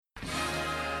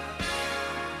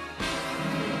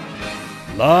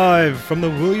Live from the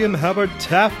William Howard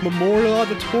Taft Memorial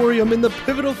Auditorium in the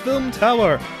Pivotal Film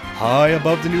Tower, high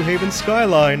above the New Haven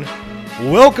skyline.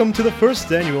 Welcome to the first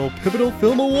annual Pivotal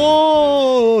Film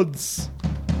Awards!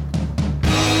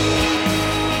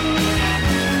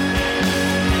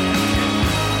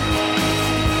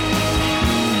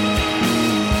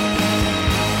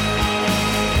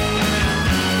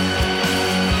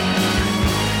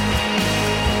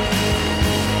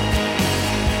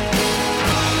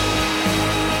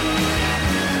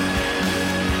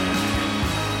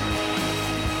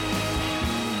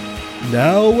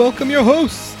 Now welcome your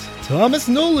hosts, Thomas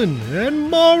Nolan and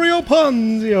Mario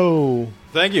Ponzio.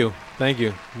 Thank you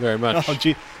very much. Oh,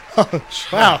 gee. Oh,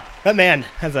 wow, that man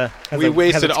has a we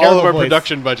wasted all of our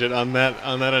production budget on that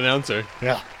announcer.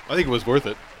 Yeah, I think it was worth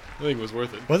it.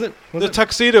 Was it? The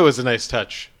tuxedo is a nice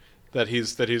touch that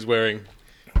he's wearing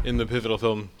in the Pivotal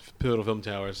Film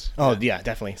Towers. Oh yeah,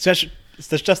 definitely. It's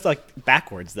just like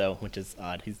backwards though, which is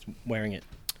odd. He's wearing it.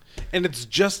 And it's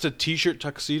just a t-shirt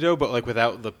tuxedo, but like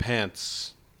without the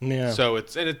pants. Yeah. So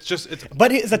it's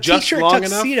But it's a just t-shirt long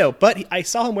tuxedo. enough. But I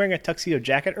saw him wearing a tuxedo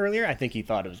jacket earlier. I think he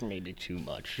thought it was maybe too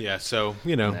much. Yeah. So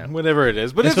whatever it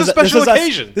is, but This it's a special this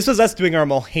occasion. This was us doing our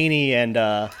Mulhaney and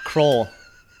Kroll.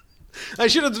 I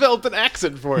should have developed an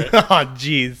accent for it. Oh,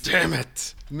 jeez. Damn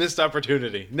it! Missed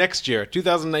opportunity. Next year,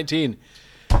 2019.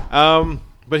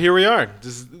 But here we are.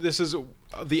 This is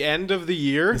the end of the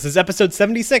year. This is episode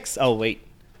 76. Oh wait,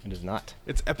 it is not.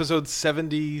 It's episode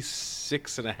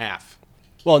 76 and a half.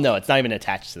 Well, no, it's not even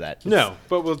attached to that. No,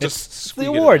 but we'll It's just the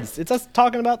awards. It's us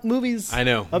talking about movies. I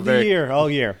know. Of the year, all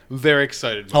year. Very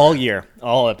excited. All year,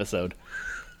 all episode.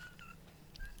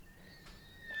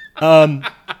 Now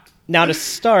to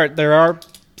start, there are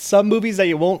some movies that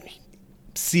you won't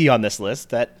see on this list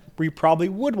that we probably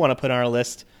would want to put on our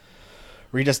list.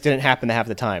 We just didn't happen to have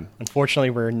the time. Unfortunately,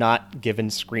 we're not given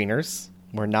screeners.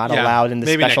 We're not allowed in the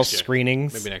maybe special next year.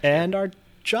 screenings. Maybe next year. And our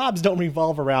jobs don't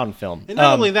revolve around film. And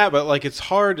not only that, but like it's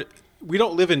hard. We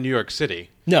don't live in New York City.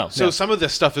 No. So some of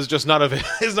this stuff is just not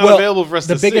available for us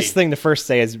to see. The biggest thing to first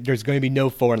say is there's going to be no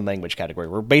foreign language category.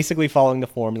 We're basically following the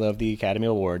formula of the Academy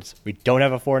Awards. We don't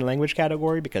have a foreign language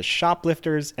category because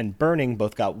Shoplifters and Burning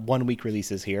both got 1 week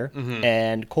releases here,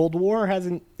 and Cold War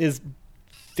is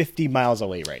 50 miles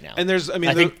away right now. And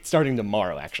I think starting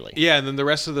tomorrow, actually. Yeah, and then the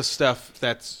rest of the stuff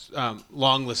that's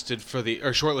shortlisted for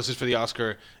the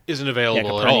Oscar isn't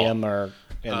available at all. Capernaum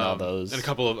and all those, and a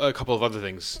couple of other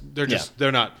things.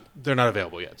 They're not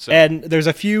available yet. So. And there's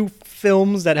a few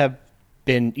films that have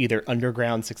been either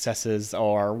underground successes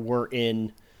or were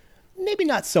in maybe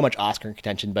not so much Oscar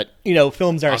contention, but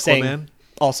films that are saying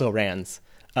also Rans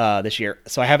this year.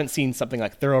 So I haven't seen something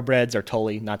like Thoroughbreds or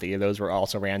Tully. Not that either of those were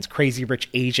also Rans. Crazy Rich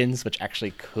Asians, which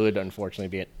actually could unfortunately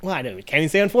be I can't even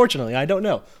say unfortunately. I don't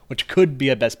know. Which could be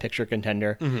a Best Picture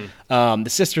contender. The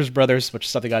Sisters Brothers, which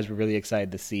is something I was really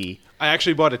excited to see. I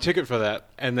actually bought a ticket for that,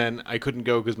 and then I couldn't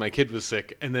go because my kid was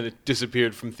sick, and then it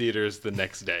disappeared from theaters the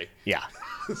next day. Yeah.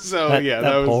 So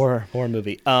that was poor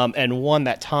movie. And one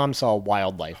that Tom saw,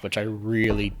 Wildlife, which I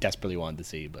really desperately wanted to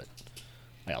see, but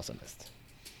I also missed.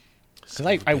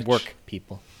 Because I work,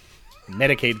 people.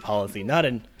 Medicaid policy, not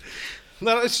in.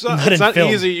 No, it's not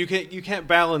film. easy. You can't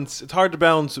balance. It's hard to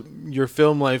balance your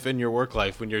film life and your work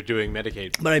life when you're doing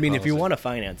Medicaid. But I mean, if you policy. want to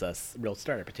finance us, we'll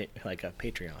start like a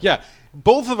Patreon. Yeah,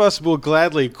 both of us will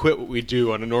gladly quit what we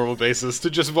do on a normal basis to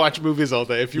just watch movies all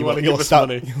day. If you want to give us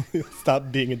money, you'll stop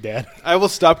being a dad. I will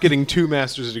stop getting 2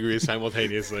 master's degrees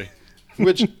simultaneously,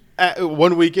 which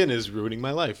 1 week in is ruining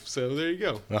my life. So there you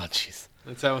go. Oh, jeez.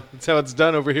 That's how it's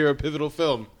done over here at Pivotal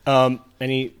Film.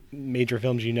 Any major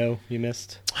films you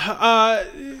missed? I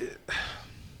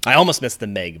almost missed The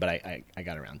Meg, but I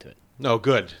got around to it. No,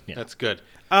 good. Yeah. That's good.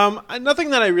 Nothing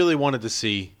that I really wanted to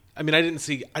see. I mean, I didn't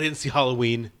see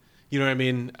Halloween. You know what I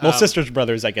mean? Well, Sisters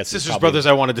Brothers, I guess. Sisters Brothers,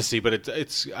 I wanted to see, but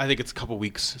it's. I think it's a couple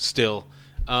weeks still.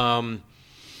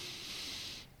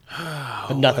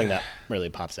 But nothing that really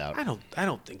pops out. I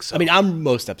don't think so. I mean, I'm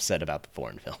most upset about the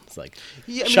foreign films, like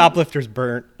Shoplifters,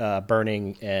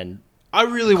 Burning, and I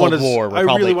really Cold wanted. War. I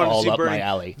really wanted all to see up Burning. my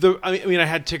alley. I mean, I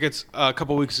had tickets a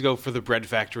couple weeks ago for the Bread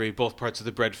Factory, both parts of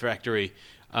the Bread Factory.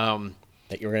 That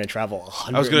you were going to travel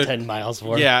 110 miles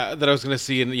for. Yeah, that I was going to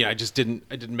see, and I just didn't.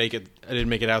 I didn't make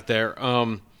it out there.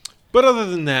 But other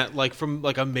than that, like from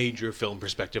like a major film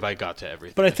perspective, I got to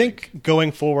everything. But I think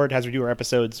going forward, as we do our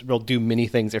episodes, we'll do many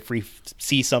things. If we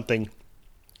see something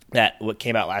what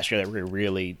came out last year that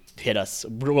really hit us,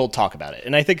 we'll talk about it.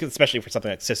 And I think especially for something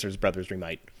like Sisters Brothers, we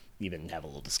might even have a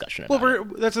little discussion about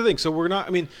it. That's the thing. So we're not. I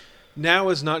mean, now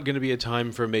is not going to be a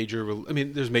time for major. I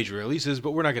mean, there's major releases,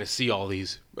 but we're not going to see all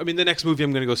these. I mean, the next movie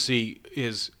I'm going to go see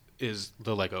is is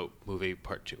the Lego Movie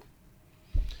Part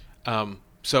 2.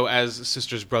 So as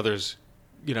Sisters Brothers,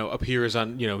 appears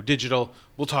on, digital,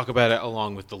 we'll talk about it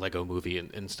along with the Lego Movie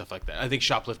and stuff like that. I think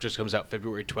Shoplifters comes out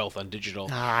February 12th on digital.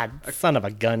 Son of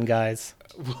a gun, guys.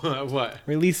 What?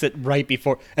 Release it right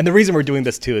before. And the reason we're doing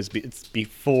this, too, is it's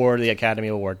before the Academy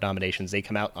Award nominations. They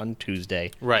come out on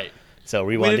Tuesday. Right. So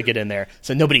we wanted to get in there.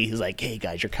 So nobody's like, hey,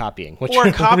 guys, you're copying.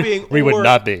 Or copying, we would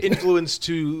not be. Influence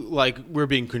to, we're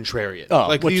being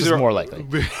contrarian. Which is more likely.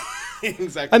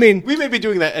 Exactly. I mean, we may be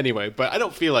doing that anyway, but I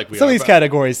don't feel like we are. Some of these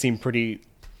categories seem pretty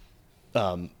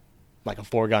like a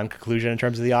foregone conclusion in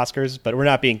terms of the Oscars, but we're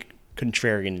not being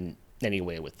contrarian in any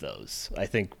way with those. I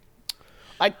think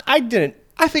I didn't.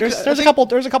 I think there's a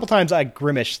couple times I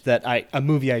grimaced that a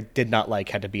movie I did not like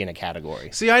had to be in a category.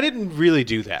 See, I didn't really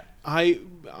do that. I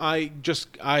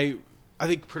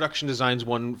think production design's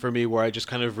one for me where I just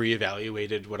kind of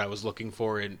reevaluated what I was looking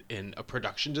for in a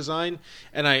production design,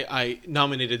 and I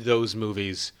nominated those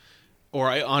movies, or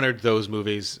I honored those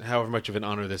movies, however much of an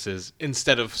honor this is,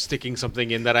 instead of sticking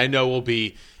something in that I know will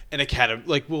be an Academy,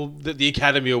 the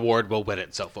Academy Award will win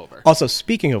itself over. Also,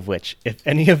 speaking of which, if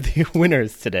any of the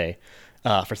winners today,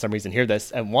 for some reason, hear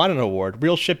this and want an award,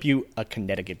 we'll ship you a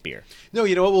Connecticut beer. No,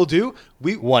 you know what we'll do?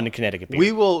 One Connecticut beer.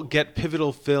 We will get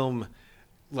Pivotal Film,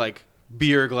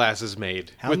 beer glasses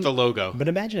made with the logo. But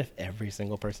imagine if every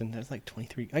single person, there's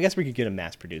 23. I guess we could get them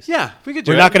mass produced. Yeah, we could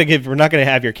do We're not going to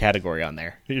have your category on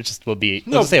there. It just will be,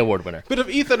 let's say award winner. But if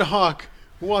Ethan Hawke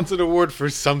wants an award for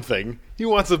something, he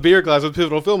wants a beer glass with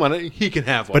Pivotal Film on it, he can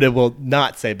have one. But it will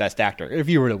not say best actor if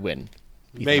you were to win.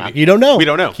 Maybe. Hawke. You don't know. We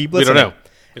don't know. Keep listening. We don't know.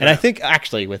 And I think,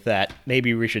 actually, with that,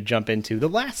 maybe we should jump into the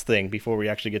last thing before we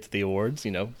actually get to the awards,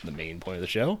 the main point of the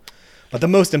show. But the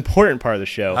most important part of the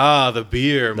show. The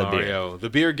beer, Mario. The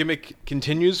beer gimmick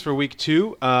continues for week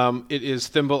 2. It is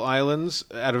Thimble Islands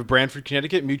out of Brantford,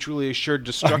 Connecticut. Mutually Assured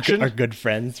Destruction. Our good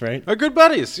friends, right? Our good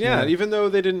buddies, yeah. Even though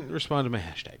they didn't respond to my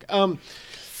hashtag.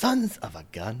 Sons of a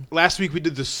gun. Last week we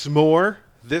did the s'more.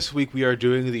 This week we are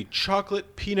doing the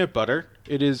chocolate peanut butter.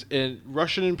 It is a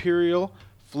Russian Imperial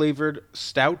flavored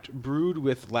stout brewed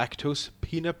with lactose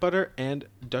peanut butter and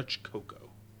Dutch cocoa.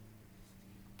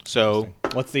 So,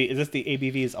 is this the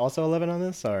ABV is also 11 on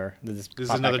this, or this is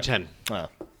another 10? Oh,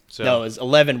 so no, it's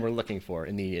 11 we're looking for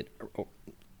in the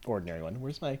ordinary one.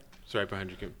 Where's my? It's right behind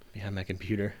you. Behind my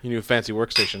computer. You need a fancy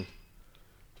workstation.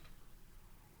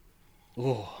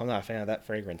 Oh, I'm not a fan of that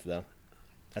fragrance though.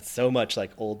 That's so much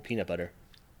like old peanut butter.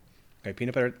 Okay,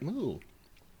 peanut butter. Ooh,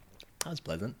 that was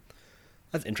pleasant.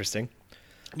 That's interesting.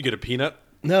 You get a peanut?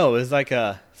 No, it was like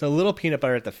a little peanut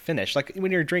butter at the finish. Like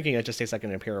when you're drinking, it just tastes like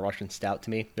an Imperial Russian Stout to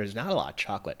me. There's not a lot of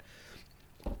chocolate.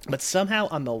 But somehow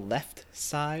on the left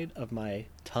side of my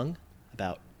tongue,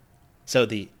 so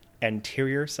the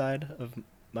anterior side of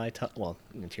my tongue, well,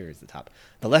 the interior is the top.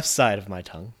 The left side of my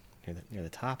tongue, near the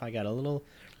top, I got a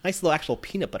nice little actual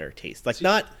peanut butter taste. Like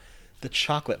not the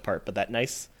chocolate part, but that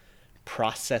nice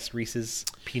processed Reese's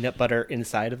peanut butter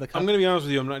inside of the cup. I'm going to be honest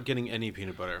with you, I'm not getting any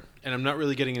peanut butter, and I'm not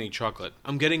really getting any chocolate.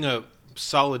 I'm getting a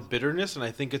solid bitterness, and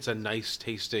I think it's a nice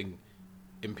tasting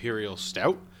Imperial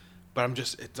Stout, but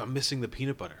I'm missing the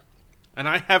peanut butter. And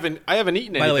I haven't eaten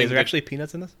anything. By the way, is there actually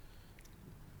peanuts in this?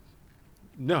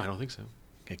 No, I don't think so.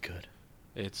 Okay, good.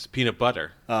 It's peanut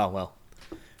butter. Oh, well.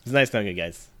 It's nice knowing you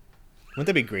guys. Wouldn't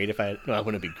that be great if I... No, it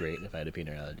wouldn't be great if I had a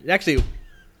peanut allergy. Actually...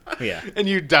 Yeah. And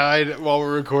you died while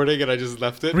we're recording, and I just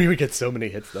left it. We would get so many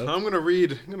hits, though. I'm gonna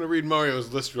read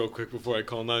Mario's list real quick before I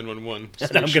call 911.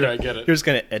 Just to make sure I get it. You're just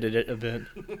gonna edit it a bit.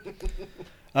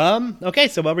 Okay,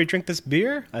 so while we drink this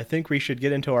beer, I think we should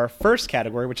get into our first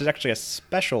category, which is actually a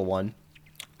special one.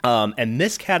 And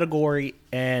this category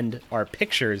and our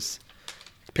picture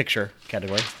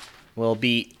category will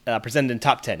be presented in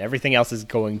top 10. Everything else is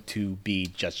going to be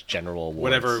just general awards.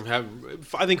 Whatever.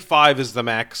 I think 5 is the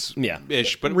max. Yeah.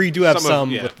 Ish, but we do have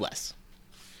some with less.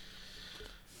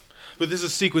 But this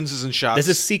is sequences and shots. This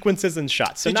is sequences and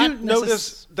shots. So Did you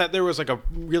notice that there was a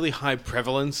really high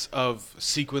prevalence of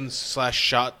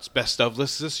sequence/shots best of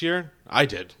lists this year? I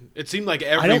did. It seemed like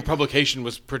every publication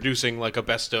was producing a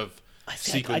best of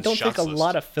sequence. I don't think a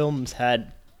lot of films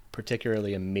had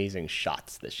particularly amazing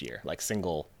shots this year, like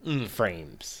single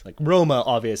frames. Like Roma,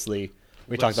 obviously,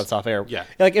 we talked about this off air. Yeah.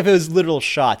 Like if it was literal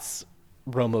shots,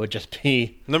 Roma would just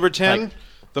be... Number 10,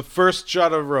 the first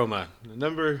shot of Roma.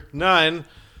 Number 9,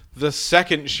 the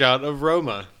second shot of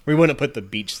Roma. We wouldn't put the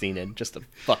beach scene in just to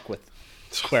fuck with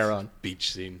Cuarón.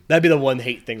 Beach scene. That'd be the one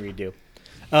hate thing we do.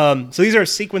 So these are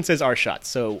sequences, are shots.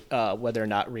 So whether or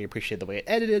not we appreciate the way it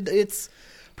edited, it's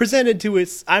presented to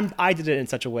its... I did it in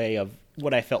such a way of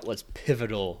what I felt was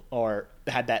pivotal or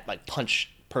had that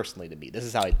punch personally to me. This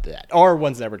is how I did that. Or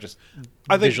ones that were just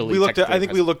visually. I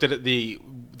think we looked at it the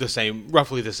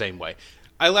roughly the same way.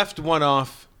 I left one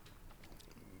off,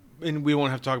 and we won't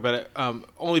have to talk about it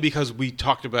only because we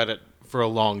talked about it for a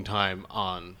long time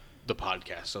on the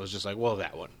podcast. So I was just like, well,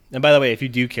 that one. And by the way, if you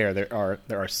do care, there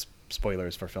are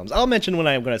spoilers for films. I'll mention when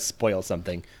I'm going to spoil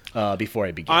something before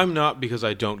I begin. I'm not, because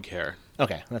I don't care.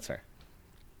 Okay, that's fair.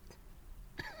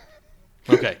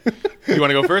 Okay. You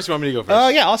want to go first? Or you want me to go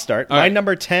first? Yeah, I'll start. All My right.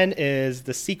 number 10 is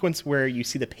the sequence where you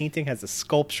see the painting has a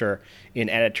sculpture in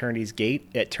At Eternity's Gate.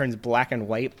 It turns black and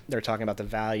white. They're talking about the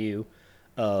value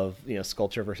of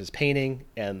sculpture versus painting,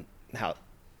 and how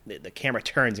the camera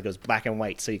turns and goes black and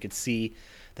white, so you could see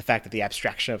the fact that the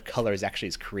abstraction of colors actually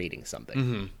is creating something.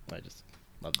 Mm-hmm. I just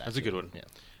love that. That's a good one.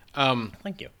 Yeah.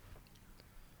 Thank you.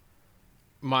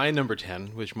 My number 10,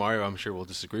 which Mario I'm sure will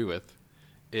disagree with,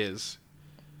 is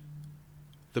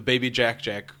the baby Jack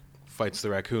fights the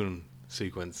raccoon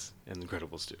sequence in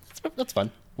Incredibles 2. That's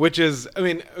fun. Which is,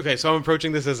 okay, so I'm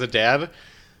approaching this as a dad.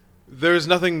 There's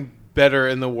nothing better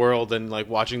in the world than like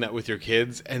watching that with your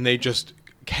kids, and they just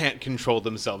can't control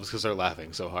themselves because they're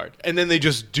laughing so hard. And then they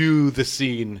just do the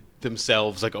scene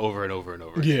themselves like over and over and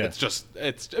over. Yeah.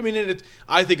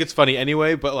 I think it's funny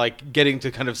anyway, but like getting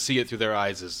to kind of see it through their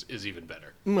eyes is even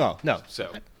better. No.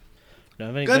 So I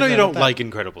I know you don't like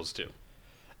Incredibles 2.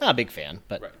 Not a big fan,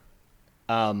 but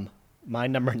right. My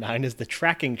number 9 is the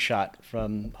tracking shot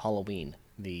from Halloween.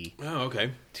 The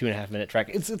 2.5 minute track.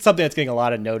 It's something that's getting a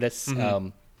lot of notice. Mm-hmm.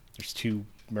 There's 2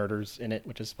 murders in it,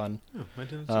 which is fun. Oh, I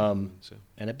didn't see that, so.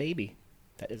 And a baby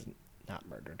that is not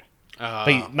murdered.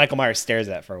 But Michael Myers stares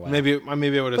at it for a while. Maybe I would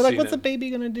have. But like, what's a baby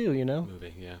gonna do?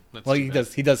 Movie, yeah. Well, he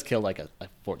does kill like a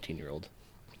 14-year-old.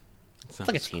 It's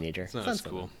like a teenager. It's not as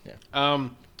cool. Yeah.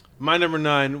 My number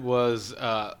 9 was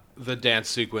the dance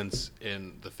sequence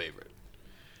in The Favorite,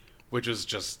 which was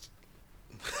just.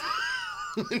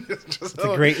 It's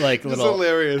a great little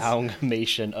hilarious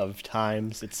amalgamation of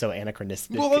times. It's so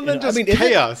anachronistic. Well, and then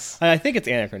chaos. I think it's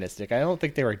anachronistic. I don't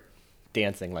think they were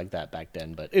dancing like that back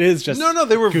then, but it is just no.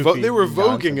 They were goofy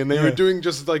voguing, and they yeah. were doing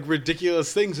just like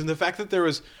ridiculous things. And the fact that there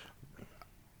was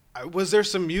there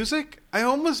some music? I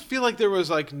almost feel like there was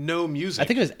like no music. I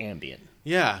think it was ambient.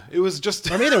 Yeah, it was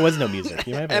just. Or maybe there was no music.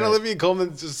 You might and Olivia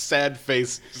Colman's just sad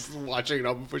face, just watching it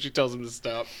all before she tells him to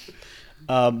stop.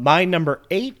 My number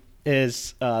 8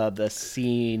 is the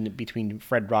scene between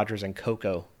Fred Rogers and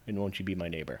Coco in Won't You Be My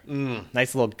Neighbor.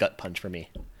 Nice little gut punch for me.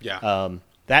 Yeah.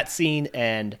 That scene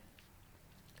and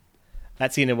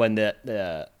when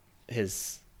the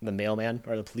mailman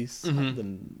or the police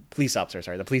the police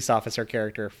officer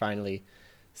character finally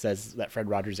says that Fred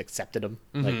Rogers accepted him.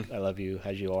 Mm-hmm. Like, I love you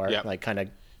as you are. Yeah. Like, kind of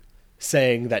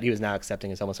saying that he was now accepting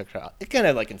his homosexuality. It kind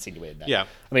of like insinuated that. Yeah.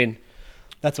 I mean,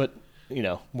 that's what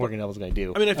Morgan Neville's going to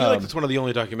do. I mean, I feel like it's one of the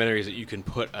only documentaries that you can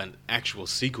put an actual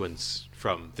sequence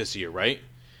from this year, right?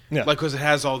 Yeah. Like, because it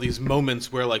has all these moments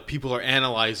where, like, people are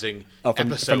analyzing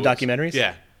episodes. From documentaries?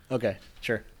 Yeah. Okay,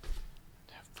 sure.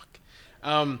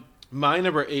 My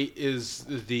number 8 is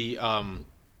the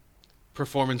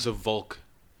performance of Volk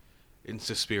in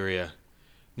Suspiria.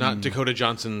 Not Dakota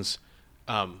Johnson's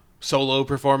solo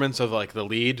performance of, like, the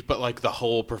lead, but, like, the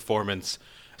whole performance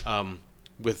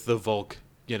with the Volk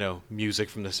music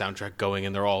from the soundtrack going,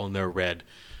 and they're all in their red.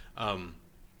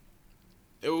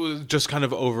 It was just kind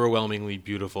of overwhelmingly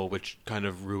beautiful, which kind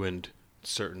of ruined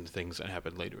certain things that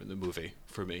happened later in the movie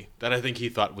for me that I think he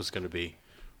thought was going to be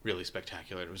really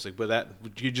spectacular. It was like, but that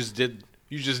you just did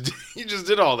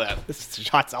all that. This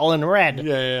shot's all in red.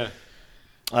 Yeah.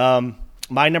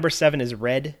 My number 7 is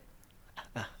Red.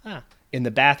 In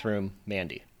the bathroom,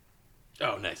 Mandy.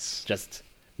 Oh, nice. Just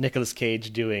Nicolas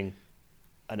Cage doing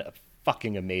a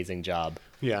fucking amazing job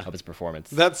of his performance.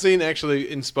 That scene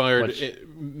actually inspired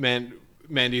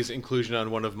Mandy's inclusion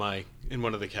on one of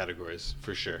the categories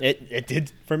for sure. It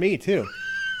did for me too.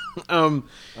 Oh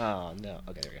no.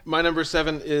 Okay, there we go. My number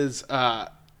 7 is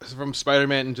from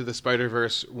Spider-Man Into the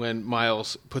Spider-Verse when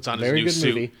Miles puts on his new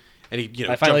suit. Movie. And he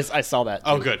I saw that.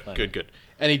 Oh, good.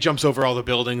 And he jumps over all the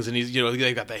buildings, and he's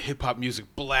they got the hip hop music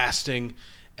blasting,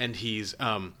 and he's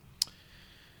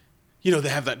they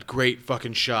have that great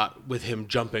fucking shot with him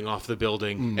jumping off the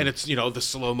building, and it's, the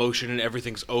slow motion and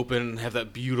everything's open, and have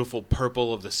that beautiful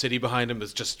purple of the city behind him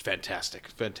is just fantastic.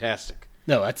 Fantastic.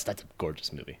 No, that's a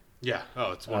gorgeous movie. Yeah.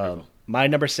 Oh, it's wonderful. My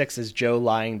number 6 is Joe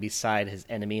lying beside his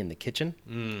enemy in the kitchen,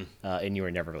 and You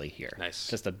Were Never Really Here. Nice.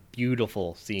 Just a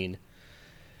beautiful scene.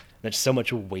 There's so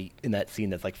much weight in that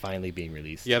scene that's like finally being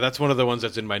released. Yeah, that's one of the ones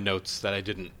that's in my notes that I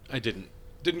didn't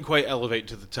quite elevate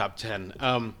to the top 10.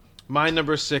 My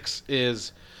number 6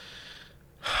 is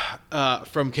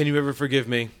from Can You Ever Forgive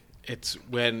Me? It's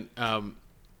when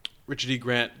Richard E.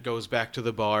 Grant goes back to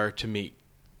the bar to meet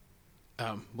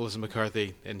Melissa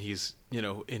McCarthy, and he's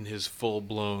in his full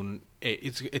blown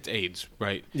it's AIDS,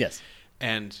 right? Yes.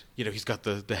 And he's got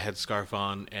the headscarf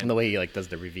on, and the way he does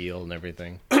the reveal and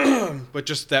everything. But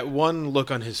just that one look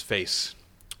on his face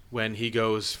when he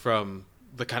goes from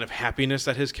the kind of happiness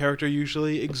that his character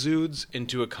usually exudes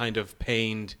into a kind of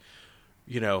pained,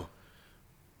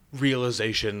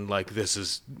 realization, like this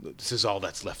is all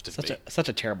that's left of me. Such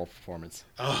a terrible performance.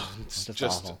 Oh, it's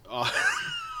just awful.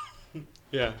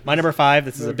 Yeah. My number 5.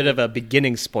 This is a bit of a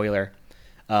beginning spoiler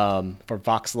for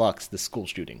Vox Lux, the school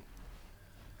shooting.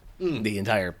 The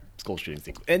entire school shooting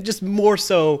sequence, and just more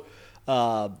so,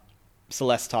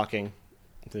 Celeste talking.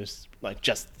 There's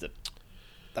just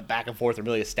the back and forth and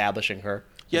really establishing her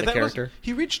as a character.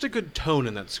 He reached a good tone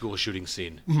in that school shooting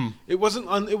scene. Mm-hmm. It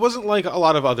wasn't like a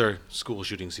lot of other school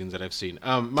shooting scenes that I've seen.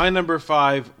 My number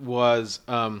 5 was,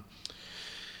 and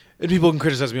people can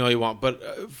criticize me all you want, but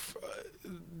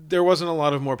there wasn't a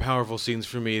lot of more powerful scenes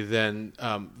for me than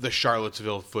the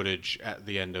Charlottesville footage at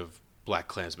the end of Black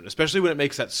Klansman, especially when it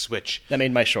makes that switch. That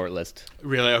made my short list.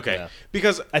 Really? Okay. Yeah.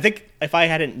 Because I think if I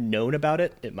hadn't known about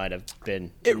it, it might have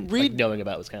been... knowing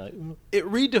about it was kind of like... It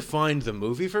redefined the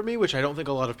movie for me, which I don't think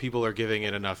a lot of people are giving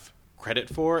it enough credit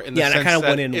for. And I kind of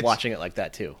went in watching it like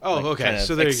that, too. Oh, okay.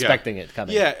 So there you go. Expecting it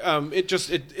coming. Yeah,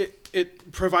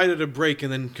 it provided a break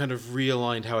and then kind of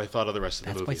realigned how I thought of the rest of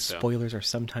the movie. That's why spoilers are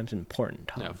sometimes important,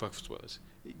 Tom. No, fuck spoilers.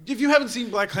 If you haven't seen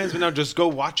Black Klansman now, just go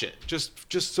watch it.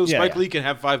 Just so Spike Lee can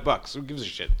have $5. Who gives a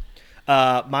shit?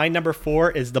 My number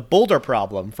 4 is The Boulder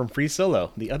Problem from Free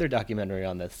Solo, the other documentary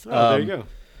on this. Oh, there you go.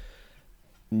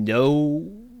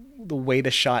 Know the way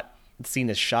the scene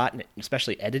is shot, and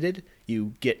especially edited,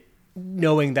 you get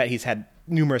knowing that he's had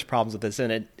numerous problems with this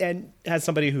in it, and as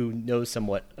somebody who knows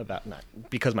somewhat about, not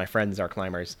because my friends are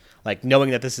climbers, knowing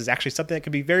that this is actually something that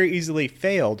could be very easily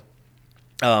failed.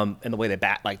 And the way they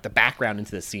the background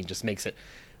into this scene just makes it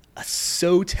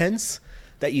so tense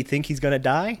that you think he's going to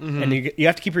die, and you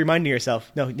have to keep reminding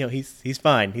yourself, no, he's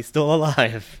fine, he's still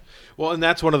alive. Well, and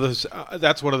that's one of those.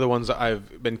 That's one of the ones that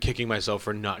I've been kicking myself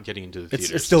for not getting into the theaters.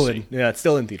 It's still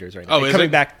in theaters right now. Oh, it's coming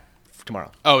back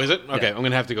tomorrow. Oh, is it? Okay, yeah. I'm going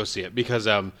to have to go see it because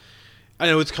I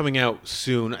know it's coming out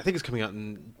soon. I think it's coming out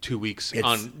in 2 weeks.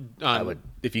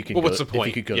 If you can. What's the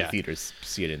point? If you could go to theaters,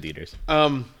 see it in theaters.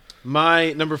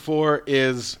 My number 4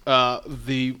 is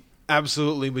the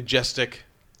absolutely majestic,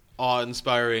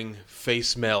 awe-inspiring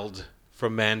face meld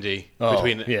from Mandy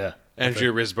between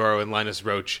Andrea Riseborough and Linus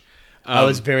Roach. I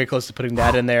was very close to putting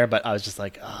that in there, but I was just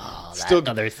like, that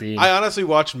other scene. I honestly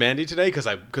watched Mandy today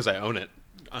because I own it.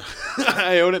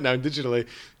 I own it now digitally,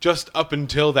 just up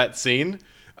until that scene,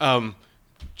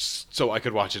 so I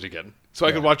could watch it again. So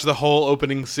I could watch the whole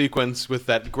opening sequence with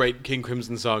that great King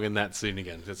Crimson song in that scene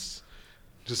again. It's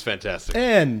just fantastic.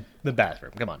 And the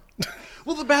bathroom. Come on.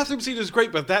 Well, the bathroom scene is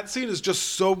great, but that scene is just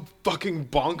so fucking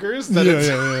bonkers that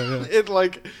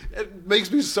it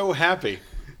makes me so happy.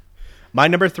 My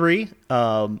number 3,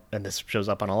 and this shows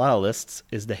up on a lot of lists,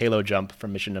 is the Halo jump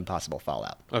from Mission Impossible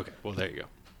Fallout. Okay, well, there you go.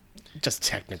 Just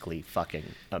technically fucking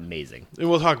amazing. And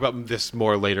we'll talk about this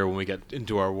more later when we get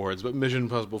into our awards, but Mission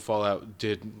Impossible Fallout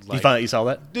did... You saw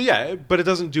that? Yeah, but it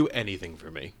doesn't do anything for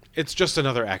me. It's just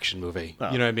another action movie.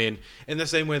 Oh. You know what I mean? In the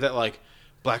same way that,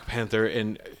 Black Panther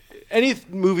and any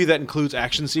movie that includes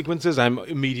action sequences, I'm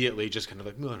immediately just kind of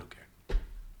like, no, I don't care.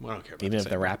 I don't care about even if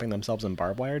they're wrapping themselves in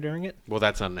barbed wire during it? Well,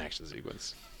 that's not an action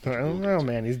sequence. I don't know,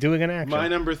 man. He's doing an action. My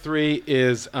number 3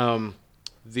 is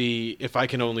the If I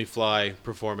Can Only Fly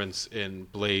performance in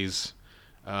Blaze,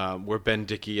 where Ben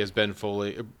Dickey as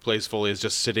Blaze Foley is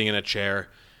just sitting in a chair.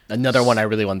 Another one I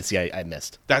really wanted to see I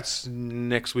missed. That's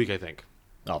next week, I think.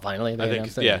 Oh, finally? I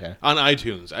think, yeah. Okay. On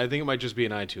iTunes. I think it might just be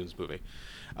an iTunes movie.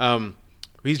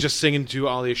 He's just singing to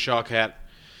Ali Shawkat.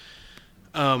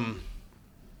 And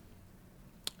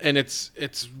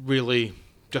it's really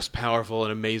just powerful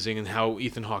and amazing, and how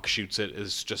Ethan Hawke shoots it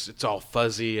is just, it's all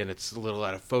fuzzy and it's a little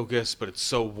out of focus, but it's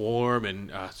so warm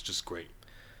and it's just great.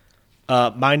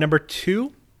 My number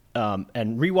 2,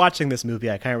 and rewatching this movie,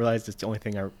 I kind of realized it's the only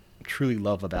thing I truly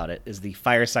love about it, is the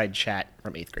fireside chat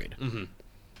from 8th grade. Mm-hmm.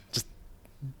 Just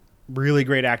really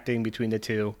great acting between the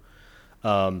two.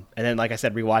 And then, like I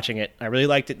said, rewatching it, I really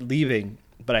liked it leaving,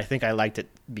 but I think I liked it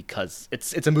because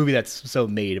it's a movie that's so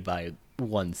made by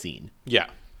one scene. Yeah.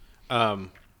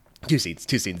 Two scenes.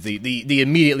 The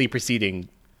immediately preceding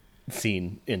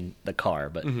scene in the car,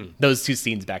 but those 2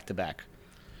 scenes back to back.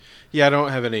 Yeah, I don't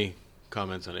have any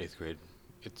comments on 8th grade.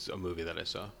 It's a movie that I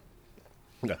saw.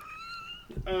 Okay.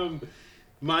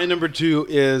 My number 2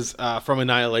 is from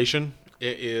Annihilation.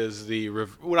 It is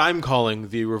what I'm calling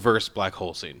the reverse black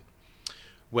hole scene,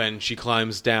 when she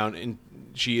climbs down and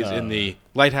she is in the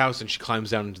lighthouse and she climbs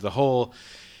down into the hole.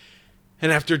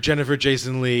 And after Jennifer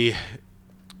Jason Leigh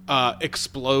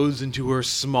explodes into her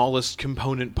smallest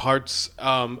component parts,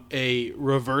 a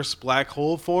reverse black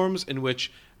hole forms in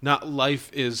which not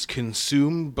life is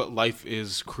consumed, but life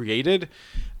is created.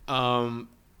 And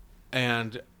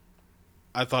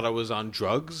I thought I was on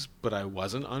drugs, but I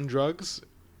wasn't on drugs.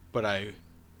 But I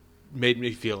made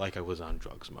me feel like I was on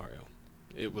drugs, Mario.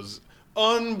 It was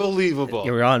unbelievable.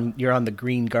 You're on the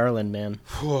green Garland, man.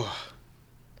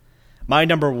 My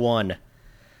number one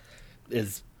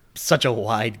is such a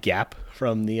wide gap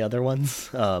from the other ones.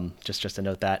 Just to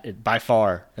note that it, by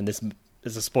far, and this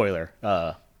is a spoiler,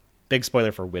 big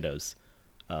spoiler for Widows.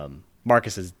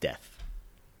 Marcus's death.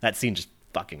 That scene just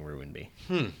fucking ruined me.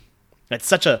 That's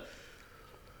such a.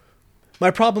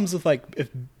 My problems with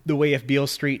the way if Beale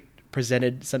Street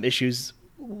presented some issues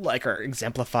are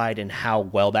exemplified in how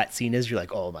well that scene is. You're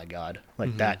like, oh my god,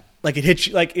 that, it hits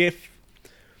you if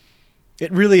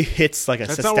it really hits a.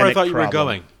 That's not where I thought you were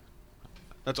going.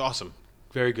 That's awesome.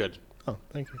 Very good. Oh,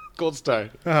 thank you. Gold star.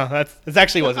 Oh, that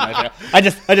actually wasn't my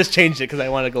favorite. I just changed it because I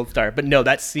wanted a gold star. But no,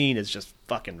 that scene is just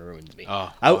fucking ruined me.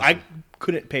 Oh, awesome. I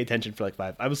couldn't pay attention for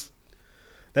 5.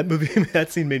 That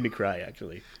scene made me cry,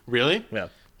 actually. Really? Yeah.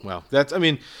 Well, we're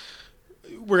going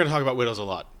to talk about Widows a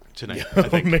lot tonight, I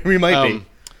think. Maybe we might be.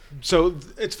 So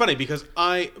it's funny because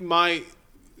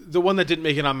the one that didn't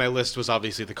make it on my list was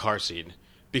obviously the car scene.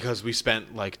 Because we spent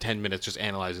 10 minutes just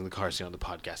analyzing the car scene on the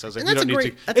podcast. I was like, we don't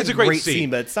need to. It's a great scene,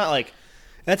 but it's not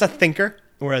that's a thinker.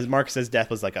 Whereas Marcus's death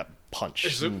was like a punch.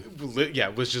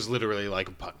 It was just literally like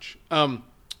a punch.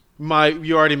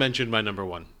 You already mentioned my number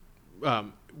one,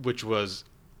 which was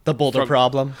the Boulder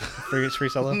Problem for Free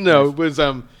Solo. No, it was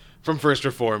from First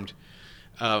Reformed.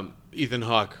 Ethan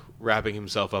Hawke wrapping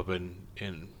himself up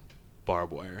in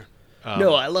barbed wire.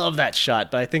 No, I love that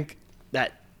shot, but I think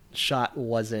that shot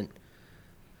wasn't.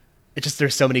 It's just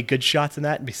there's so many good shots in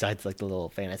that, besides the little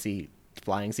fantasy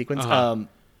flying sequence,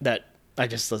 that I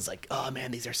just was like, oh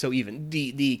man, these are so even.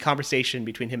 The conversation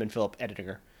between him and Philip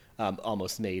Edinger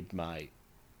almost made my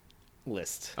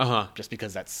list, just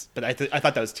because that's. But I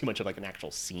thought that was too much of an actual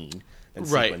scene and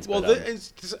sequence. Right. Well, but,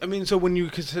 so when you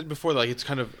said before, it's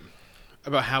kind of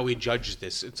about how we judge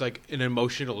this. It's like an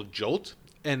emotional jolt,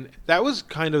 and that was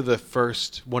kind of the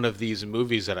first one of these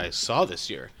movies that I saw this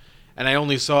year. And I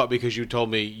only saw it because you told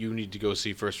me you need to go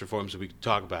see First Reform so we could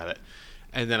talk about it.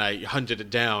 And then I hunted it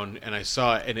down and I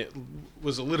saw it, and it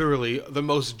was literally the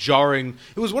most jarring.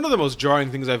 It was one of the most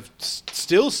jarring things I've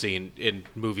still seen in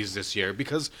movies this year,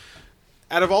 because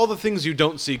out of all the things you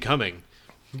don't see coming,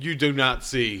 you do not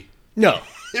see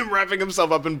him wrapping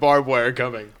himself up in barbed wire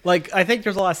coming. I think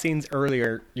there's a lot of scenes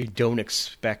earlier you don't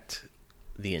expect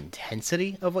the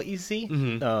intensity of what you see.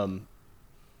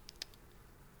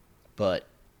 But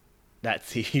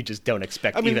that you just don't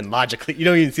expect even logically. You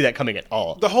don't even see that coming at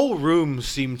all. The whole room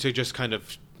seemed to just kind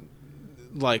of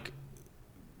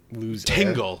lose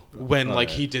tingle air when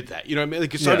he did that. You know what I mean?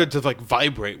 It started to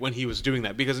vibrate when he was doing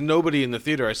that, because nobody in the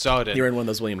theater I saw it in. You're in one of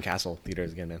those William Castle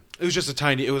theaters again, man. It was just a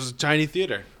tiny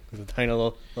theater. It was a tiny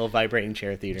little vibrating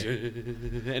chair theater.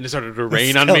 And it started to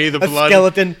rain on me, the blood. A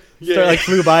skeleton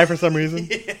flew by for some reason.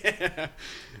 Yeah.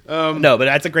 No, but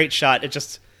that's a great shot. It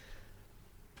just...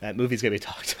 That movie's gonna be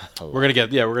talked about a lot. We're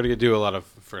gonna do a lot of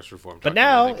First Reform. But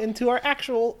now into our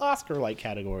actual Oscar-like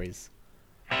categories.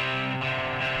 So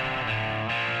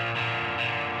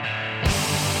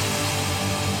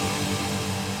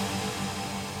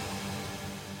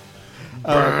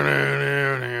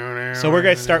we're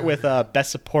gonna start with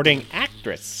Best Supporting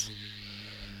Actress.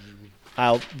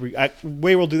 The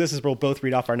way we'll do this is we'll both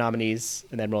read off our nominees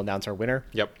and then we'll announce our winner.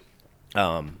 Yep.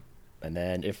 And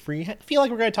then if we feel like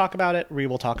we're going to talk about it, we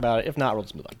will talk about it. If not, we'll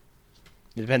just move on.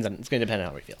 It's going to depend on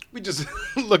how we feel. We just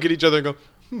look at each other and go,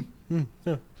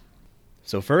 Yeah.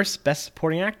 So first, Best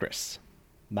Supporting Actress.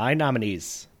 My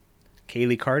nominees: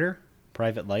 Kaylee Carter,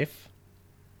 Private Life;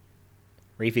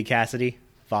 Rafie Cassidy,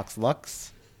 Vox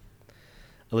Lux;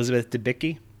 Elizabeth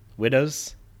Debicki,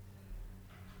 Widows;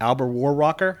 Albert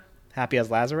Warwalker, Happy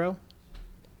as Lazaro;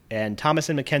 and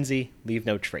Thomasin McKenzie, Leave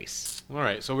No Trace. All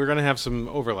right, so we're going to have some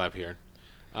overlap here.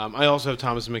 I also have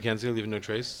Thomasin McKenzie, Leave No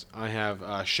Trace. I have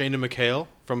Shayna McHale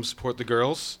from Support the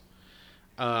Girls.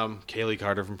 Kaylee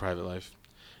Carter from Private Life.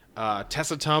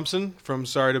 Tessa Thompson from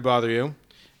Sorry to Bother You.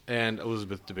 And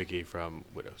Elizabeth Debicki from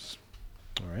Widows.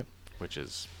 All right. Which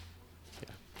is,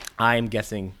 yeah. I'm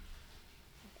guessing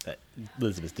that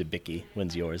Elizabeth Debicki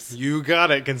wins yours. You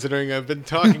got it, considering I've been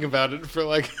talking about it for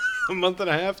a month and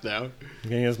a half now. You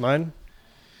gonna guess mine?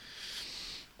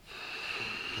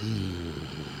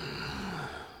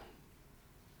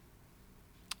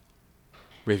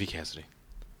 Ravi Cassidy.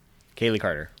 Kaylee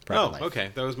Carter. Oh,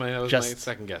 okay. That was my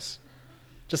second guess.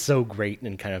 Just so great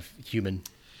and kind of human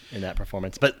in that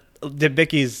performance. But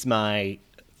Debicki's my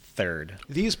third.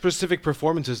 These specific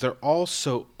performances, they're all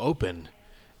so open,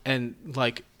 and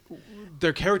like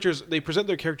their characters, they present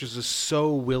their characters as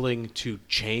so willing to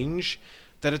change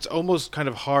that it's almost kind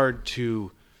of hard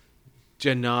to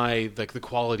deny like the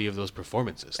quality of those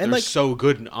performances. And they're like, so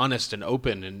good and honest and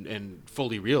open and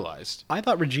fully realized. I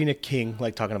thought Regina King,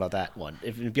 like talking about that one,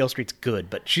 if Beale Street's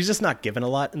good, but she's just not given a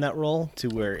lot in that role to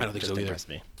where I don't think just so impressed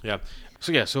me. Yeah.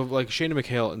 So like Shana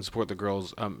McHale in Support the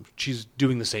Girls, she's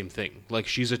doing the same thing. Like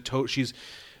she's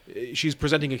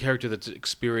presenting a character that's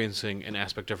experiencing an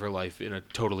aspect of her life in a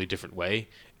totally different way,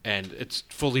 and it's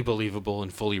fully believable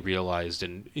and fully realized.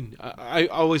 And I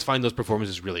always find those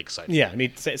performances really exciting. Yeah, I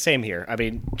mean, same here. I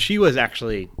mean, she was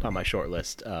actually on my short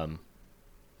list,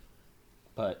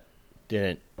 but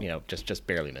didn't, just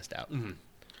barely missed out. Mm-hmm.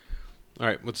 All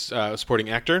right, what's supporting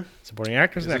actor? Supporting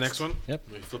actors next. The next one? Yep.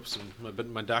 Let me flip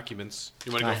my documents.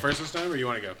 You want to go first this time, or you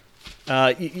want to go?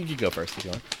 You can go first if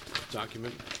you want.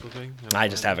 Document flipping? I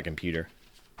just have a computer.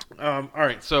 All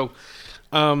right, so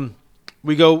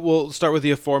we'll start with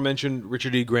the aforementioned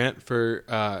Richard E. Grant for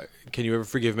Can You Ever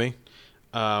Forgive Me?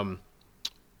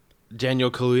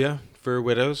 Daniel Kaluuya for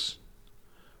Widows.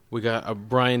 We got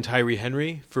Brian Tyree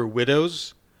Henry for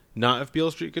Widows. Not If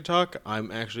Beale Street Could Talk. I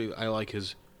like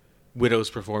his Widow's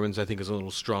performance. I think is a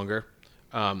little stronger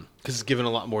because it's given a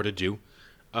lot more to do.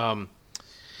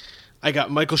 I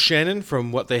got Michael Shannon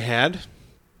from What They Had,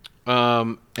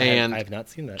 and I have not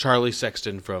seen that. Charlie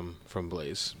Sexton from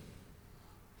Blaze.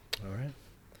 All right.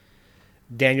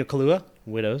 Daniel Kaluuya,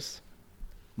 Widows.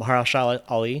 Mahershala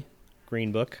Ali,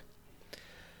 Green Book.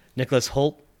 Nicholas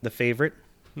Hoult, The Favorite.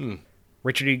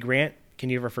 Richard E. Grant, Can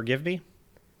You Ever Forgive Me?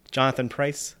 Jonathan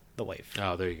Pryce, The Wife.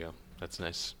 Oh, there you go. That's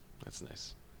nice.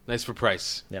 Nice for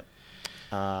Price. Yep.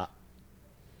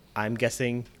 I'm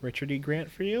guessing Richard E.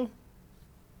 Grant for you.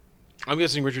 I'm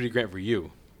guessing Richard E. Grant for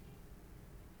you.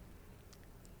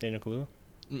 Daniel Kaluuya?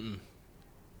 Mm-mm.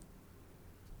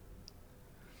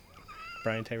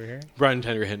 Brian Tyree Henry? Brian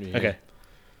Tyree Henry. Yeah. Okay.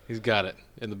 He's got it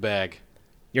in the bag.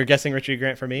 You're guessing Richard E.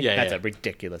 Grant for me? Yeah, That's a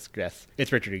ridiculous guess.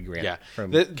 It's Richard E. Grant. Yeah.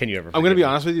 From Can You Ever Forgive I'm going to be Me?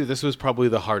 honest with you. This was probably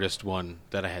the hardest one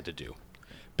that I had to do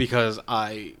because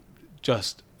I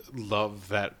just love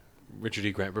that Richard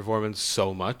E. Grant performance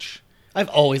so much. I've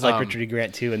always liked Richard E.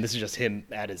 Grant too, and this is just him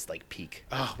at his peak.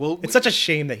 It's such a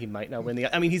shame that he might not win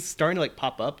the. I mean, he's starting to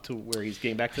pop up to where he's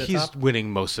getting back to the top. He's winning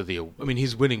most of the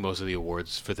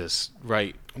awards for this,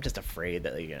 right? I'm just afraid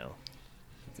that I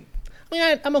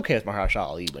mean, I'm okay with Mahershala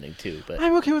Ali winning too, but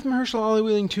I'm okay with Mahershala Ali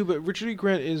winning too. But Richard E.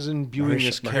 Grant is imbuing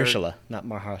this character. Mahershala, not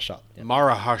Mahershala. Yeah.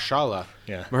 Mahershala.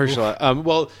 Yeah. Mahershala.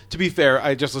 Well, to be fair,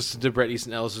 I just listened to Bret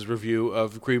Easton Ellis's review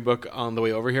of Green Book on the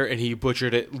way over here, and he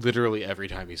butchered it literally every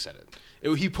time he said it.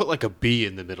 He put like a B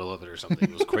in the middle of it or something.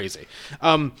 It was crazy.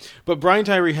 But Brian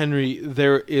Tyree Henry,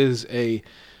 there is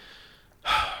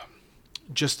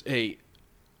just a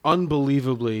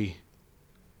unbelievably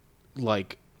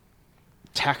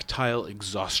tactile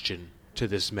exhaustion to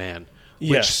this man,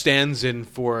 which stands in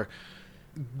for.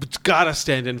 It's gotta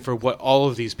stand in for what all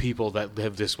of these people that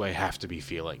live this way have to be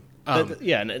feeling.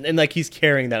 And he's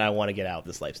carrying that. I want to get out of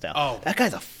this lifestyle. Oh, that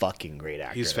guy's a fucking great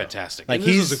actor. He's fantastic. This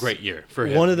was a great year for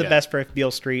him. One of the best for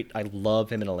Beale Street. I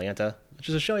love him in Atlanta, which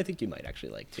is a show I think you might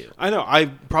actually like too. I know. I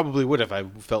probably would if I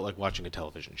felt like watching a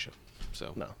television show.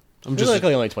 So no, I'm just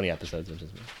only 20 episodes. Which is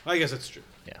I guess that's true.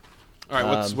 Yeah. All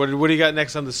right. What do you got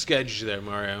next on the schedule there,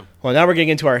 Mario? Well, now we're getting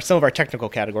into some of our technical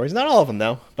categories. Not all of them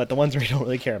though, but the ones we don't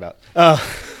really care about.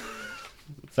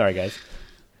 Sorry, guys.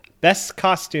 Best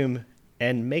costume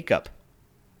and makeup.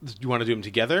 Do you want to do them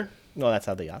together? Well, that's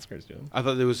how the Oscars do them. I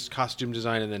thought there was costume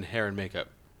design and then hair and makeup.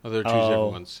 Oh, they're two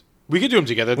different ones. We could do them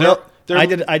together. I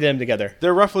did them together.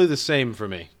 They're roughly the same for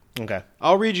me. Okay.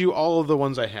 I'll read you all of the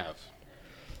ones I have.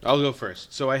 I'll go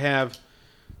first. So I have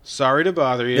Sorry to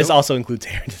Bother You. This also includes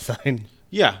hair design.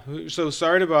 Yeah. So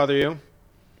Sorry to Bother You,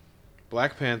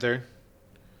 Black Panther,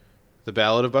 The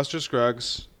Ballad of Buster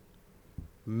Scruggs,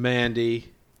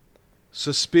 Mandy,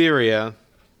 Suspiria,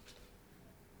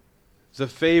 The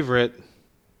Favorite.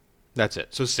 That's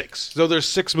it. So 6. So there's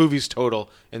 6 movies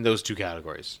total in those 2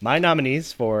 categories. My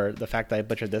nominees, for the fact that I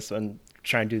butchered this one,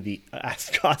 trying to do the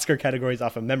Oscar categories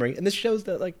off of memory, and this shows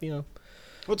that, well,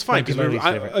 it's fine, because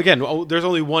there's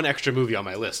only one extra movie on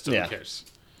my list, so who cares?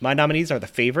 My nominees are The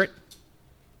Favorite,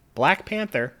 Black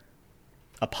Panther,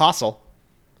 Apostle,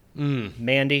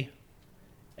 Mandy,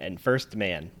 and First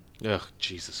Man. Ugh,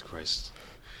 Jesus Christ.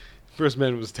 First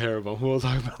Man was terrible. We'll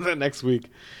talk about that next week.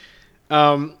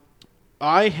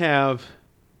 I have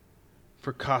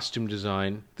for costume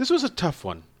design. This was a tough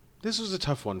one.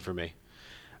 For me.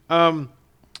 I'm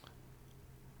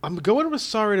going with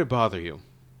Sorry to Bother You.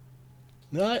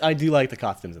 No, I do like the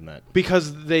costumes in that.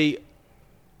 Because they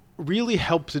really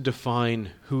help to define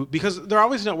who... Because they're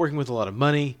obviously not working with a lot of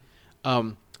money.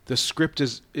 The script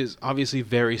is obviously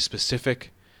very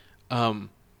specific.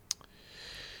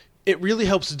 It really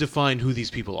helps to define who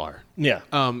these people are. Yeah.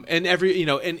 And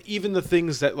and even the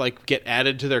things that like get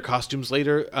added to their costumes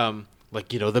later, like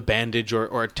the bandage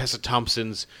or Tessa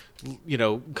Thompson's,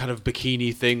 kind of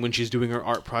bikini thing when she's doing her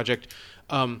art project,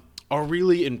 are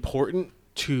really important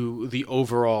to the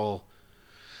overall,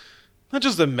 not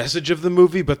just the message of the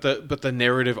movie, but the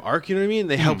narrative arc. You know what I mean?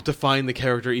 They help define the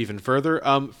character even further.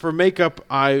 For makeup,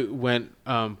 I went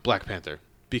Black Panther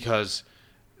because.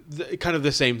 Kind of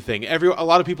the same thing. A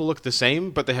lot of people look the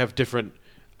same, but they have different,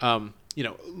 a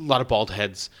lot of bald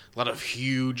heads, a lot of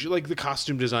huge, like the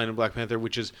costume design in Black Panther,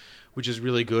 which is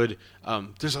really good.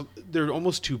 They're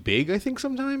almost too big, I think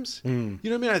sometimes. You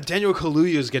know what I mean? Daniel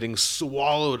Kaluuya is getting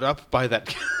swallowed up by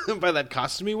that by that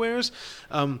costume he wears.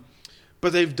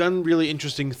 But they've done really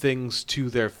interesting things to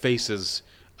their faces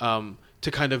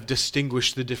to kind of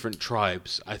distinguish the different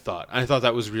tribes. I thought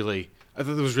that was really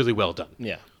well done.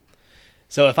 Yeah.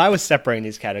 So if I was separating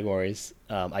these categories,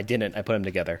 I didn't. I put them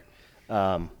together.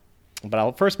 But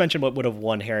I'll first mention what would have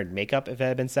won hair and makeup if it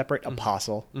had been separate.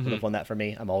 Apostle would have won that for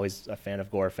me. I'm always a fan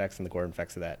of gore effects, and the gore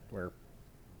effects of that were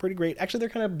pretty great. Actually, they're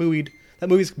kind of buoyed. That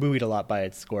movie's buoyed a lot by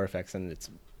its gore effects and its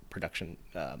production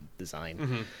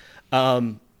design.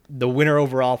 The winner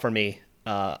overall for me,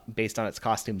 based on its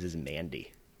costumes, is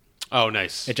Mandy. Oh,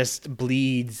 nice. It just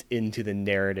bleeds into the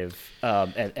narrative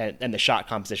and the shot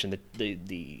composition,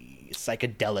 the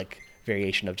psychedelic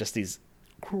variation of just these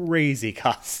crazy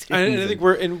costumes. And I think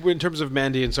we're in terms of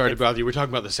Mandy and Sorry to Bother You, we're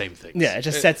talking about the same things. Yeah, it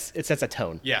just sets a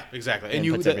tone. Yeah, exactly.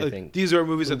 And these are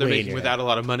movies that they're making without a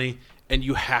lot of money, and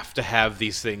you have to have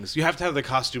these things. You have to have the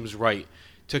costumes right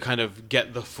to kind of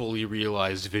get the fully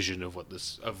realized vision of what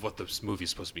this movie is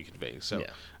supposed to be conveying. So,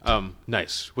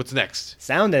 nice. What's next?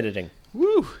 Sound editing.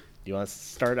 Woo! Do you want to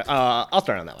start? I'll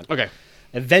start on that one. Okay.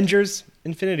 Avengers: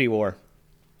 Infinity War.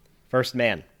 First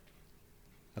Man.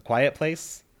 A Quiet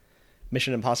Place.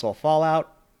 Mission Impossible: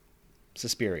 Fallout.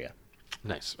 Suspiria.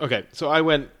 Nice. Okay, so I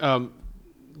went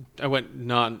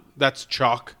that's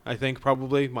chalk, I think,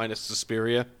 probably, minus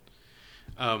Suspiria.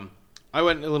 I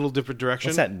went a little different direction.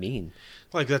 What's that mean?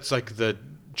 Like, that's like the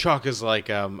chalk is like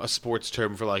a sports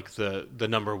term for like the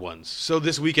number ones. So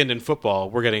this weekend in football,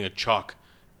 we're getting a chalk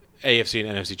AFC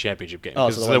and NFC championship game. Oh,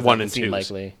 so the 1 and 2.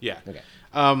 Likely. Yeah. Okay.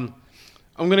 I'm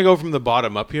going to go from the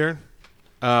bottom up here.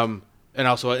 And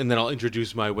then I'll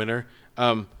introduce my winner.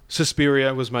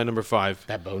 Suspiria was my number 5.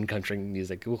 That bone-crunching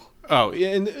music. Ooh. Oh, yeah,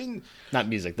 and not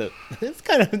music. It's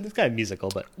kind of musical,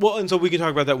 but and so we can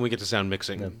talk about that when we get to sound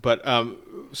mixing. Yeah. But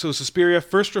so Suspiria,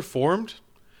 first Reformed,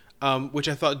 which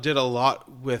I thought did a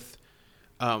lot with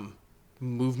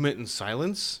movement and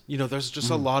silence. There's just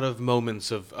a lot of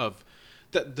moments of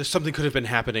that there's something could have been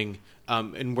happening,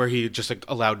 and where he just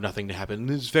allowed nothing to happen.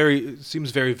 It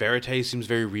seems very verite, seems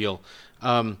very real.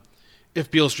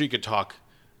 If Beale Street Could Talk,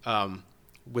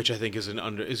 which I think is an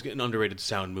underrated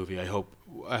sound movie. I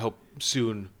hope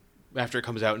soon after it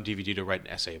comes out in DVD to write an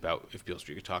essay about If Beale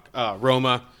Street Could Talk.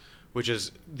 Roma, which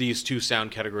is these two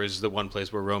sound categories, is the one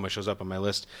place where Roma shows up on my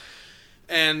list,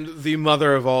 and the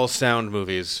mother of all sound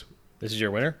movies. This is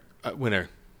your winner. Winner,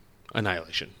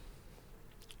 Annihilation.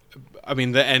 I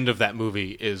mean, the end of that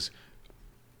movie is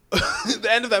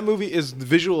the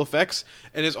visual effects,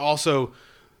 and is also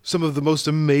some of the most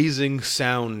amazing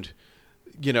sound,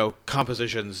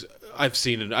 compositions I've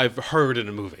seen and I've heard in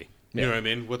a movie. You know what I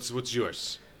mean? What's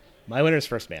yours? My winner's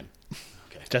First Man.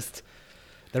 Okay. Just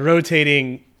the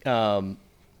rotating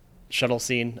shuttle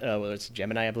scene. It's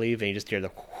Gemini, I believe, and you just hear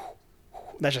the.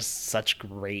 That's just such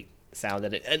great sound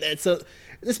in it, and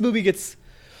this movie gets.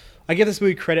 I give this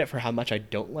movie credit for how much I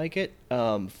don't like it,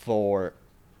 for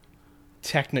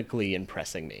technically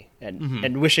impressing me,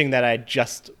 and wishing that I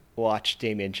just watched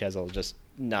Damien Chazelle just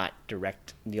not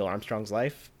direct Neil Armstrong's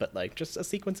life, but like just a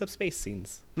sequence of space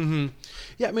scenes. Mm-hmm.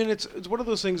 Yeah, I mean it's one of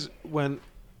those things when.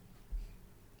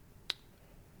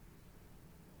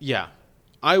 Yeah,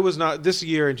 I was not this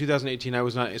year in 2018. I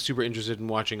was not super interested in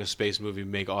watching a space movie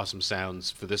make awesome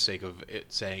sounds for the sake of it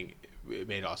saying it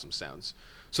made awesome sounds.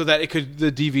 So that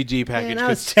the DVD package. I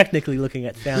was technically looking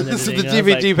at sound editing. So the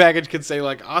DVD package could say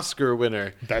like Oscar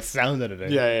winner. That's sound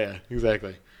editing. Yeah,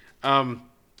 exactly. All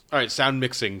right, sound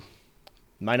mixing.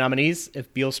 My nominees: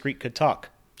 If Beale Street Could Talk.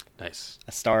 Nice.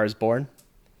 A Star Is Born.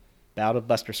 Ballad of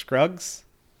Buster Scruggs.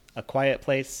 A Quiet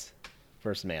Place.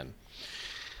 First Man.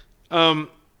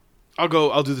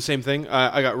 I'll do the same thing.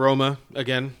 I got Roma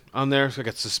again on there. So I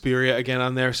got Suspiria again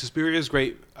on there. Suspiria is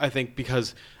great, I think,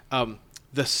 because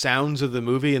the sounds of the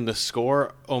movie and the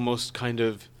score almost kind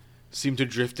of seem to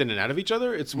drift in and out of each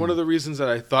other. It's one of the reasons that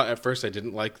I thought at first I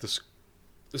didn't like the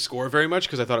score very much,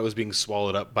 because I thought it was being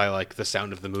swallowed up by like the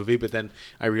sound of the movie. But then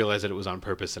I realized that it was on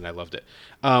purpose, and I loved it.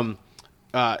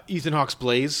 Ethan Hawke's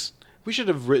Blaze. We should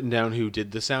have written down who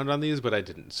did the sound on these, but I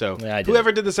didn't. So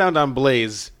whoever did the sound on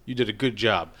Blaze, you did a good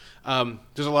job.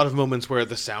 There's a lot of moments where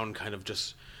the sound kind of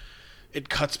just... It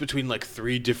cuts between like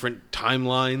 3 different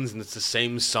timelines, and it's the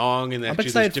same song. And I'm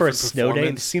excited for a snow day.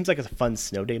 It seems like it's a fun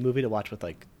snow day movie to watch with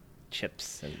like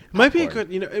chips and popcorn. Might be a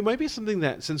good. It might be something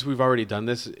that, since we've already done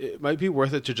this, it might be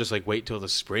worth it to just like wait till the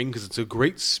spring, because it's a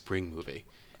great spring movie.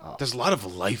 Oh. There's a lot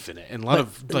of life in it and a lot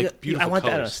of like beautiful. I want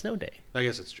colors. That on a snow day. I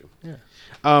guess it's true.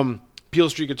 Yeah. Beale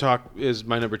Street Could Talk is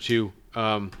my number 2.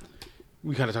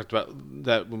 We kind of talked about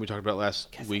that when we talked about last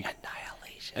week.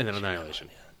 Annihilation. And then Annihilation.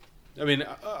 I mean,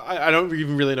 I don't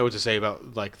even really know what to say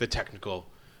about like the technical,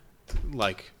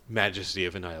 like majesty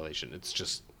of Annihilation. It's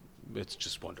just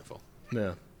wonderful.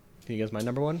 Yeah. Can you guess my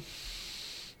number 1?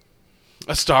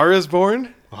 A Star Is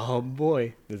Born. Oh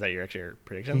boy, is that your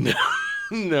prediction?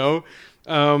 No.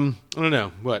 I don't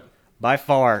know what. By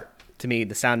far, to me,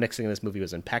 the sound mixing in this movie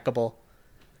was impeccable.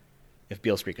 If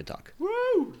Beale Street Could Talk.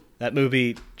 Woo! That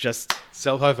movie just...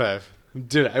 Self high five.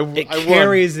 Dude, it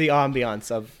carries the ambiance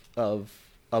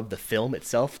of the film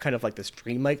itself, kind of like this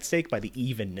dreamlike sake, by the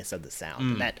evenness of the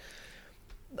sound. And that,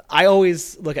 I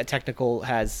always look at technical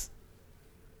as,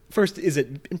 first, is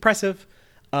it impressive?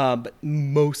 But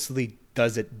mostly,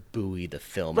 does it buoy the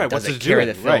film? Right, does it carry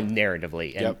the film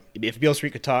narratively? And if Beale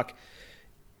Street Could Talk...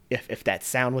 If that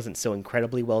sound wasn't so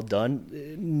incredibly well done,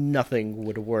 nothing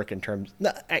would work in terms.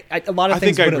 A lot of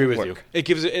things. I think I agree with you.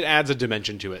 It adds a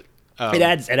dimension to it. It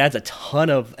adds a ton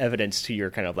of evidence to your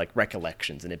kind of like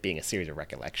recollections, and it being a series of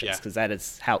recollections, because that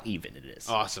is how even it is.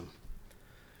 Awesome.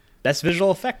 Best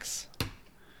visual effects.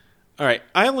 All right,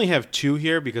 I only have 2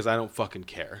 here because I don't fucking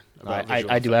care about visual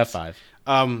effects. I do have 5.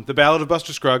 The Ballad of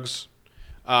Buster Scruggs,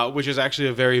 which is actually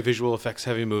a very visual effects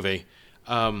heavy movie,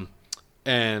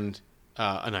 and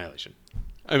Annihilation.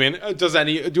 I mean,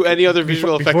 do any other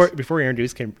visual effects... Before we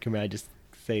introduce, can I just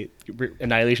say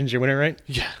Annihilation's your winner, right?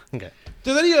 Yeah. Okay.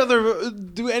 Do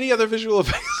any other visual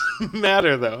effects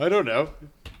matter, though? I don't know.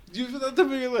 You put that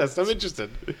on your list. I'm interested.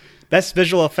 Best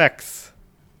visual effects: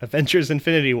 Avengers: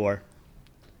 Infinity War,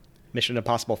 Mission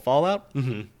Impossible: Fallout,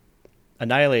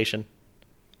 Annihilation,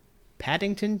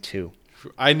 Paddington 2.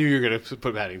 I knew you were going to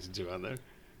put Paddington 2 on there.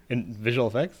 In visual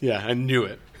effects? Yeah, I knew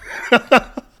it.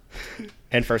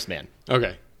 And First Man.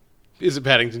 Okay. Is it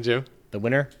Paddington 2? The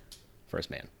winner, First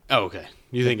Man. Oh, okay.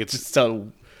 You think it's...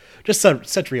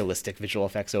 such realistic visual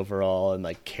effects overall, and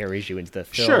like carries you into the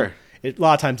film. Sure. It a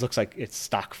lot of times looks like it's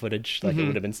stock footage, like it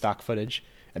would have been stock footage,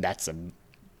 and that's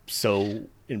so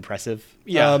impressive.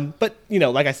 Yeah. But,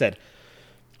 like I said,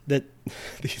 the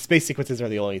space sequences are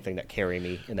the only thing that carry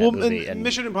me in that movie. And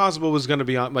Mission Impossible was going to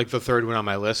be on like the 3rd one on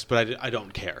my list, but I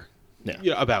don't care.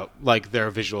 Yeah. About like their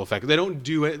visual effects. They don't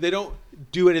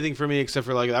do anything for me except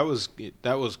for like that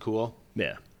was cool.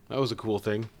 Yeah. That was a cool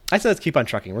thing. I said let's keep on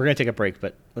trucking. We're going to take a break,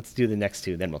 but let's do the next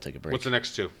 2, then we'll take a break. What's the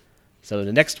next 2? So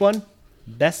the next one,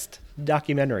 Best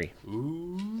Documentary.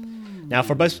 Ooh. Now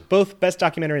for both Best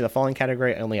Documentary and the following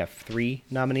category, I only have 3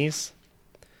 nominees.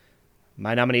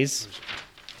 My nominees: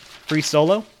 Free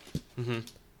Solo,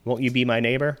 Won't You Be My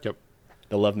Neighbor, Yep.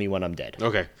 They'll Love Me When I'm Dead.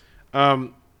 Okay.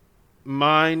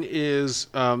 Mine is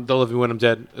They'll Love Me When I'm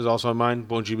Dead is also on mine.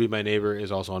 Won't You Be My Neighbor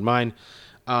is also on mine.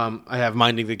 I have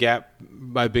Minding the Gap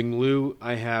by Bing Liu.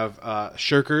 I have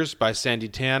Shirkers by Sandy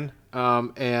Tan.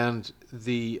 And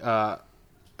the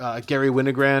Gary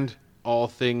Winogrand, All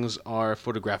Things Are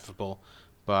Photographable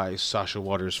by Sasha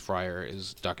Waters Fryer,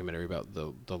 is a documentary about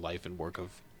the life and work of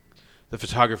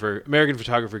the American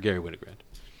photographer Gary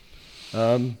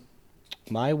Winogrand.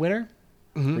 My winner,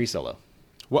 Free Solo.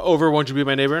 Over Won't You Be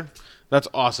My Neighbor? That's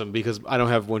awesome, because I don't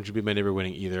have Won't You Be My Neighbor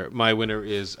winning either. My winner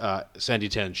is Sandy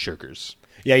Tan's Shirkers.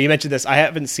 Yeah, you mentioned this. I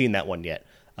haven't seen that one yet,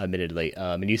 admittedly.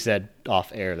 And you said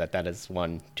off air that is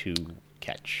one to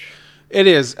catch. It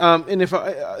is. And if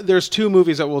there's 2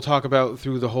 movies that we'll talk about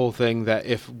through the whole thing that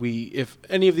if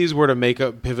any of these were to make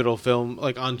a pivotal film,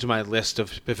 like onto my list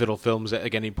of pivotal films at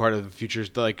like any part of the future,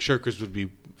 like Shirkers would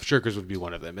be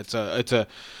one of them. It's a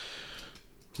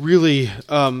really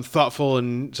thoughtful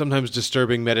and sometimes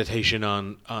disturbing meditation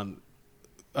on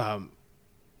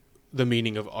the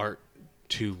meaning of art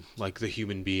to like the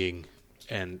human being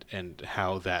and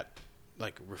how that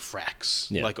like refracts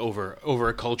like over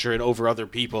a culture and over other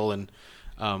people and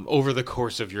over the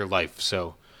course of your life.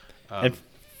 So and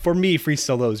for me, Free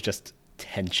Solo is just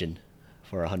tension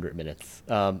for 100 minutes.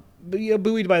 But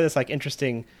buoyed by this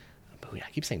interesting. I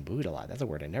keep saying buoyed a lot. That's a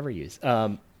word I never use.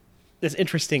 This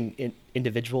interesting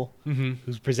individual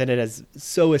who's presented as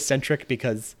so eccentric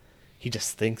because he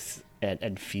just thinks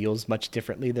and feels much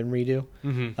differently than we do.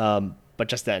 But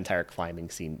just that entire climbing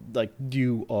scene,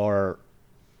 you are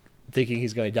thinking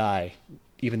he's going to die,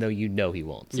 even though you know he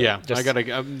won't. So I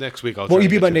gotta next week. Won't You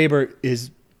Be My Neighbor is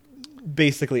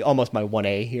basically almost my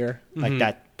 1A here. Like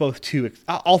that, all three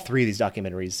of these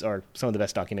documentaries are some of the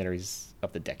best documentaries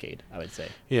of the decade, I would say.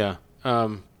 Yeah.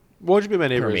 Won't You Be My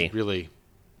Neighbor is really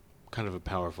kind of a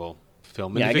powerful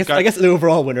film. And I guess the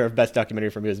overall winner of best documentary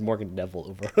for me is Morgan Neville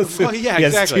overall. Well, yeah,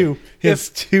 exactly. He has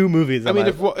two movies. I mean,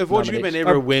 if Won't You Be My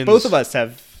Neighbor wins, both of us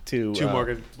have two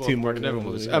Morgan Neville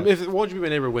movies. Yeah. If Won't You Be My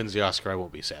Neighbor wins the Oscar, I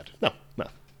won't be sad. No.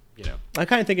 I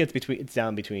kind of think it's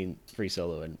down between Free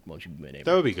Solo and Won't You Be My Neighbor.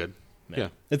 That would be good. Yeah.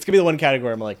 It's gonna be the one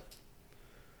category I'm like,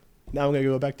 now I'm gonna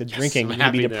go back to drinking. I'm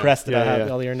gonna be depressed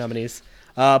about all your nominees.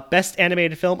 Best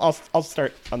animated film. I'll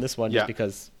start on this one just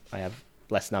because I have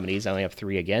less nominees. I only have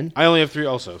 3 again. I only have 3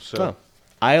 also. So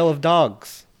Isle of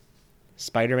Dogs,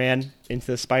 Spider-Man Into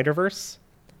the Spider-Verse,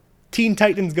 Teen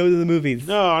Titans Go to the Movies.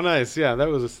 Oh, nice. Yeah, that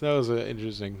was an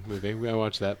interesting movie. I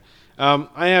watched that.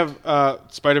 I have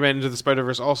Spider-Man Into the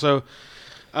Spider-Verse also.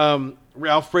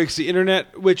 Ralph Breaks the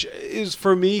Internet, which is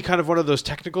for me kind of one of those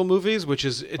technical movies, which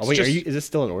is is this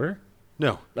still in order?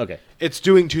 No. Okay. It's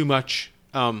doing too much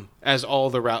as all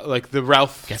the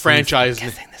Ralph franchise.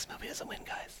 Guessing this movie doesn't win,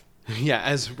 guys. Yeah,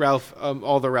 as Ralph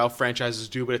all the Ralph franchises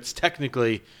do, but it's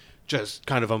technically just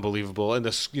kind of unbelievable, and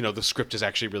the script is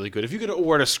actually really good. If you could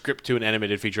award a script to an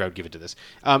animated feature, I would give it to this.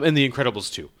 And The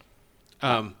Incredibles 2.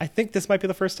 I think this might be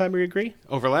the first time we agree.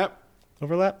 Overlap.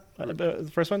 The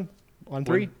first one on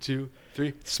 3. 1, 2,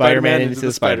 3. Spider-Man Into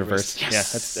the Spider-Verse. Yes.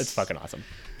 Yeah, that's fucking awesome.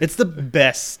 It's the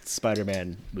best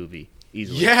Spider-Man movie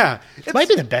easily. Yeah, it might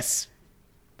be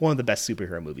one of the best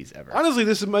superhero movies ever. Honestly,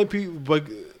 this might be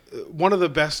one of the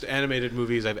best animated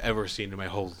movies I've ever seen in my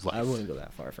whole life. I wouldn't go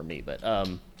that far for me, but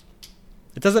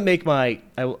it doesn't make my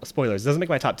spoilers. It doesn't make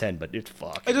my top 10, but it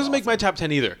doesn't make my top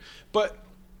 10 either. But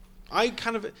I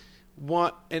kind of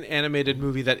want an animated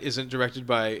movie that isn't directed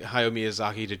by Hayao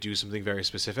Miyazaki to do something very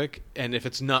specific. And if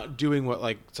it's not doing what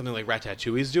something like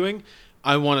Ratatouille is doing,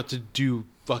 I want it to do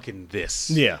fucking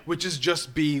this. Yeah, which is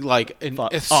just be an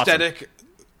aesthetic,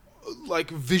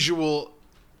 visual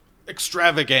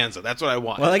extravaganza. That's what I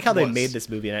want. Well, I like how they made this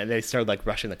movie and they started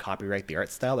rushing to copyright the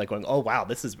art style, going, "Oh wow,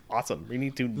 this is awesome. We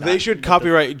need to." They should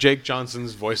copyright Jake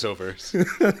Johnson's voiceovers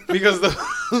because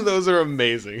those are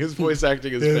amazing. His voice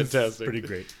acting is fantastic. Pretty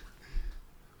great.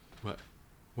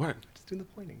 What? Just doing the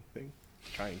pointing thing.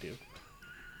 Trying to. All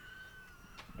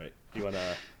right. You want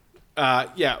to...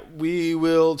 Yeah, we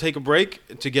will take a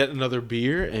break to get another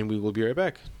beer, and we will be right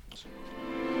back.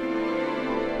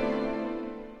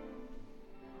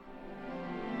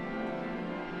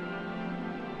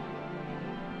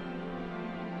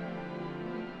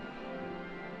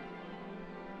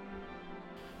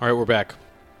 All right, we're back.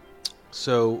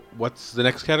 So, what's the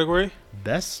next category?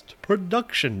 Best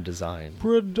production design.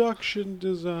 Production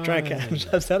design.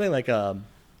 I'm sounding like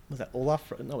was that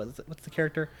Olaf? No, what's the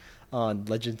character on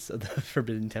Legends of the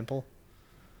Forbidden Temple?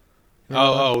 The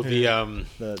old stone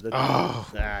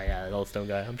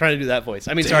guy. I'm trying to do that voice.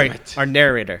 I mean, sorry, our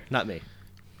narrator, not me.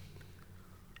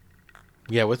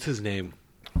 Yeah, what's his name?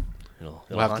 It'll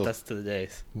haunt us to the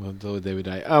days. Well, till the day we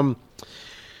die.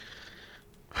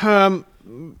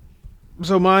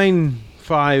 So mine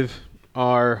 5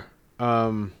 are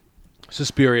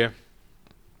Suspiria,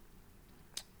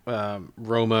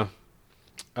 Roma,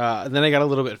 and then I got a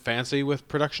little bit fancy with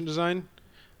production design.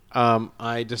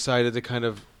 I decided to kind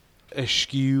of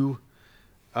eschew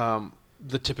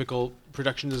the typical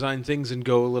production design things and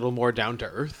go a little more down to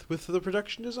earth with the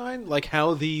production design, like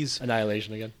how these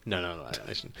Annihilation again. No,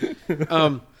 Annihilation.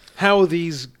 How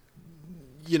these,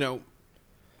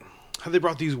 how they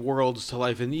brought these worlds to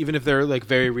life, and even if they're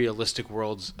very realistic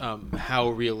worlds, how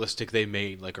realistic they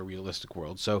made a realistic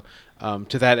world. So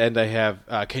to that end, I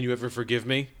have Can You Ever Forgive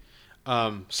Me?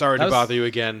 Sorry to Bother You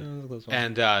Again,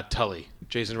 and Tully.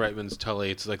 Jason Reitman's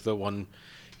Tully. It's the one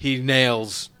he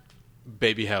nails.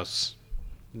 Baby House.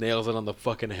 Nails it on the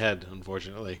fucking head,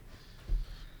 unfortunately.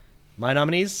 My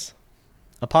nominees: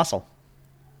 Apostle,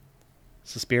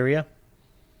 Suspiria,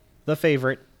 The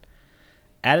Favorite,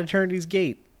 At Eternity's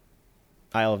Gate,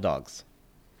 Isle of Dogs.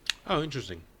 Oh,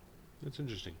 interesting. That's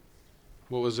interesting.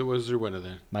 What was it? What was your winner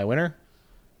there? My winner?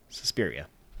 Suspiria.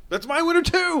 That's my winner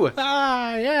too!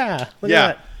 Ah, yeah. Look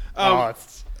at that.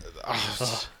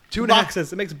 It's 2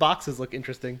 boxes. It makes boxes look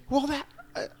interesting. Well,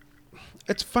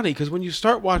 It's funny because when you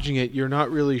start watching it, you're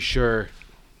not really sure,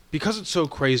 because it's so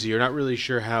crazy. You're not really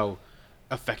sure how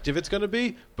effective it's going to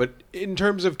be. But in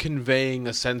terms of conveying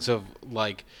a sense of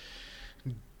like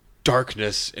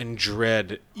darkness and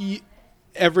dread,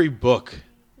 every book,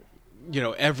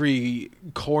 every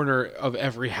corner of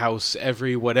every house,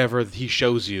 every whatever he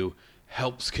shows you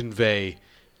helps convey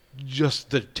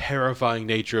just the terrifying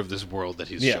nature of this world that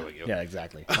he's showing you. Yeah,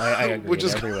 exactly. I agree which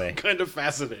is every way. Kind of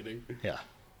fascinating. Yeah.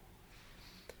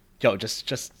 Yo,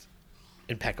 just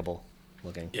impeccable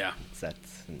looking. Yeah.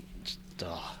 Sets. And just,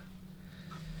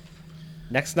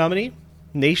 Next nominee,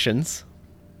 Nations.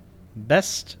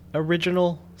 Best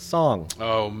Original Song.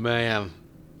 Oh, man.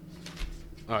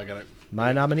 Oh, I got it.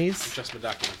 My nominees. Just my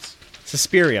documents.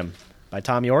 Suspirium by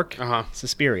Tom York. Uh-huh.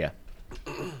 Suspiria.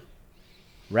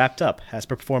 Wrapped Up, as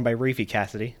performed by Rafe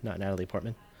Cassidy, not Natalie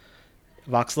Portman.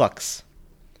 Vox Lux.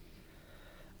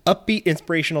 Upbeat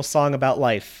inspirational song about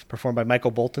life, performed by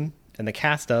Michael Bolton and the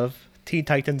cast of Teen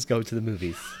Titans Go to the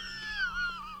Movies.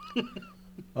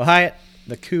 Ohio,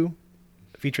 The Coup,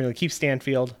 featuring Lakeith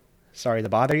Stanfield, Sorry to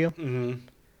Bother You. Mm-hmm.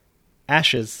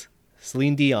 Ashes,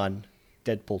 Celine Dion,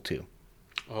 Deadpool 2.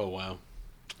 Oh, wow.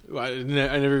 I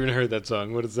never even heard that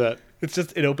song. What is that?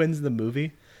 It opens the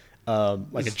movie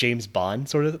like a James Bond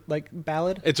sort of like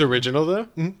ballad. It's original, though?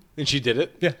 Mm-hmm. And she did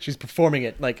it? Yeah, she's performing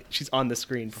it. Like, she's on the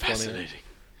screen performing Fascinating. it.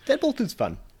 Deadpool 2's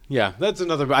fun. Yeah, that's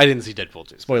another... I didn't see Deadpool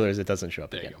 2. Spoilers, it doesn't show up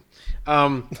There again. you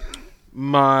go.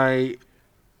 My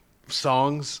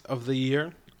songs of the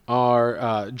year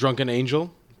are Drunken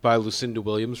Angel by Lucinda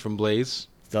Williams from Blaze.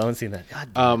 Still haven't seen that.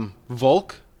 God.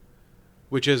 Volk,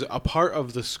 which is a part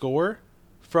of the score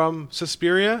from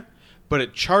Suspiria, but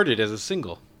it charted as a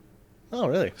single. Oh,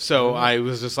 really? So I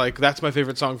was just like, that's my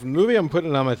favorite song from the movie. I'm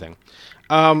putting it on my thing.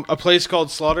 A place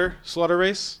called Slaughter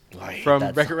Race from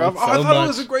Wreck-It Ralph. I thought it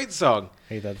was a great song.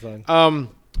 I hate that song.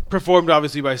 Performed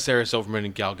obviously by Sarah Silverman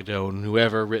and Gal Gadot and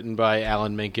whoever, written by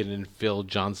Alan Menken and Phil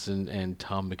Johnson and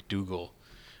Tom McDougall.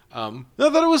 I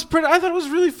thought it was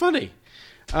really funny.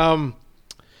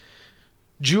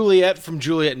 Juliet from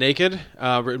Juliet Naked,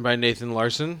 written by Nathan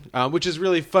Larson, which is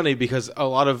really funny because a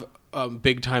lot of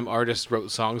big-time artists wrote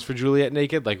songs for Juliet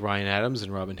Naked, like Ryan Adams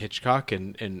and Robin Hitchcock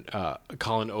and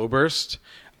Colin Oberst.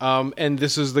 And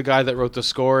this is the guy that wrote the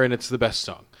score, and it's the best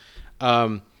song.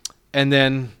 And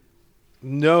then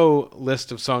no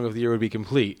list of Song of the Year would be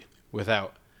complete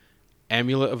without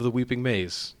Amulet of the Weeping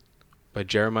Maze by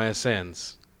Jeremiah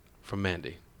Sands from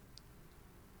Mandy.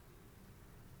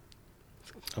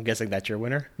 I'm guessing that's your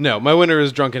winner? No, my winner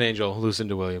is Drunken Angel,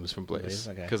 Lucinda Williams from Blaze,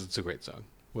 Okay. because it's a great song.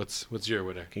 What's your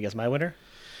winner? Can you guess my winner?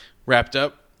 Wrapped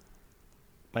Up.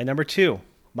 My number 2.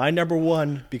 My number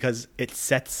 1, because it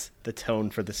sets the tone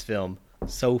for this film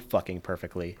so fucking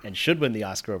perfectly and should win the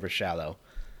Oscar over Shallow.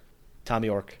 Tom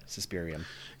York, Suspirium.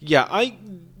 Yeah, I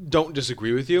don't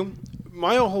disagree with you.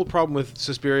 My whole problem with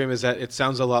Suspirium is that it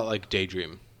sounds a lot like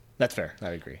Daydream. That's fair. I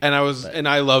agree. And I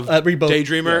love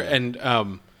Daydreamer, and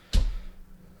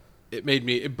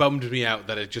it bummed me out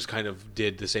that it just kind of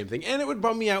did the same thing. And it would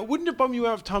bum me out. Wouldn't it bum you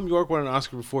out if Tom York won an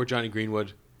Oscar before Johnny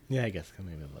Greenwood? Yeah, I guess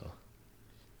maybe a little.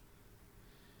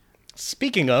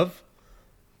 Speaking of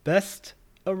Best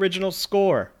Original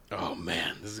Score. Oh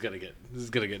man, this is gonna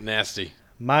get nasty.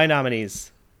 My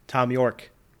nominees: Tom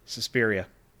York, Suspiria;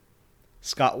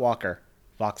 Scott Walker,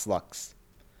 Vox Lux;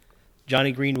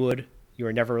 Johnny Greenwood, You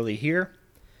Are Never Really Here;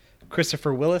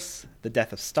 Christopher Willis, The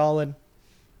Death of Stalin;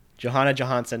 Johanna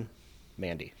Johansson,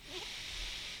 Mandy.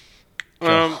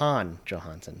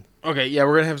 Johansson. Okay, yeah,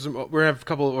 we're gonna have a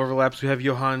couple of overlaps. We have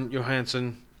Johan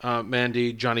Johansson,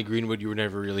 Mandy, Johnny Greenwood, You Were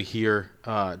Never Really Here;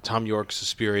 Tom York,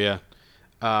 Suspiria.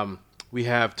 We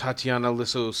have Tatiana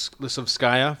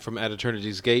Lisovskaya from At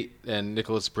Eternity's Gate and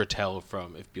Nicholas Britell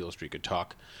from If Beale Street Could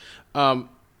Talk.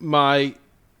 What's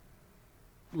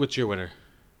your winner?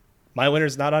 My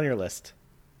winner's not on your list.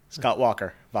 Scott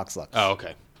Walker, Vox Lux. Oh,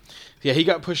 okay. Yeah, he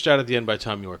got pushed out at the end by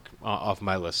Tom York off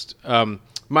my list.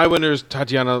 My winner is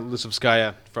Tatiana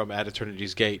Lisovskaya from At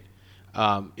Eternity's Gate.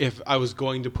 If I was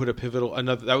going to put a pivotal,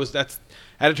 that's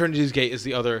At Eternity's Gate is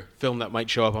the other film that might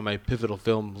show up on my pivotal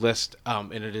film list,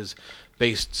 and it is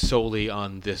based solely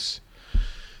on this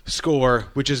score,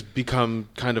 which has become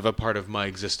kind of a part of my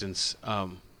existence.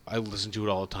 I listen to it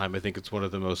all the time. I think it's one of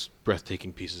the most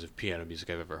breathtaking pieces of piano music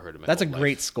I've ever heard in my That's a whole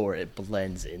great life. score. It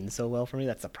blends in so well for me.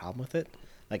 That's the problem with it.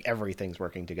 Like, everything's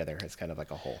working together. It's kind of like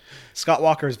a whole. Scott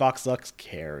Walker's Vox Lux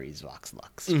carries Vox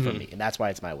Lux for me, and that's why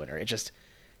it's my winner. It just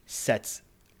sets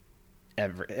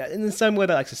in the same way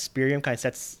that like Suspirium kind of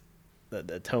sets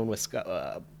the tone with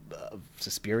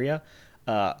Suspiria.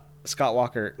 Scott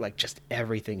Walker, like, just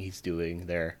everything he's doing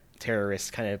there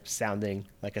terrorist kind of sounding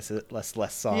like a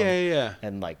less song. Yeah.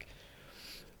 And like,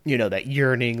 you know, that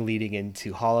yearning leading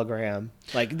into Hologram,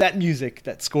 like that music,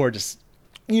 that score, just,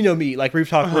 you know me, like we're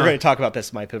going to talk about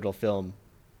this, my pivotal film,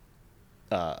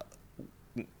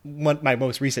 my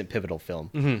most recent pivotal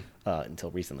film,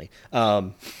 until recently,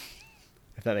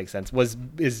 if that makes sense,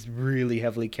 is really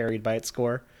heavily carried by its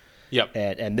score. Yep.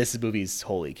 And this movie's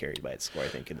wholly carried by its score, I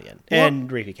think, in the end. Well, and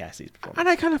Rafi Cassidy's performance. And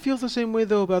I kind of feel the same way,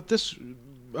 though, about this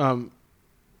At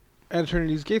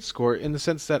Eternity's Gate score, in the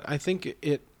sense that I think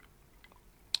it,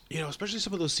 you know, especially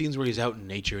some of those scenes where he's out in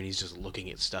nature and he's just looking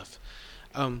at stuff.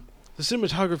 The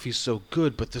cinematography is so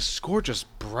good, but the score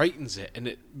just brightens it, and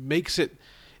it makes it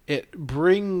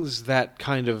brings that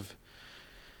kind of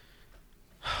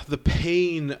the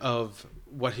pain of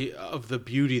the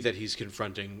beauty that he's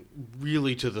confronting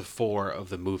really to the fore of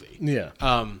the movie. Yeah.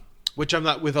 Which I'm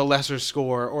not with a lesser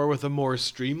score or with a more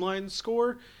streamlined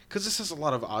score, because this has a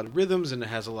lot of odd rhythms and it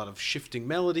has a lot of shifting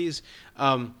melodies.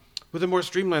 With a more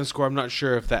streamlined score, I'm not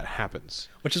sure if that happens.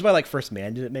 Which is why, like, First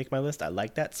Man didn't make my list. I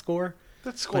like that score.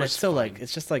 That score but is so fine. like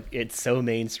it's just like it's so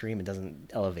mainstream it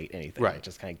doesn't elevate anything. Right. It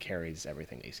just kind of carries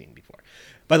everything they've seen before.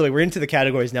 By the way, we're into the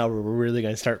categories now where we're really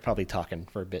going to start probably talking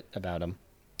for a bit about them.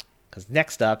 Because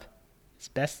next up is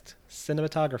Best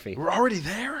Cinematography. We're already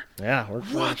there? Yeah,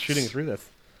 we're shooting through this.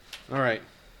 All right.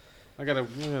 I'm gonna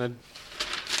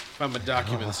find my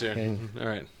documents here. Okay.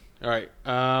 All right.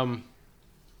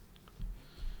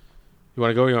 You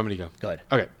want to go or you want me to go? Go ahead.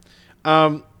 Okay.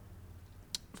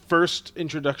 First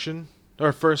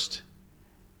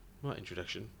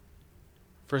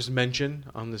mention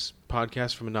on this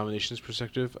podcast from a nominations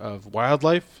perspective of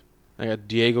Wildlife. I got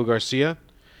Diego Garcia.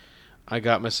 I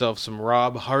got myself some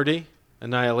Rob Hardy,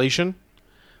 Annihilation.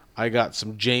 I got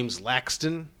some James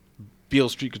Laxton, Beale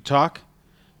Street Could Talk.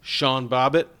 Sean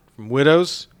Bobbitt from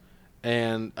Widows.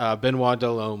 And Benoit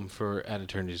Delhomme for At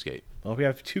Eternity's Gate. Well, we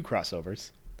have two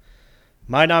crossovers.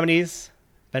 My nominees,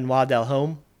 Benoit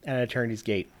Delhomme, At Eternity's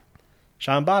Gate.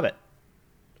 Sean Bobbitt,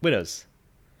 Widows.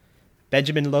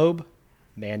 Benjamin Loeb,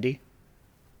 Mandy.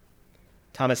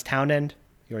 Thomas Townend,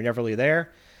 You're Never Really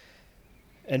There.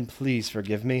 And please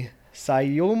forgive me,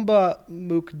 Sayomba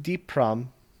Mukdipram,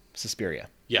 Suspiria.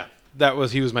 Yeah,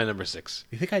 he was my number 6.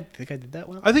 You think I did that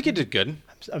well? I think you did good.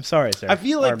 I'm sorry, sir. I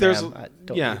feel like Or there's ma'am. I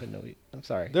don't yeah. even know. I'm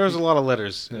sorry. There's a lot of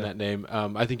letters in that name.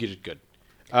 I think you did good.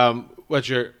 What's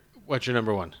your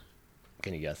number 1?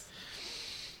 Can you guess?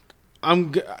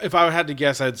 If I had to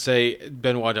guess, I'd say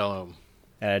Benoit Delhomme.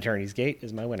 At Eternity's Gate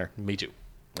is my winner. Me too.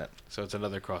 Yep. So it's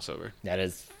another crossover. That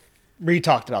is, we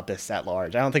talked about this at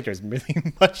large. I don't think there's really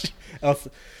much else.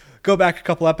 Go back a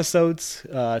couple episodes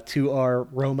to our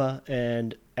Roma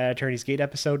and At Eternity's Gate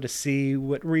episode to see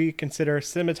what we consider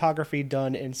cinematography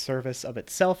done in service of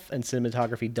itself and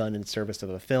cinematography done in service of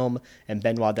a film. And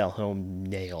Benoit Delhomme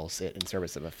nails it in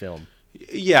service of a film.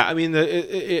 Yeah, I mean,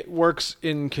 it works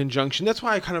in conjunction. That's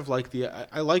why I kind of like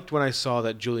I liked when I saw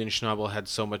that Julian Schnabel had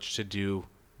so much to do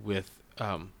with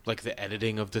like the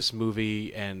editing of this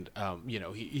movie, and you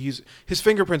know, his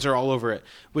fingerprints are all over it,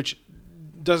 which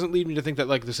doesn't lead me to think that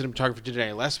like the cinematographer did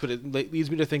any less, but it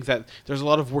leads me to think that there's a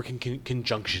lot of work in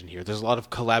conjunction here. There's a lot of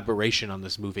collaboration on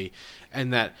this movie,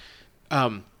 and that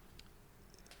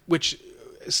which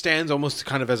stands almost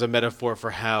kind of as a metaphor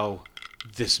for how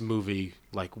this movie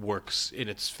like works in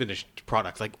its finished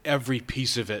product. Like every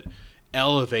piece of it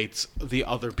elevates the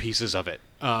other pieces of it.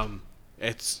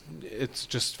 It's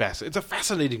just fascinating. It's a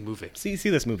fascinating movie. See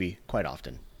this movie quite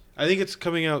often. I think it's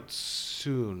coming out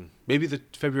soon. Maybe the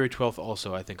February 12th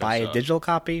also, I think. Buy a digital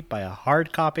copy, buy a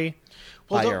hard copy,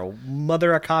 buy your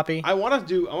mother a copy. I want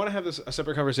to have a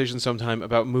separate conversation sometime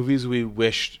about movies we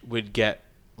wished would get,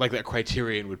 like that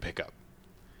Criterion would pick up.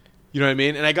 You know what I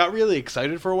mean? And I got really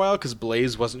excited for a while because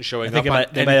Blaze wasn't showing up.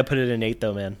 They might have put it in 8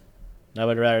 though, man. I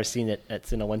would rather have seen it at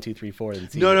Cine 1, 2, 3, 4 than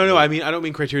see No. I mean, I don't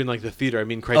mean Criterion like the theater. I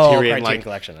mean Criterion like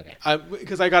Collection. Okay.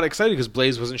 Because I got excited because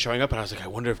Blaze wasn't showing up, and I was like, I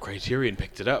wonder if Criterion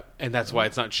picked it up, and that's why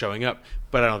it's not showing up.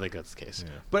 But I don't think that's the case.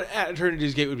 Yeah. But At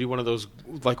Eternity's Gate would be one of those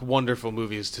like wonderful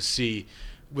movies to see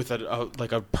with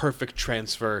a perfect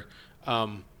transfer.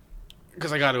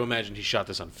 Because I got to imagine he shot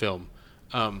this on film.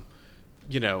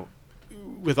 You know,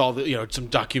 with all the some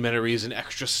documentaries and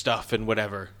extra stuff and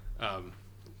whatever.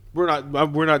 We're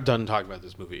not done talking about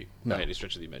this movie by any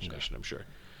stretch of the imagination, I'm sure.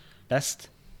 Best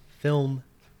film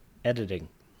editing.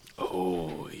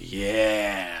 Oh,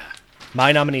 yeah.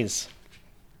 My nominees.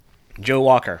 Joe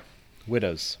Walker,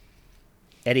 Widows.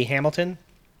 Eddie Hamilton,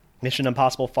 Mission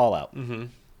Impossible Fallout. Mm-hmm.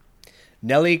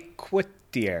 Nelly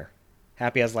Quitier,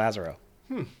 Happy as Lazaro.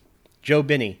 Joe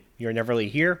Binney, You're Never Really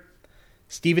Here.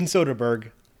 Steven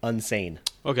Soderbergh, Unsane.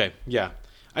 Okay, yeah.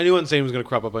 I knew Unsane was going to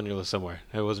crop up on your list somewhere.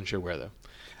 I wasn't sure where, though.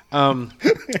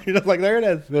 You're just like, there it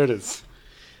is. There it is.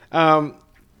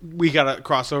 We got a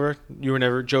crossover.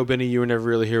 Joe Binney, You Were Never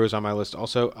Really Here was on my list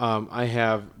also. I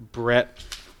have Brett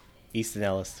Easton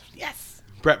Ellis. Yes.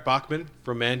 Brett Bachman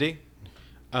from Mandy.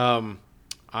 I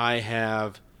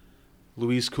have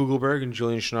Louise Kugelberg and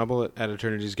Julian Schnabel at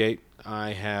Eternity's Gate.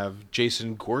 I have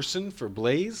Jason Gorson for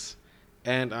Blaze.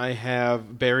 And I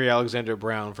have Barry Alexander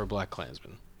Brown for Black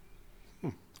Klansman.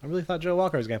 I really thought Joe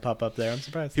Walker was going to pop up there. I'm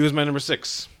surprised. He was my number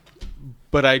 6.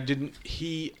 But I didn't...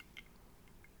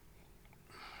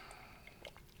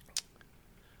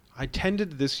 I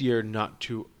tended this year not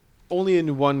to... Only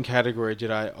in one category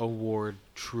did I award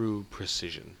true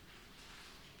precision.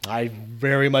 I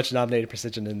very much nominated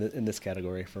precision in this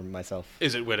category for myself.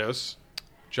 Is it Widows?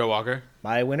 Joe Walker?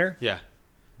 My winner? Yeah.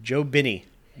 Joe Binney.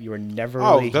 You Were Never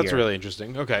Really Here. Oh, that's really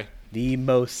interesting. Okay. The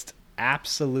most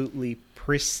absolutely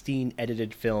pristine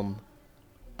edited film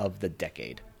of the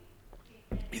decade.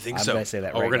 You think I'm so? going to say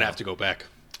that we're right going to now. have to go back.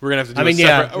 We're going to have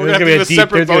to do a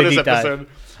separate bonus episode.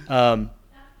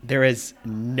 There is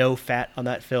no fat on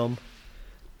that film.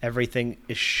 Everything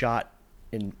is shot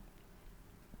in...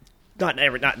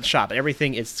 Not shot, but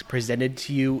everything is presented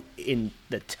to you in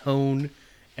the tone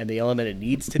and the element it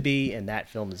needs to be, and that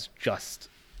film is just...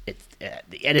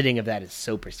 the editing of that is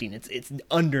so pristine. It's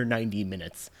under 90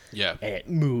 minutes. Yeah. And it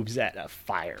moves at a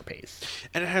fire pace.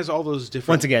 And it has all those different...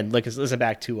 Once again, listen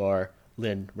back to our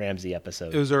Lynn Ramsey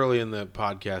episode. It was early in the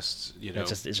podcast,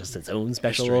 It's just its own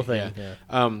special little thing. Yeah.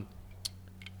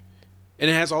 And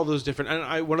it has all those different...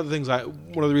 And one of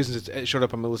the reasons it showed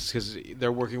up on my list is because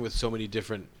they're working with so many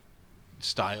different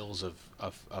styles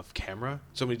of camera,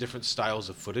 so many different styles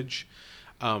of footage.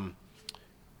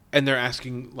 And they're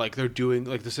asking, they're doing,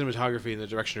 the cinematography and the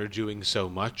direction are doing so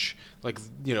much.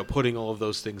 Putting all of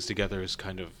those things together is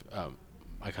kind of,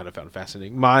 I kind of found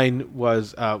fascinating. Mine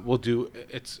was,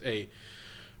 it's a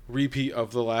repeat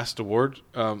of the last award.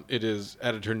 It is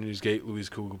At Eternity's Gate,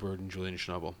 Louise Kugelberg and Julian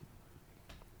Schnabel.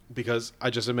 Because I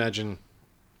just imagine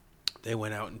they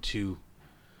went out into,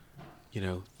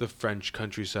 the French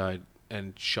countryside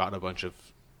and shot a bunch of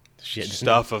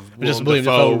stuff of Willem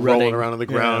Dafoe rolling around on the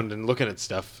ground and looking at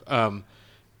stuff. And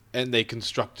they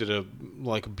constructed a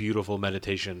beautiful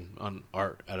meditation on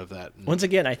art out of that. Once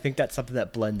again, I think that's something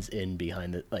that blends in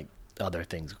behind the other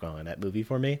things going on in that movie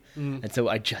for me. And so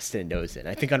I just didn't notice it. And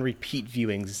I think on repeat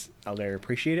viewings, I'll never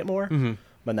appreciate it more.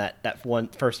 But that one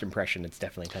first impression, it's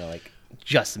definitely kind of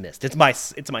just missed. It's my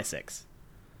 6.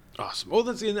 Awesome. Well,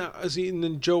 and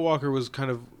then Joe Walker was kind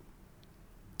of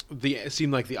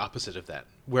seemed like the opposite of that,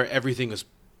 where everything is,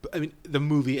 the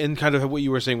movie, and kind of what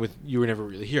you were saying with You Were Never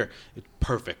Really Here, it's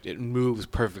perfect. It moves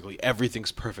perfectly.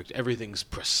 Everything's perfect. Everything's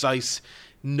precise.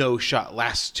 No shot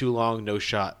lasts too long. No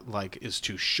shot is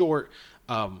too short.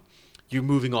 You're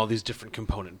moving all these different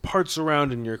component parts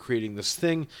around, and you're creating this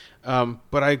thing.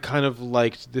 But I kind of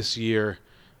liked this year.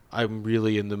 I'm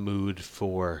really in the mood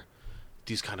for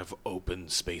these kind of open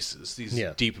spaces, these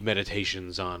deep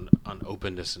meditations on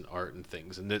openness and art and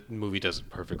things, and the movie does it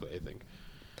perfectly, I think.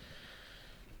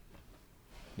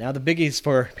 Now the biggies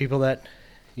for people that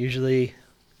usually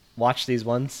watch these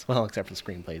ones, well, except for the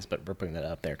screenplays, but we're putting that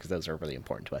up there because those are really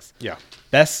important to us. Yeah.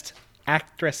 Best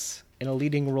Actress in a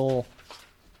Leading Role.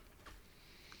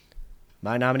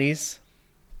 My nominees: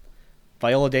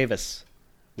 Viola Davis,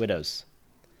 Widows;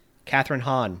 Kathryn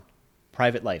Hahn,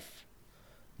 Private Life;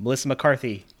 Melissa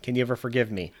McCarthy, Can You Ever Forgive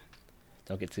Me?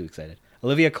 Don't get too excited.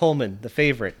 Olivia Colman, The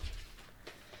Favorite;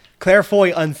 Claire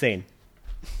Foy, Unsane.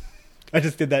 I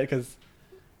just did that because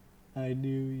I knew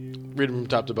you. Read them from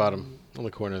top to bottom on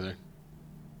the corner there.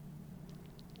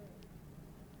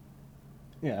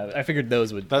 Yeah, I figured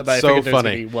those would. That's so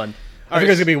funny. I figured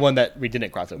it was gonna be one that we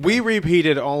didn't cross over. We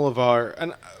repeated all of our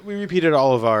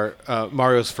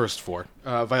Mario's first 4.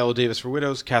 Viola Davis for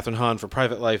Widows, Kathryn Hahn for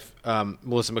Private Life,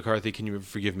 Melissa McCarthy, Can You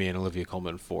Forgive Me, and Olivia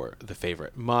Colman for The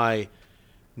Favorite. My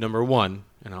number 1,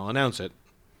 and I'll announce it,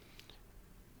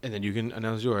 and then you can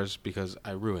announce yours because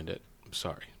I ruined it. I'm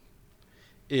sorry.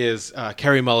 Is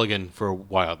Carey Mulligan for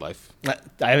Wildlife. I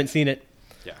haven't seen it.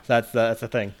 Yeah, so that's the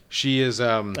thing. She is,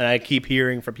 and I keep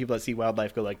hearing from people that see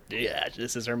Wildlife go yeah,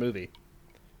 this is her movie.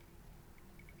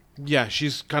 Yeah,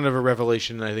 she's kind of a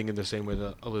revelation, I think, in the same way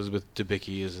that Elizabeth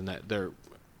Debicki is, in that they're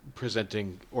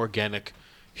presenting organic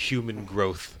human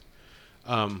growth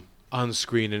on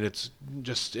screen, and it's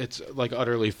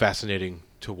utterly fascinating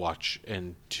to watch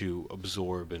and to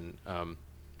absorb. And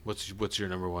what's your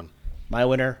number 1? My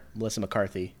winner, Melissa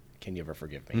McCarthy, Can You Ever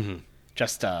Forgive Me? Mm-hmm.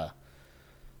 Just of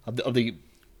the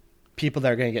people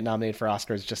that are going to get nominated for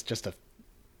Oscars, just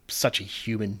such a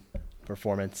human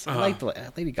performance. I liked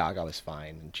Lady Gaga was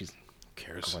fine, and she's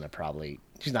cares?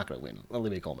 She's not going to win.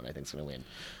 Olivia Colman, I think, is going to win.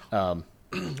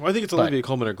 Well, I think it's Olivia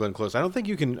Colman or Glenn Close. I don't think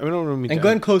you can. I don't mean. And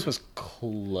Glenn Close was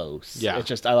close. Yeah, it's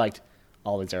just I liked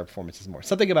all these other performances more.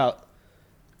 Something about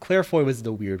Claire Foy was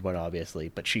the weird one, obviously,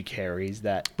 but she carries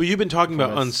that. But you've been talking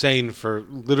about Unsane for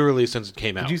literally since it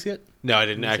came out. Did you see it? No, I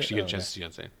didn't actually get a chance to see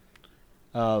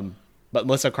Unsane. But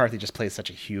Melissa McCarthy just plays such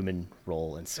a human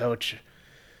role and such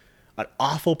an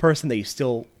awful person that you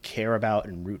still care about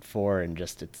and root for, and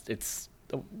just it's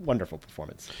a wonderful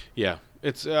performance. Yeah,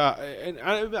 it's and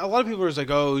a lot of people are just like,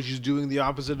 oh, she's doing the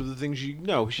opposite of the things she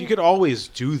could always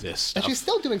do this stuff. And she's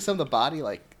still doing some of the body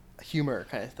humor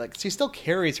kind of like she still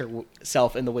carries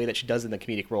herself in the way that she does in the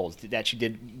comedic roles that she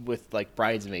did with like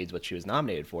Bridesmaids, which she was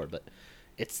nominated for, but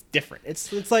it's different.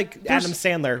 It's like Adam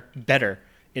Sandler better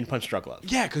in Punch Drunk Love.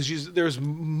 Yeah, because there's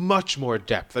much more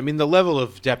depth. I mean, the level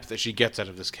of depth that she gets out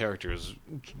of this character is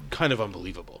kind of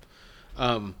unbelievable.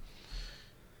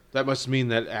 That must mean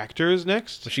that actor is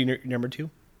next. Was she number 2?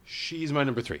 She's my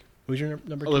number 3. Who's your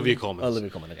number 2? Olivia Colman. Olivia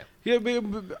Colman, okay. Yeah,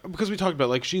 because we talked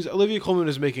about Olivia Colman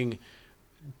is making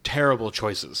terrible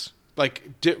choices,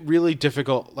 really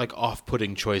difficult,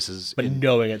 off-putting choices, but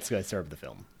knowing it's going to serve the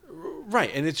film, right?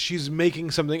 And she's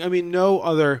making something. I mean,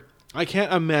 I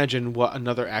can't imagine what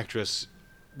another actress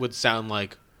would sound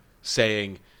like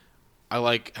saying, "I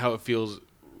like how it feels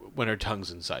when her tongue's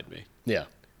inside me." Yeah,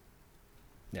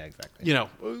 exactly.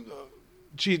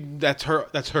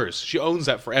 That's hers. She owns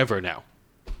that forever now,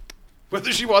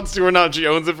 whether she wants to or not. She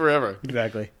owns it forever.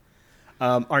 Exactly.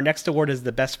 Our next award is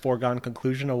the Best Foregone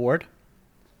Conclusion Award,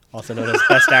 also known as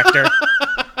Best Actor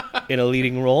in a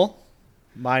Leading Role.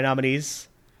 My nominees: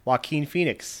 Joaquin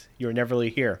Phoenix, You're Never Really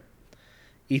Here;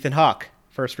 Ethan Hawke,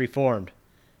 First Reformed;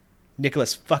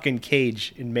 Nicolas fucking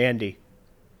Cage in Mandy;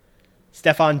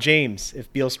 Stephan James,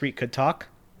 If Beale Street Could Talk;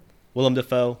 Willem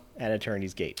Dafoe, and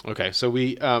Eternity's Gate. Okay, so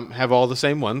we have all the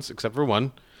same ones except for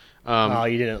one.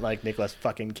 You didn't like Nicolas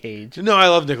fucking Cage? No, I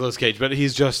love Nicolas Cage, but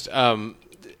he's just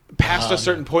past a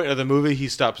certain point of the movie, he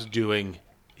stops being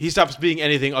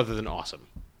anything other than awesome.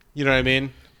 You know what I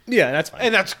mean? Yeah, that's fine.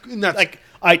 And that's like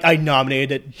I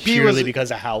nominated it purely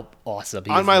because of how awesome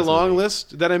he is. On my long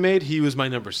list that I made, he was my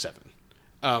number 7.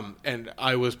 And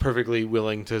I was perfectly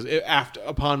willing to,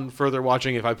 upon further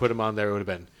watching, if I put him on there, I would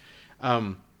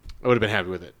have been happy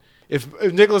with it. If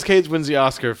Nicolas Cage wins the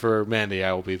Oscar for Mandy,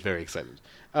 I will be very excited.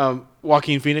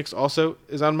 Joaquin Phoenix also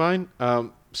is on mine.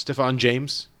 Stephan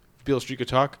James, Beale Street Could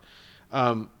Talk.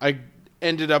 I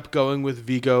ended up going with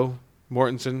Viggo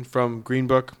Mortensen from Green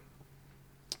Book.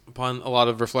 Upon a lot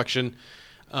of reflection,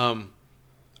 I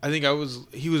think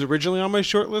he was originally on my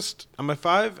short list, on my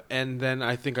 5, and then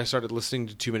I think I started listening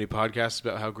to too many podcasts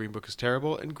about how Green Book is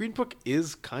terrible. And Green Book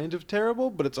is kind of terrible,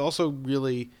 but it's also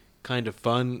really kind of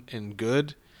fun and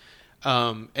good.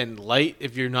 And light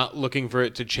if you're not looking for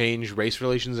it to change race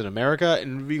relations in America.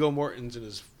 And Viggo Mortensen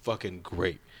is fucking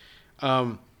great.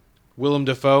 Willem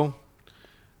Dafoe.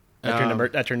 That's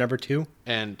your number 2?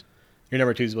 And your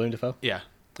number 2 is William Dafoe? Yeah.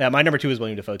 Yeah, my number 2 is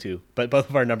William Dafoe too. But both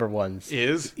of our number 1s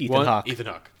is Ethan Hawke. Ethan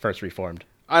Hawke. First Reformed.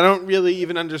 I don't really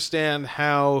even understand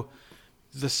how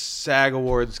the SAG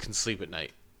Awards can sleep at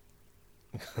night.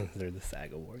 They're the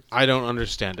SAG Awards. I don't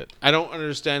understand it. I don't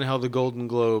understand how the Golden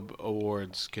Globe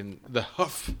Awards the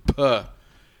HuffPo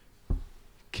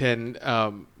can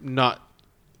not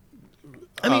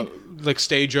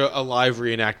stage a live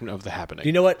reenactment of The Happening. Do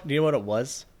you know what it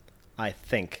was? I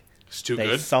think it's too they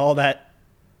good. Saw that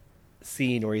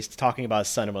scene where he's talking about his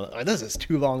son and like, this is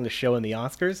too long to show in the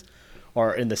Oscars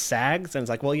or in the SAGs, and it's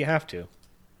like, well, you have to.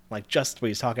 Like, just when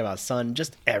he's talking about his son,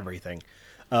 just everything.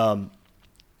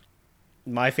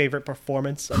 My favorite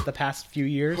performance of the past few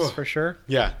years, for sure.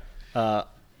 Yeah.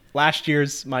 Last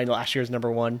year's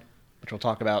number 1, which we'll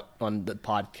talk about on the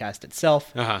podcast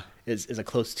itself, is a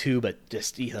close 2, but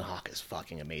just Ethan Hawke is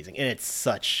fucking amazing. And it's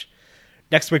such...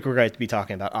 Next week, we're going to be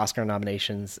talking about Oscar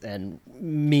nominations, and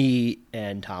me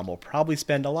and Tom will probably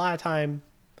spend a lot of time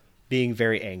being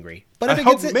very angry. But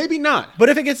if maybe not. But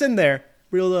if it gets in there,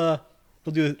 we'll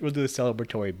do a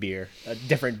celebratory beer, a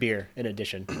different beer in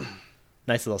addition.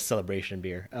 Nice little celebration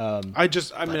beer. All I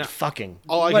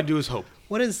can do is hope.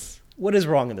 What is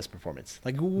wrong in this performance?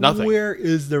 Like, nothing. Where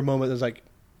is their moment? There's like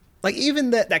even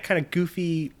that kind of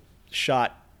goofy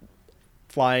shot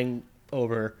flying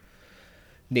over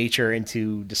nature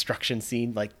into destruction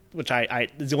scene, which I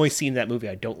is the only scene in that movie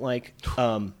I don't like.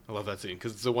 I love that scene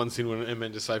because it's the one scene when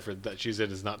Amanda Seyfried that she's in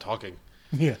is not talking.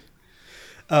 Yeah.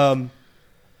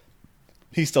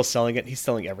 He's still selling it. He's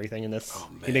selling everything in this. Oh,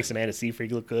 man. He makes Amanda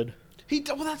Seyfried look good.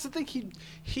 That's the thing.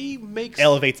 He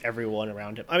elevates everyone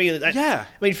around him. I mean, yeah.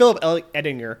 Philip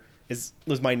Edinger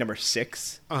was my number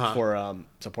 6 for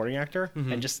supporting actor,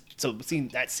 Mm-hmm. and just so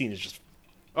that scene is just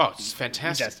it's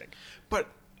fantastic. But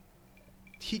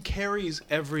he carries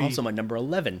every also my number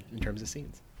 11 in terms of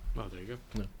scenes. Oh, there you go.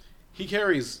 No. He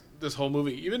carries this whole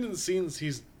movie, even in the scenes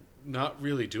he's not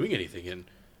really doing anything in.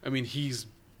 I mean, his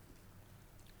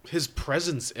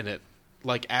presence in it,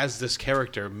 like as this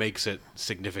character, makes it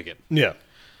significant. Yeah.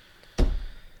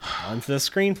 On to the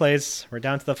screenplays. We're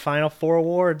down to the final 4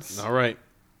 awards. All right.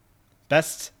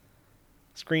 Best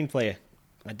screenplay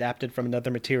adapted from another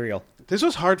material. This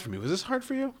was hard for me. Was this hard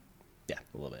for you? Yeah,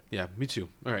 a little bit. Yeah, me too.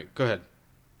 All right, go ahead.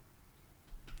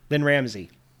 Lynn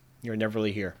Ramsey, You're Never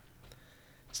Really Here.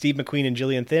 Steve McQueen and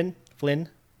Gillian Flynn,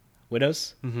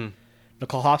 Widows. Mm-hmm.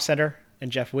 Nicole Hofstadter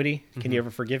and Jeff Whitty, Can You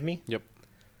Ever Forgive Me? Yep.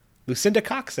 Lucinda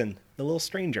Coxon, The Little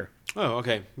Stranger. Oh,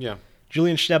 okay. Yeah.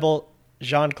 Julian Schnabel,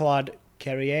 Jean-Claude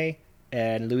Carrier,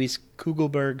 and Louise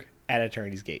Kugelberg at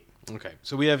Eternity's Gate. Okay,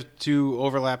 so we have 2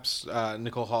 overlaps,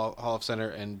 Nicole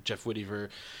Hofstadter and Jeff Whitty for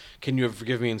Can You Ever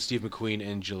Forgive Me, and Steve McQueen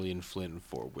and Gillian Flynn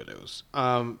for Widows.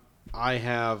 I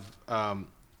have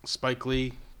Spike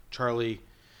Lee, Charlie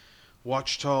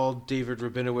Watchtall, David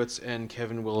Rabinowitz, and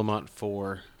Kevin Willamont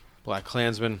for Black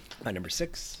Klansman. My number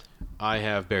 6. I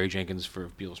have Barry Jenkins for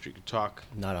Beale Street Could Talk.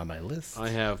 Not on my list. I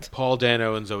have Paul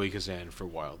Dano and Zoe Kazan for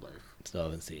Wildlife. Still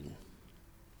haven't seen.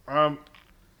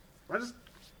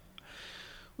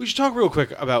 We should talk real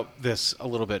quick about this a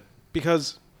little bit,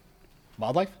 because...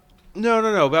 Wildlife?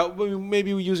 No. About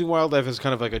maybe using Wildlife as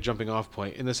kind of like a jumping off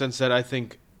point, in the sense that I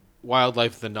think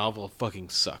Wildlife, the novel, fucking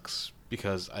sucks,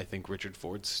 because I think Richard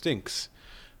Ford stinks.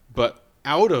 But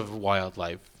out of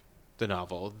Wildlife, the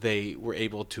novel, they were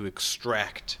able to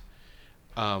extract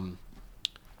the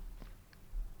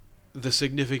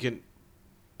significant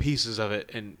pieces of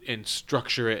it and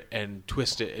structure it and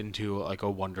twist it into like a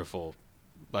wonderful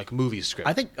movie script.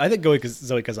 I think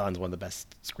Zoe Kazan's one of the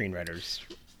best screenwriters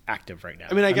active right now.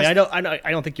 I guess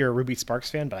I don't think you're a Ruby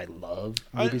Sparks fan, but I love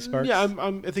Ruby Sparks. Yeah,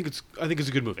 I think it's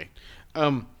a good movie.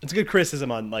 It's a good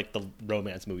criticism on like the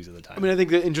romance movies of the time. I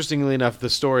think that interestingly enough, the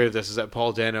story of this is that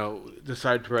Paul Dano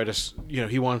decided to write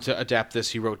he wanted to adapt this.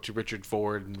 He wrote to Richard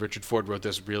Ford, and Richard Ford wrote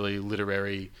this really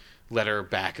literary letter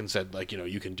back and said,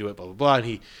 you can do it, blah, blah, blah. And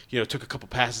he, took a couple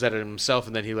passes at it himself,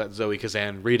 and then he let Zoe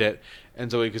Kazan read it.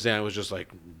 And Zoe Kazan was just like,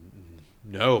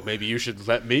 no, maybe you should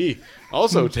let me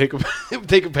also take a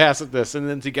pass at this. And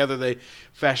then together they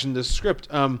fashioned this script.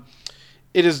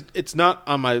 It's not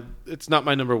my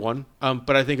number 1,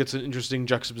 but I think it's an interesting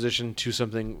juxtaposition to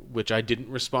something which I didn't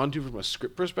respond to from a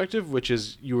script perspective, which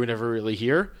is You Were Never Really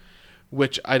Here,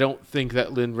 which I don't think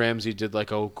that Lynn Ramsey did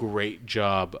like a great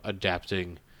job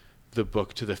adapting the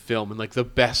book to the film, and the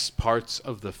best parts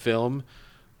of the film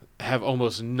have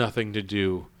almost nothing to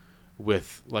do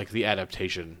with the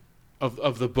adaptation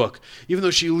of the book. Even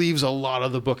though she leaves a lot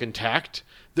of the book intact,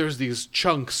 there's these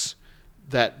chunks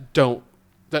that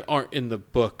aren't in the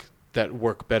book that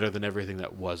work better than everything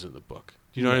that was in the book.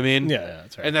 Do you know what I mean? Yeah,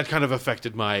 that's right. And that kind of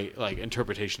affected my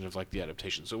interpretation of the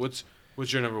adaptation. So what's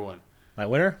your number 1? My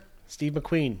winner, Steve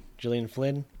McQueen, Gillian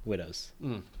Flynn, Widows.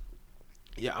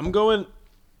 Yeah, I'm going.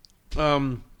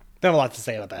 I have a lot to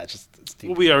say about that.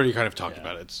 We already kind of talked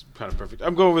about it. It's kind of perfect.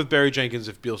 I'm going with Barry Jenkins,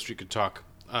 If Beale Street Could Talk.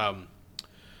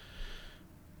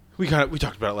 We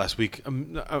talked about it last week.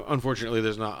 Unfortunately,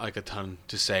 there's not a ton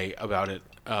to say about it.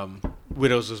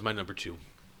 Widows was my number 2,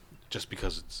 just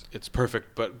because it's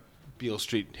perfect. But Beale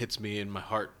Street hits me in my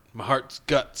heart, my heart's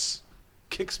guts,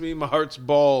 kicks me in my heart's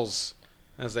balls,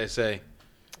 as they say.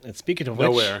 And speaking of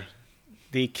Nowhere. which,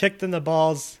 the kicked in the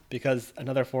balls because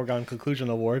another foregone conclusion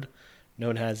award,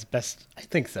 known as best. I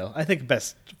think so. I think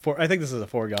this is a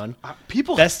foregone.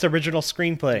 Best original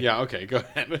screenplay. Yeah. Okay. Go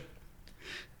ahead.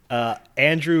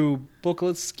 Andrew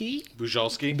Bujalski,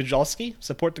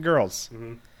 Support the Girls.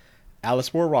 Mm-hmm.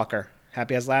 Alice Warwalker,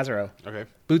 Happy as Lazaro. Okay.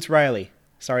 Boots Riley,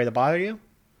 Sorry to Bother You.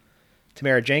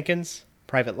 Tamara Jenkins,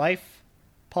 Private Life.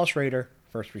 Paul Schrader,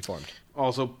 First Reformed. I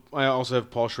also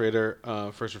have Paul Schrader,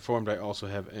 First Reformed. I also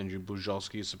have Andrew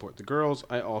Bujalski, Support the Girls.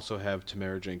 I also have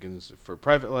Tamara Jenkins for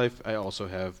Private Life. I also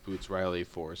have Boots Riley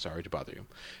for Sorry to Bother You.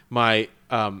 My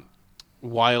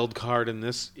wild card in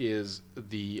this is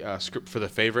the script for The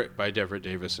Favorite by Deborah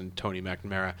Davis and Tony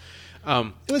McNamara.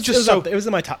 It was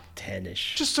in my top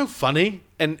 10-ish. Just so funny,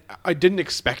 and I didn't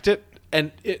expect it.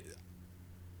 And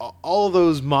all of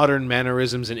those modern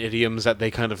mannerisms and idioms that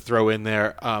they kind of throw in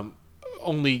there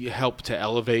only help to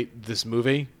elevate this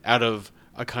movie out of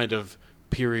a kind of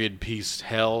period piece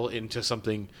hell into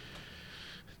something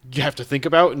you have to think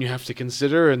about and you have to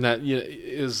consider, and that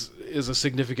is a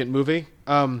significant movie.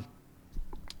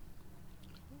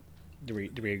 Do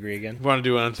we agree again? Want to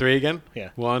do it on 3 again? Yeah.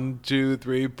 1, 2,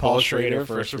 3. Paul Schrader,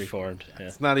 First Reformed. Yeah.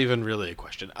 It's not even really a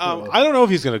question. I don't know if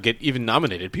he's going to get even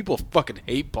nominated. People fucking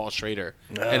hate Paul Schrader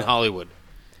in Hollywood.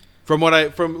 From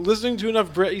listening to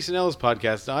enough Bret Easton Ellis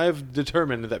podcasts, I've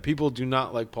determined that people do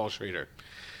not like Paul Schrader,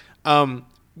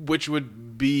 which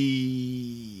would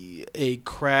be a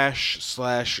Crash /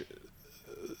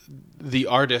 the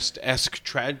artist-esque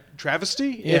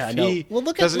travesty if he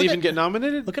doesn't even get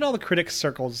nominated. Look at all the Critics'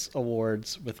 Circles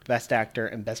awards with Best Actor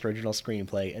and Best Original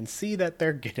Screenplay, and see that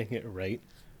they're getting it right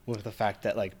with the fact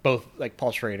that both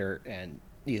Paul Schrader and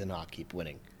Ethan Hawke keep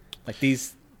winning.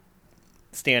 These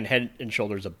stand head and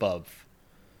shoulders above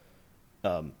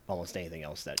almost anything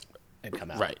else that had come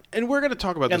out. Right, and we're going to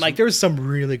talk about this. And there's some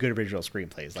really good original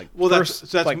screenplays.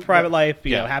 That's Private Life.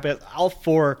 Happy. All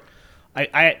four.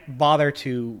 I bother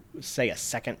to say a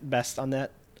second best on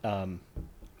that.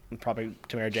 Probably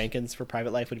Tamara Jenkins for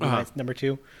Private Life would be my number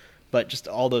 2. But just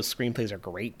all those screenplays are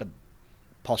great. But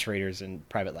Paul Schrader's in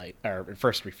Private Life or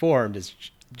First Reformed is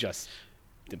just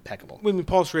impeccable. I mean,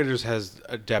 Paul Schrader's has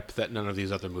a depth that none of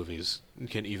these other movies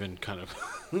can even kind of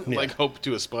hope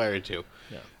to aspire to.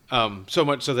 Yeah. So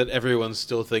much so that everyone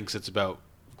still thinks it's about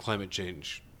climate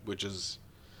change, which is.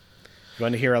 You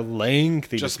want to hear a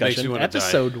lengthy just discussion? Makes you want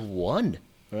episode to die. 1,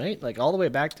 right? All the way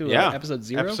back to episode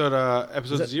 0.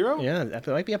 Episode 0? Yeah, it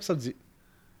might be episode 0.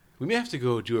 We may have to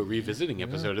go do a revisiting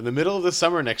episode in the middle of the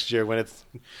summer next year when it's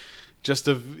just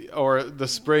or the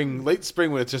spring, late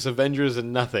spring when it's just Avengers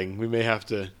and nothing. We may have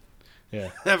to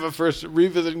have a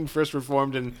revisiting First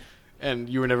Reformed and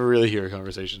You Were Never Really Here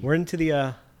conversation. We're into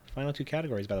the final 2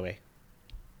 categories, by the way.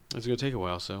 It's going to take a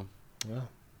while, so. Well,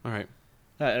 all right.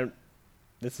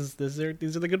 These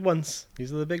are the good ones.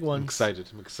 These are the big ones.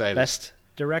 I'm excited. Best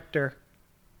Director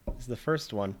is the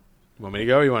first one. You want me to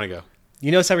go or you want to go?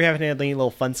 You notice how we haven't had any little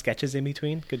fun sketches in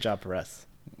between? Good job for us.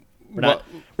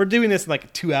 We're doing this in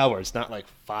 2 hours, not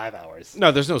 5 hours.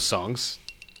 No, there's no songs.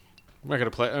 We're not going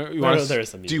to play. There is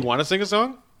some music. Do you want to sing a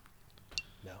song?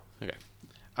 No. Okay.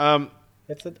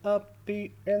 It's an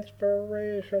upbeat,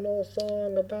 inspirational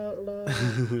song about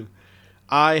love.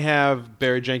 I have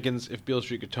Barry Jenkins, If Beale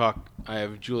Street Could Talk. I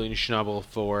have Julian Schnabel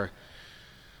for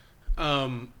At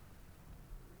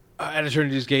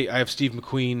Eternity's Gate. I have Steve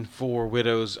McQueen for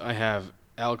Widows. I have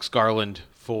Alex Garland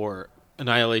for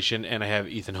Annihilation. And I have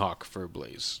Ethan Hawke for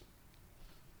Blaze.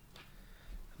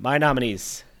 My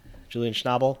nominees, Julian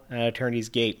Schnabel, At Eternity's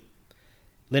Gate.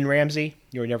 Lynn Ramsey,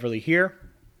 You Were Never Really Here.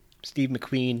 Steve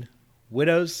McQueen,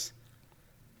 Widows.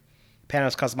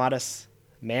 Panos Cosmatos,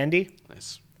 Mandy.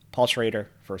 Nice. Paul Schrader,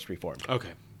 First Reformed. Okay.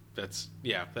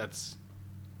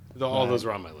 All those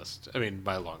are on my list. I mean,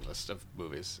 my long list of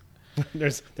movies.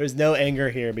 There's no anger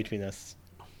here between us.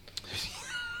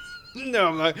 No,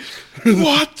 I'm not.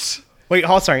 What? Wait,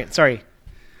 sorry.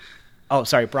 Oh,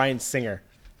 sorry, Bryan Singer,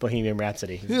 Bohemian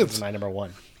Rhapsody. This is my number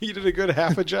 1. He did a good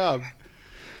half a job.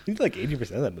 He did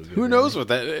 80% of that movie. Who knows what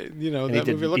that movie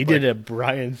looked like? He did a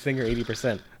Bryan Singer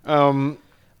 80%.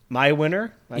 My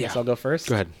winner, I guess I'll go first.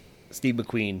 Go ahead. Steve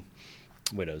McQueen,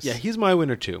 Widows. Yeah, he's my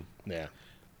winner too. Yeah.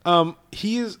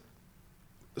 He is.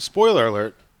 Spoiler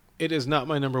alert! It is not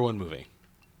my number 1 movie,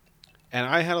 and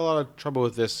I had a lot of trouble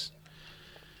with this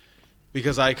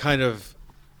because I kind of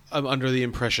am under the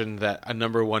impression that a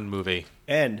number 1 movie.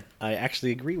 And I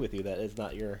actually agree with you that it's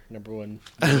not your number 1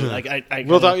 movie.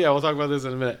 We'll talk about this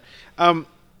in a minute.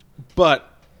 But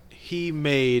he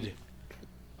made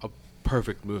a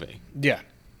perfect movie. Yeah.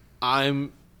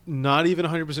 I'm not even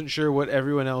 100% sure what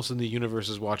everyone else in the universe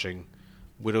is watching.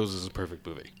 Widows is a perfect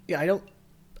movie. Yeah, I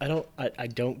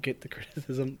don't get the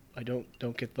criticism. I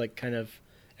don't get kind of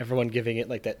everyone giving it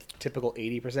that typical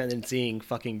 80% and seeing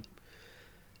fucking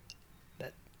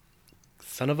that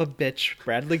son of a bitch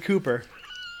Bradley Cooper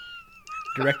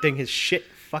directing his shit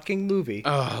fucking movie.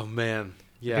 Oh man.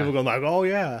 Yeah. People going oh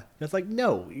yeah. And it's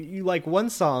no, you like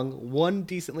one song, one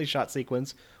decently shot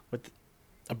sequence with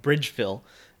a bridge fill.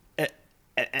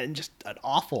 And just an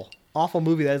awful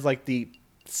movie that is the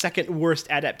second worst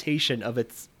adaptation of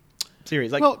its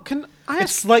series.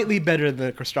 It's slightly better than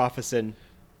the Christopherson.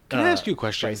 Can I ask you a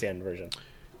question? Streisand version.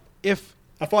 If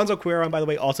Alfonso Cuarón, by the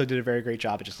way, also did a very great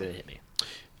job, it just didn't hit me.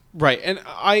 Right, and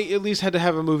I at least had to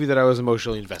have a movie that I was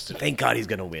emotionally invested in. Thank God he's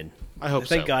going to win. I hope so.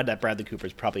 Thank God that Bradley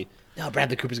Cooper's Bradley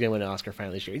Cooper's going to win an Oscar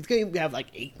finally this year. He's going to have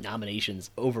 8 nominations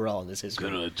overall in this history.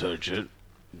 Can I touch it?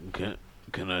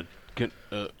 Can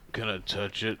I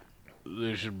touch it?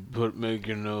 They should make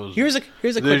your nose. Here's a quick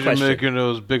question. They should make your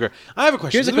nose bigger. I have a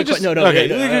question. Here's a quick question. No.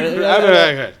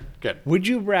 Okay. Good. Would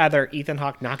you rather Ethan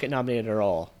Hawke not get nominated at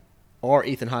all, or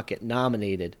Ethan Hawke get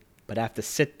nominated but have to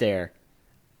sit there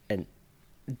and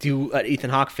do an Ethan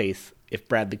Hawke face if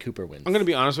Bradley Cooper wins. I'm going to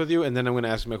be honest with you, and then I'm going to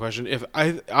ask my question. If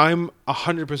I'm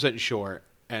 100% sure,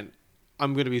 and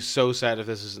I'm going to be so sad if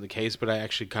this isn't the case, but I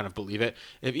actually kind of believe it.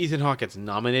 If Ethan Hawke gets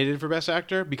nominated for Best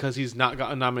Actor, because he's not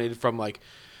gotten nominated from like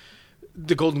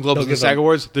the Golden Globes and the SAG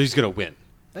Awards, he's going to win.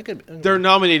 They're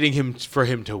nominating him for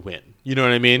him to win. You know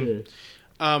what I mean?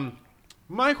 Yeah.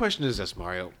 My question is this,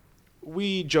 Mario.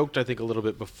 We joked, I think, a little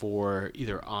bit before,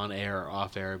 either on air or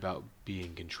off air, about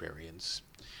being contrarians.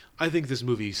 I think this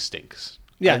movie stinks.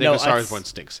 Yeah, I think A Star Is Born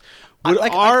stinks.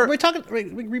 We're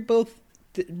talking. We both.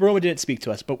 Roma didn't speak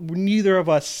to us, but neither of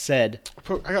us said.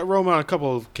 I got Roma on a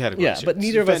couple of categories. Yeah, but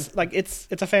neither of us like. It's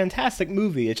a fantastic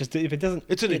movie. It's just if it doesn't.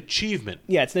 It's an achievement.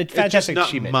 Yeah, it's a fantastic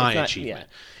achievement. My achievement,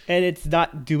 yeah. And it's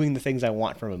not doing the things I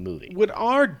want from a movie.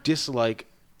 Our dislike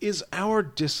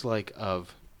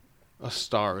of A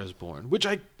Star Is Born, which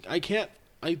I can't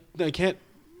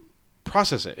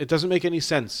process it. It doesn't make any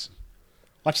sense.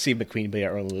 Watch Steve McQueen be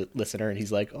our own listener, and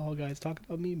he's like, "Oh, guys, talk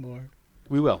about me more."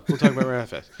 We will. We'll talk about it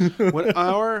right after. Would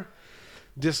our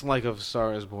dislike of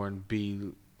Star Is Born be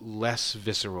less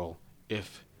visceral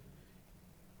if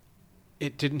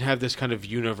it didn't have this kind of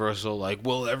universal, like,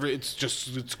 well,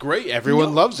 it's great.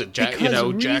 Everyone loves it.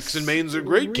 Jackson Maine's a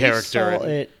great character. We saw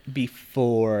it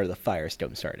before the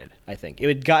Firestorm started, I think. It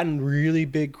had gotten really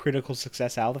big critical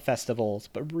success out of the festivals,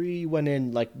 but we went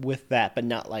in like with that, but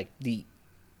not like the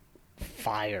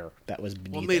fire that was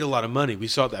beneath. Well, it made a lot of money. We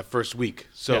saw it that first week,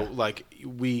 so like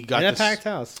we got in a packed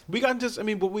house. We got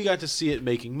to see it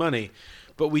making money,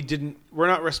 but we didn't. We're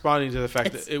not responding to the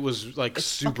fact that it was like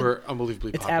super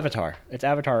unbelievably popular. Avatar. It's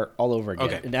Avatar all over again.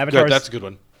 Okay, and Avatar. That's a good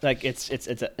one. Like it's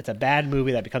a bad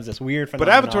movie that becomes this weird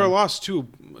phenomenon. But Avatar lost two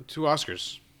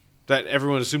Oscars that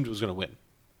everyone assumed it was going to win.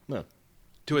 No,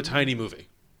 to a tiny movie.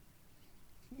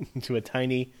 To a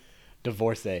tiny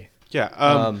divorcee.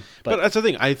 Yeah, but that's the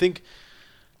thing. I think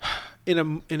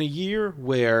in a year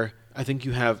where I think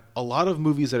you have a lot of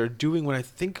movies that are doing what I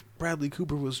think Bradley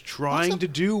Cooper was trying to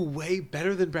do way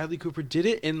better than Bradley Cooper did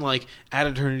it in like At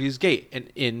Eternity's Gate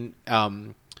and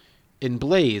in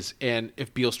Blaze and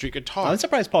If Beale Street Could Talk. I'm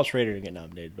surprised Paul Schrader didn't get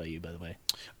nominated by you, by the way.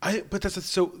 But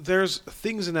so there's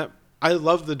things in that. I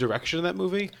love the direction of that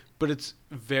movie, but it's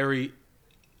very.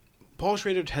 Paul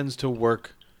Schrader tends to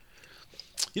work.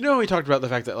 You know, we talked about the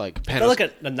fact that like Panos, it felt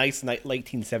like a nice late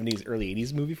 1970s, early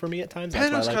 80s movie for me at times.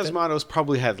 Panos Cosmatos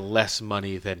probably had less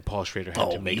money than Paul Schrader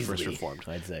had to make easily, First Reformed.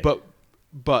 I'd say.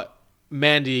 But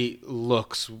Mandy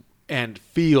looks and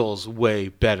feels way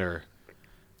better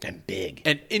and big,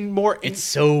 and it's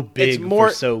so big. It's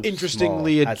more so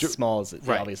interestingly small as it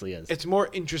obviously is. It's more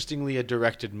interestingly a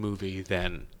directed movie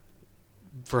than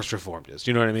First Reformed is.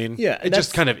 Do you know what I mean? Yeah, it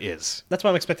just kind of is. That's why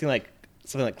I'm expecting like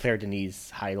something like Claire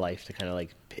Denis' High Life to kind of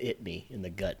like hit me in the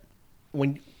gut.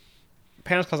 When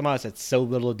Panos Cosmatos had so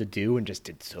little to do and just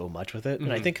did so much with it,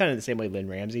 and I think kind of the same way Lynn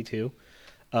Ramsey too.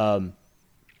 Let's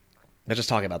just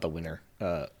talk about the winner.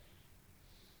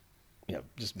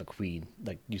 Just McQueen,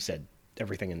 like you said,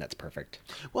 everything in that's perfect.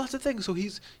 Well, that's the thing. So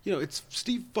he's, it's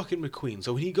Steve fucking McQueen.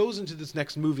 So when he goes into this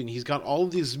next movie and he's got all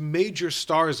of these major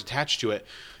stars attached to it,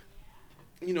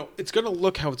 it's going to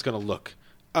look how it's going to look.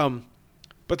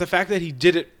 But the fact that he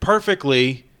did it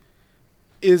perfectly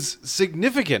is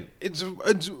significant. It's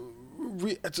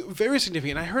very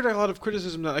significant. I heard a lot of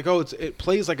criticism that it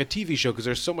plays like a TV show because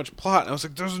there's so much plot. And I was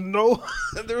like,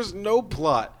 there's no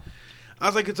plot. I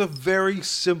was like, it's a very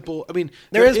simple. I mean,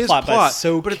 there is plot,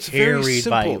 but it's very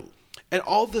simple. And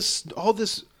all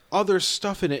this other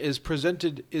stuff in it is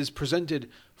presented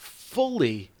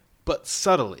fully but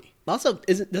subtly. Also,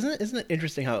 isn't it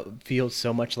interesting how it feels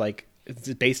so much like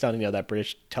it's based on that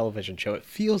British television show? It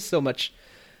feels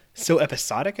so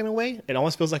episodic in a way. It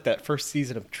almost feels like that first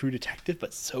season of True Detective,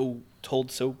 but so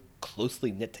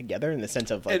closely knit together in the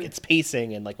sense of its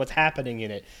pacing and like what's happening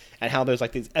in it, and how there's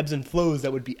like these ebbs and flows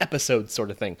that would be episodes sort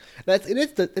of thing.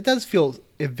 It does feel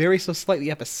very so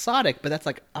slightly episodic, but that's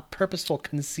like a purposeful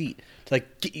conceit to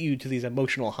like get you to these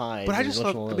emotional highs. But I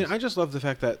just love the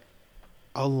fact that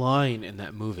a line in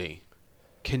that movie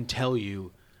can tell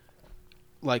you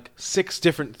like 6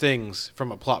 different things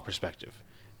from a plot perspective,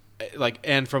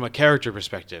 and from a character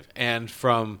perspective, and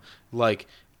from like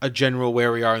a general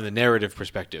where we are in the narrative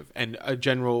perspective, and a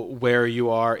general where you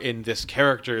are in this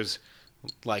character's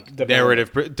like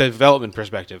narrative development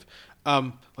perspective.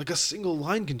 Like a single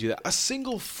line can do that. A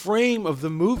single frame of the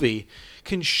movie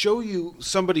can show you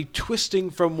somebody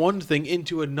twisting from one thing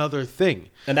into another thing.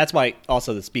 And that's why,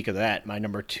 also, to speak of that, my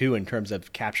number 2 in terms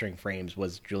of capturing frames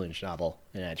was Julian Schnabel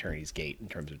in At Eternity's Gate in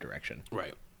terms of direction.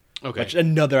 Right. Okay. Which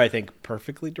another, I think,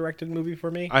 perfectly directed movie for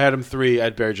me. I had him 3. I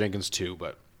had Barry Jenkins 2,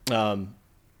 but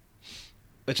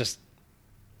it's just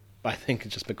I think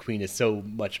just McQueen is so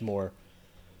much more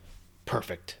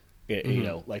perfect. You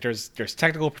know, like there's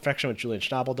technical perfection, which Julian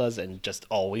Schnabel does and just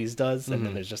always does, and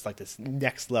then there's just like this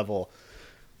next level.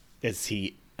 Is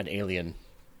he an alien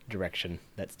direction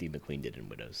that Steve McQueen did in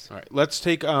Widows? All right, let's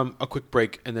take a quick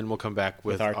break, and then we'll come back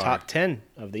with our top 10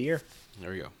 of the year.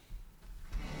 There we go.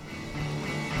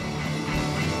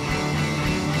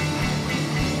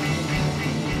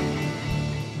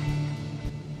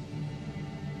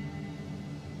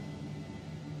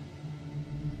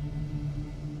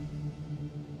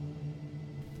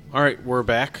 All right, we're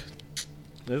back.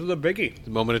 This is a biggie. The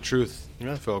moment of truth,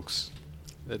 folks.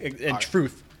 And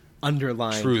truth,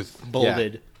 underlined, truth,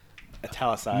 bolded,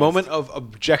 italicized. Moment of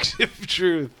objective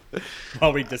truth.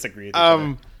 While we disagree with each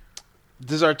other.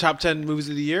 This is our top 10 movies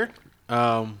of the year.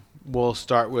 We'll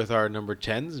start with our number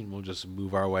 10s, and we'll just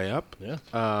move our way up. Yeah.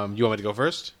 You want me to go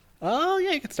first? Oh,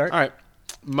 yeah, you can start. All right.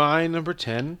 My number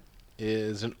 10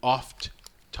 is an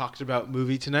oft-talked-about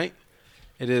movie tonight.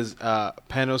 It is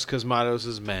Panos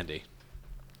Cosmatos' Mandy.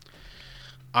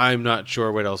 I'm not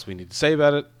sure what else we need to say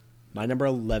about it. My number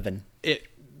 11. It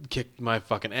kicked my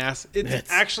fucking ass.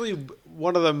 It's actually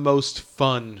one of the most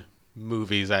fun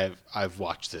movies I've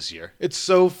watched this year. It's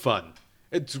so fun.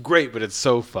 It's great, but it's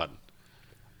so fun.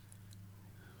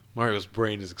 Mario's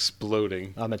brain is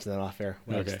exploding. I'll mention that off air.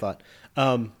 What Okay. I just thought.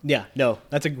 Yeah, no,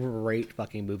 that's a great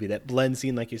fucking movie. That blend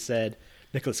scene, like you said,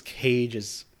 Nicolas Cage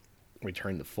is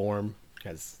returned to form,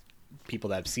 as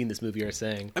people that have seen this movie are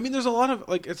saying. I mean, there's a lot of,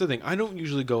 like, it's the thing. I don't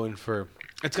usually go in for...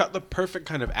 It's got the perfect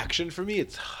kind of action for me.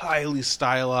 It's highly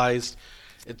stylized.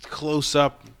 It's close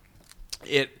up.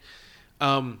 It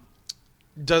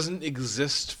doesn't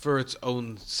exist for its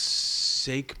own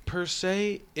sake, per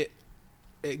se. It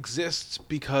exists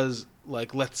because,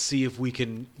 like, let's see if we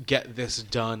can get this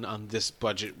done on this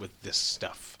budget with this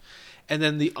stuff. And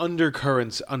then the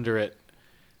undercurrents under it...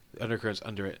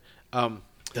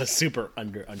 The super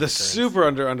undercurrents. The super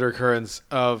undercurrents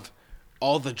of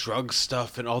all the drug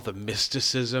stuff and all the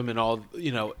mysticism and all,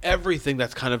 you know, everything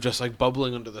that's kind of just like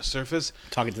bubbling under the surface.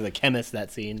 Talking to the chemist,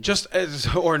 that scene. Just as,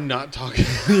 or not talking.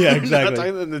 Yeah, exactly.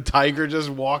 And the tiger just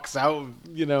walks out,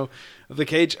 you know, of the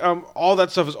cage. All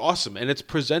that stuff is awesome, and it's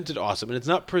presented awesome, and it's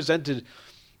not presented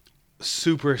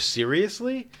super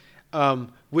seriously,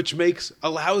 which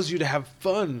allows you to have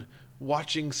fun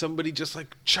watching somebody just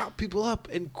like chop people up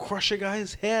and crush a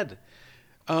guy's head,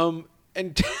 and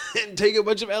take a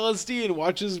bunch of LSD and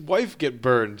watch his wife get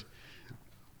burned.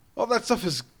 All that stuff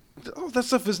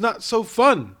is not so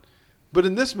fun, but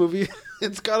in this movie,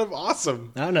 it's kind of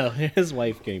awesome. I don't know. His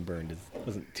wife getting burned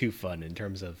wasn't too fun in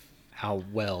terms of how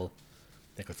well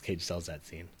Nicolas Cage sells that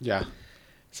scene. Yeah.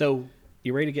 So,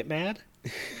 you ready to get mad?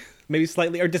 Maybe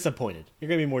slightly, or disappointed. You're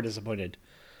going to be more disappointed.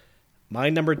 My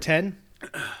number 10,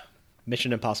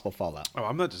 Mission Impossible Fallout. Oh,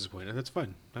 I'm not disappointed. That's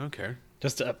fine. I don't care.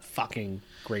 Just a fucking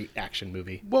great action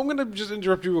movie. Well, I'm going to just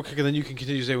interrupt you real quick, and then you can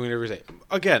continue saying whatever you say.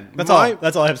 Again, that's all I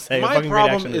have to say. My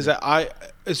problem is that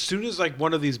as soon as like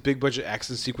one of these big budget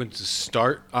action sequences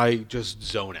start, I just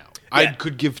zone out. Yeah. I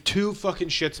could give two fucking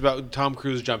shits about Tom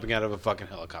Cruise jumping out of a fucking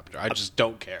helicopter. I just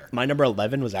don't care. My number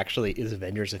 11 is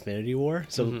Avengers Infinity War.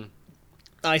 So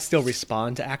I still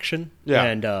respond to action. Yeah.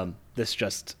 And this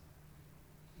just...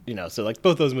 You know, so like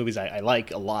both those movies I like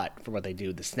a lot for what they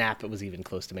do. The Snap, it was even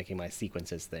close to making my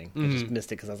sequences thing. I just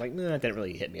missed it because I was like, nah, it didn't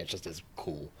really hit me. It's just as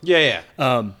cool. Yeah.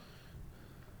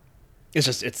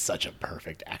 It's such a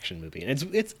perfect action movie.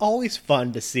 And it's always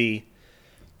fun to see.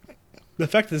 The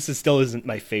fact that this still isn't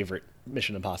my favorite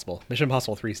Mission Impossible. Mission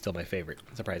Impossible 3 is still my favorite,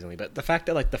 surprisingly. But the fact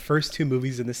that like the first two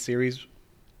movies in this series,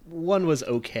 one was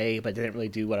okay, but didn't really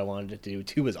do what I wanted it to do.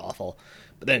 2 was awful.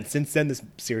 But then since then, this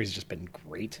series has just been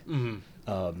great.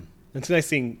 It's nice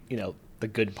seeing, you know, the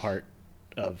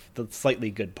slightly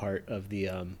good part of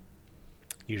the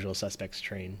Usual Suspects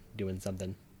train doing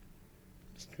something.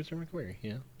 Christopher McQuarrie,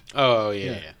 yeah. Oh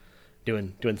yeah.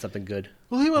 Doing something good.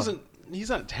 Well, he's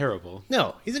not terrible.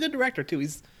 No, he's a good director too.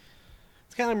 It's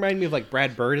kind of reminding me of like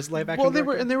Brad Bird as live action.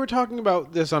 Well, they were talking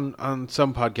about this on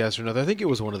some podcast or another. I think it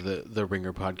was one of the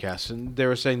Ringer podcasts, and they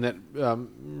were saying that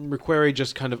McQuarrie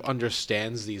just kind of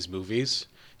understands these movies,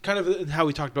 kind of how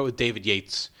we talked about with David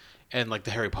Yates and like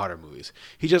the Harry Potter movies.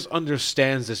 He just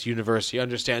understands this universe. He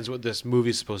understands what this movie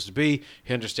is supposed to be.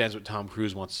 He understands what Tom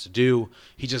Cruise wants to do.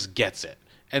 He just gets it.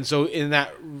 And so in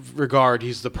that regard,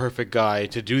 he's the perfect guy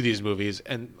to do these movies.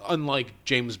 And unlike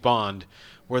James Bond,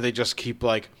 where they just keep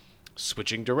like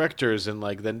switching directors, and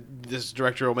like then this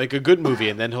director will make a good movie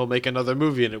and then he'll make another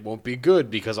movie and it won't be good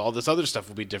because all this other stuff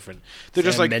will be different. They're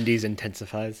just like Mendes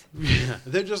intensifies. Yeah,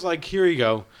 they're just like, here you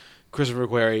go. Christopher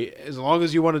McQuarrie, as long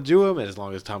as you want to do him, and as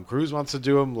long as Tom Cruise wants to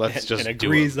do him, let's just and do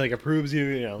agrees, him. like approves you,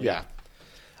 you know. Yeah.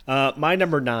 My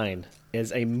number 9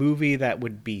 is a movie that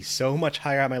would be so much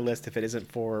higher on my list if it isn't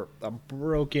for a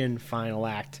broken final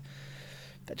act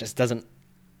that just doesn't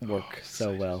work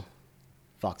so well.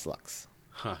 Vox Lux.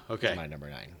 Huh, okay. My number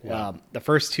 9. Wow. The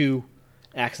first 2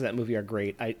 acts of that movie are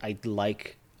great. I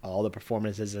like all the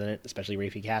performances in it, especially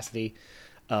Rafie Cassidy.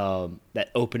 That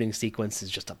opening sequence is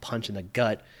just a punch in the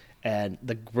gut. And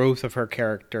the growth of her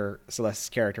character, Celeste's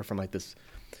character, from like this,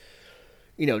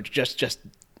 you know, just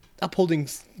upholding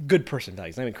good person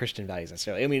values, not even Christian values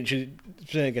necessarily. I mean, she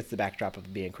gets the backdrop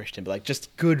of being Christian, but like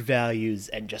just good values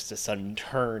and just a sudden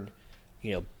turn,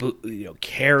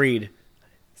 carried.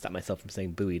 Stop myself from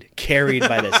saying buoyed. Carried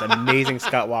by this amazing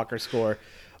Scott Walker score.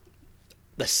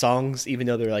 The songs, even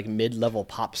though they're like mid-level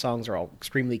pop songs, are all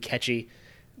extremely catchy.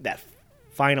 That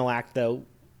final act, though,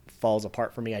 falls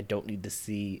apart for me. I don't need to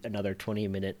see another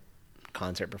 20-minute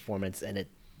concert performance, and it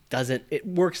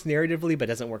works narratively, but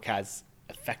doesn't work as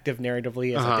effective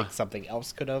narratively as I think something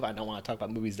else could have. I don't want to talk about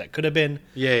movies that could have been.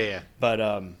 Yeah. But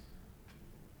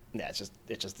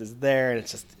it just is there, and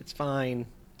it's fine,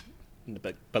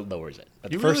 but lowers it.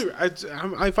 But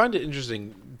I find it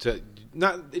interesting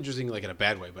not interesting like in a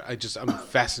bad way, but I'm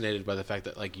fascinated by the fact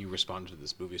that like you responded to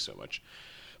this movie so much,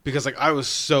 because like I was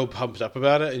so pumped up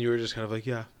about it, and you were just kind of like,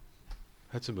 yeah.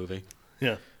 That's a movie.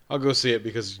 Yeah. I'll go see it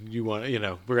because you want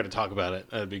to, we're going to talk about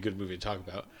it. That'd be a good movie to talk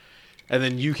about. And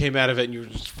then you came out of it and you were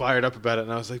just fired up about it.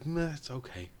 And I was like, meh, it's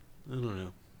okay. I don't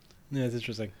know. Yeah, it's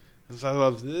interesting.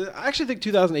 So I actually think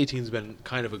 2018 has been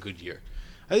kind of a good year.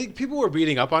 I think people were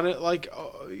beating up on it like,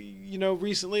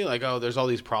 recently, like, oh, there's all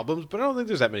these problems, but I don't think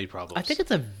there's that many problems. I think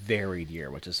it's a varied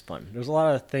year, which is fun. There's a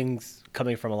lot of things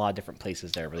coming from a lot of different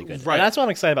places that are really good. Right. And that's why I'm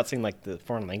excited about seeing like the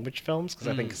foreign language films, because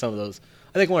I think some of those,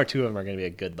 I think 1 or 2 of them are going to be a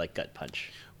good like gut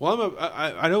punch. Well,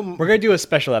 I know we're going to do a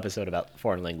special episode about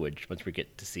foreign language once we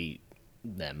get to see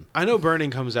them. I know Burning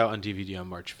comes out on DVD on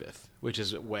March 5th, which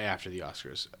is way after the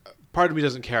Oscars. Part of me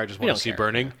doesn't care. I just want to see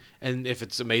Burning, yeah. And if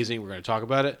it's amazing, we're going to talk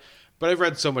about it. But I've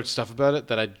read so much stuff about it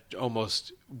that I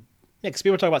almost because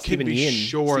people talk about Stephen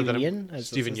Yeun.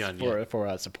 Stephen Yeun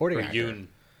for supporting for actor. Yoon,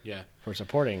 yeah, for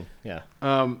supporting, yeah.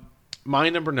 My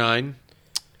number 9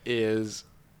 is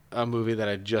a movie that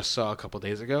I just saw a couple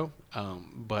days ago,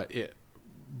 but it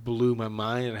blew my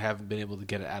mind, and I haven't been able to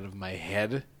get it out of my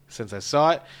head since I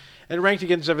saw it. And ranked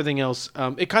against everything else,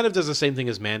 it kind of does the same thing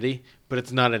as Mandy, but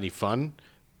it's not any fun.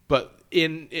 But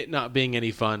in it not being any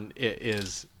fun, it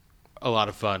is a lot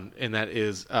of fun, and that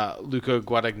is Luca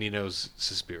Guadagnino's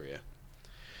Suspiria.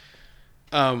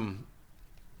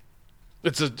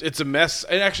 It's a mess.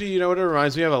 And actually, you know what it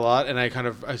reminds me of a lot, and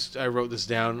I wrote this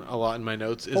down a lot in my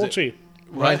notes. Fulci.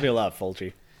 Reminds me a lot of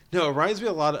Fulci. No, it reminds me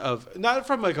a lot of, not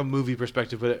from like a movie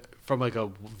perspective, but from like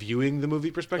a viewing the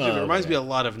movie perspective. It reminds me a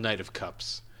lot of Knight of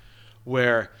Cups,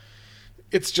 where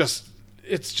it's just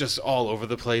all over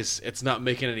the place. It's not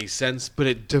making any sense, but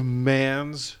it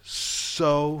demands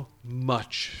so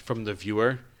much from the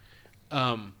viewer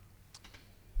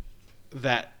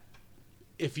that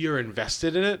if you're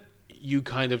invested in it, you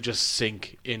kind of just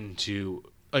sink into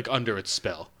like under its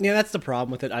spell. Yeah, that's the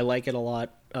problem with it. I like it a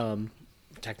lot,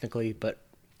 technically, but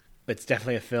it's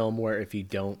definitely a film where if you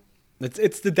don't,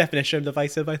 it's the definition of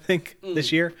divisive, I think,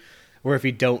 this year, where if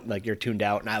you don't, like, you're tuned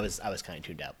out, and I was kind of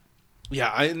tuned out.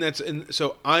 Yeah,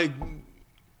 so I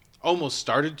almost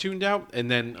started tuned out,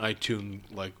 and then I tuned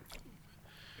like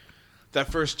that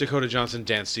first Dakota Johnson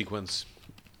dance sequence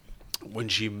when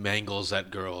she mangles that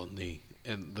girl in the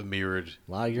mirrored.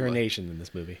 A lot of urination in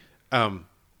this movie.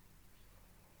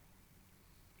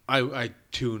 I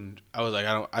tuned. I was like,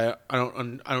 I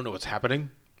don't know what's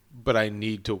happening, but I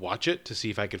need to watch it to see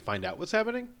if I could find out what's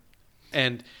happening.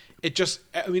 And I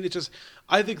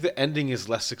think the ending is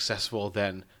less successful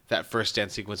than that first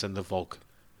dance sequence and the Volk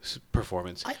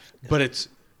performance. But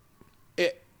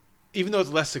even though it's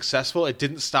less successful, it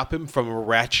didn't stop him from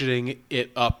ratcheting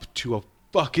it up to a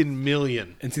fucking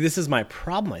million. And see, this is my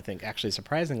problem, I think, actually,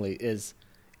 surprisingly, is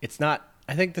it's not...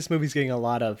 I think this movie's getting a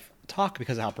lot of talk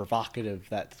because of how provocative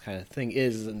that kind of thing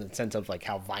is, in the sense of like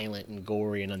how violent and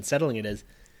gory and unsettling it is.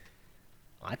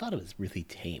 I thought it was really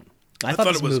tame. I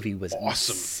thought this movie was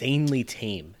awesome. Insanely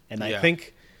tame, and I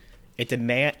think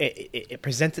it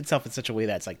presents itself in such a way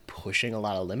that's like pushing a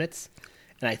lot of limits.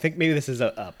 And I think maybe this is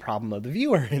a problem of the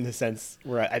viewer, in the sense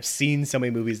where I've seen so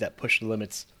many movies that push the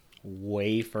limits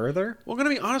way further. Well, I'm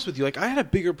gonna be honest with you. Like, I had a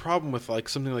bigger problem with like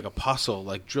something like Apostle,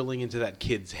 like drilling into that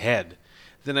kid's head,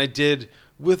 than I did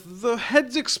with the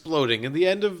heads exploding in the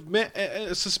end of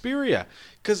Suspiria,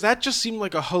 because that just seemed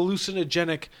like a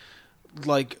hallucinogenic,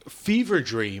 like, fever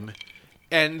dream.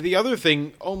 And the other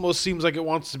thing almost seems like it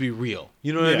wants to be real.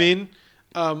 You know what I mean?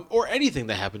 Or anything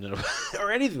that happened in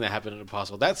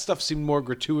Apostle. That stuff seemed more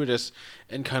gratuitous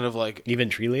and kind of like Even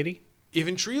Tree Lady.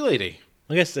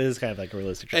 I guess it is kind of like a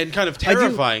realistic and kind of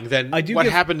terrifying than what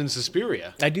happened in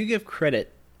Suspiria. I do give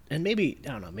credit, and maybe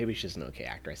I don't know, maybe she's an okay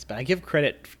actress, but I give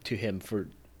credit to him for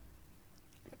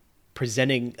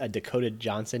presenting a Dakota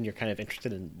Johnson you're kind of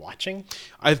interested in watching.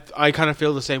 I kind of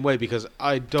feel the same way because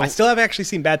I still have actually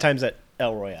seen Bad Times at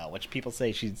El Royale, which people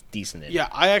say she's decent in. Yeah,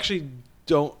 I actually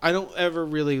don't ever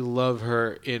really love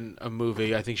her in a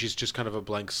movie. I think she's just kind of a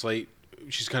blank slate.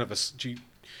 She's kind of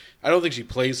I don't think she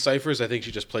plays ciphers. I think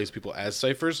she just plays people as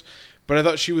ciphers. But I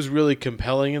thought she was really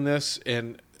compelling in this,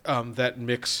 and that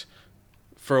mix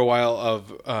for a while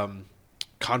of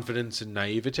confidence and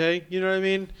naivete. You know what I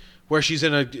mean? Where she's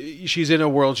in a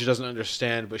world she doesn't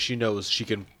understand, but she knows she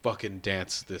can fucking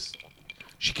dance this.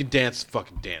 She can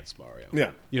fucking dance, Mario.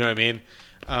 Yeah, you know what I mean.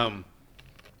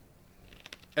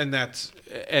 And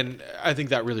I think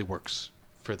that really works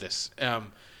for this.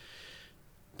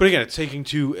 But again, it's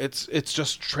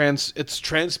just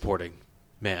transporting,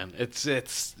 man. It's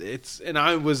and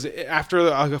I was after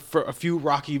a few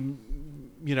rocky,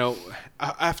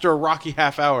 after a rocky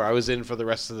half hour, I was in for the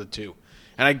rest of the two,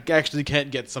 and I actually can't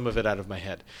get some of it out of my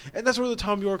head. And that's where the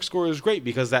Thom Yorke score is great,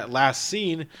 because that last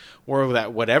scene, or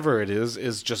that whatever it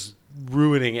is just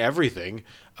ruining everything.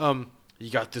 You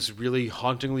got this really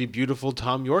hauntingly beautiful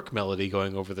Thom Yorke melody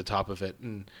going over the top of it,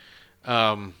 and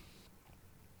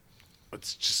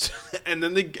it's just, and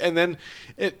then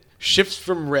it shifts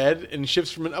from red and shifts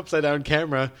from an upside down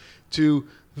camera to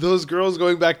those girls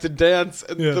going back to dance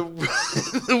and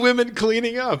the women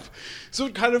cleaning up. So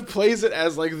it kind of plays it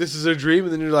as like this is a dream,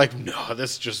 and then you're like, no,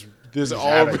 this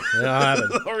all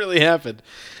really happened.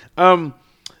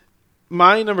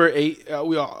 My number 8,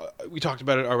 we talked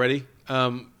about it already.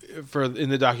 For in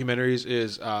the documentaries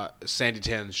is Sandy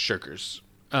Tan's Shirkers.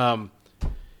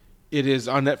 It is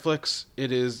on Netflix.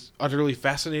 It is utterly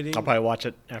fascinating. I'll probably watch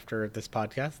it after this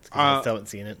podcast because I still haven't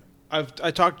seen it.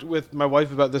 I talked with my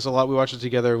wife about this a lot. We watched it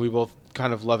together. We both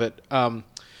kind of love it.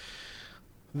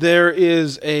 There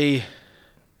is a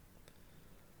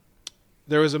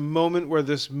moment where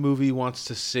this movie wants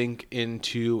to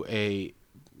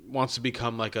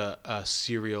become like a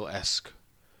serial-esque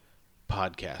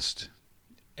podcast.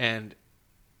 And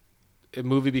a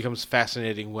movie becomes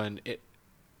fascinating when it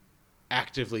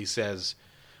actively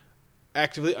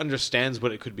understands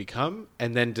what it could become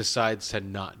and then decides to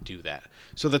not do that.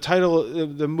 So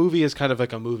the movie is kind of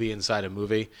like a movie inside a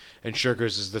movie, and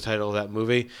Shirkers is the title of that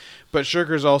movie. But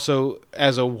Shirkers also,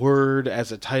 as a word,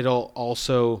 as a title,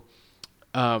 also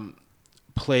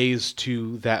plays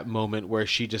to that moment where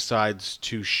she decides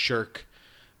to shirk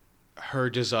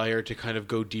her desire to kind of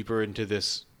go deeper into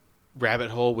this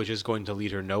rabbit hole, which is going to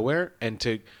lead her nowhere, and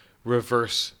to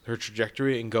reverse her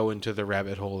trajectory and go into the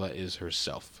rabbit hole that is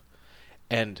herself.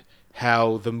 And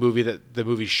how the movie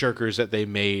Shirkers that they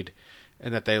made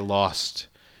and that they lost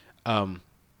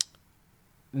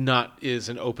not is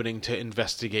an opening to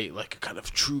investigate like a kind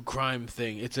of true crime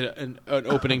thing. It's an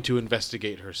opening to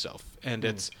investigate herself, and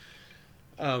it's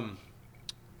not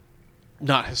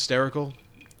hysterical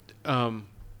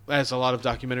as a lot of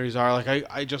documentaries are. Like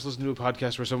I just listened to a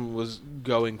podcast where someone was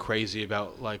going crazy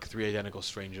about like 3 Identical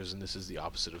Strangers, and this is the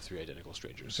opposite of 3 Identical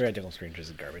Strangers. 3 Identical Strangers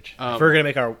is garbage. If we're gonna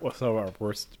make our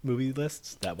worst movie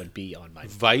lists, that would be on my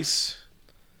Vice.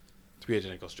 3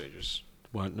 Identical Strangers,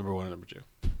 number 1 and number 2.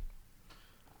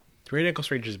 3 Identical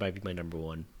Strangers might be my number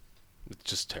 1. It's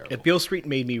just terrible. If Beale Street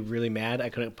made me really mad, I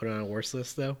couldn't put it on a worst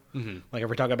list though. Mm-hmm. Like if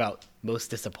we're talking about most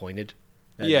disappointed.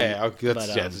 That's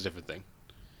a different thing.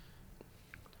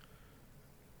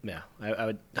 Yeah,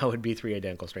 I would be 3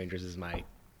 Identical Strangers is my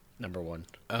number 1.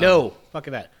 No, fuck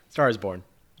that. Star is Born,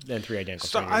 then 3 Identical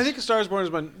Strangers. I think Star is Born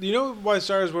is my. You know why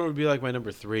Star is Born would be like my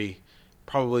number 3?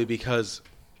 Probably because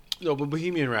but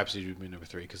Bohemian Rhapsody would be number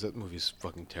 3 because that movie's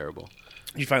fucking terrible.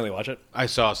 Did you finally watch it? I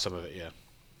saw some of it. Yeah,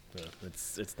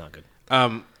 it's not good.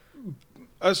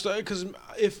 Because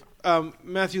if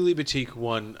Matthew Libatique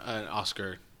won an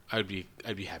Oscar, I'd be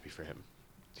happy for him.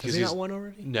 Has he not won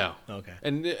already? No. Okay.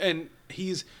 And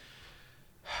he's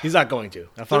not going to.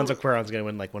 Alfonso Cuarón's going to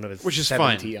win like one of his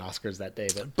 70 fine. Oscars that day.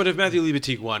 But if Matthew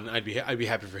Libatique won, I'd be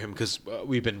happy for him because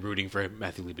we've been rooting for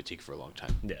Matthew Libatique for a long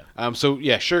time. Yeah. So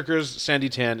yeah, Shirkers, Sandy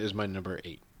Tan is my number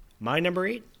 8. My number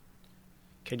 8?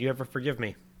 Can You Ever Forgive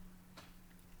Me?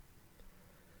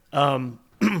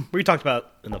 We talked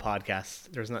about in the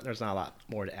podcast. There's not a lot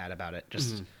more to add about it.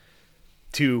 Just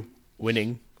 2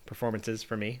 winning performances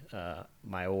for me.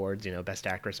 My awards, Best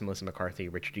Actress Melissa McCarthy,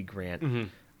 Richard E. Grant,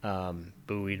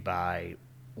 buoyed by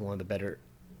one of the better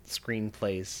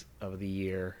screenplays of the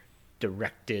year,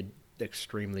 directed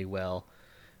extremely well.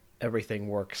 Everything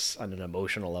works on an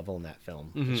emotional level in that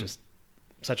film. It's just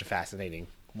such a fascinating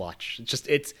watch.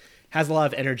 It has a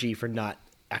lot of energy for not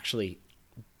actually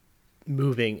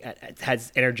moving. It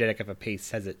has energetic of a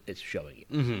pace as it's showing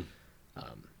you.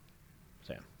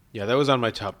 So yeah, that was on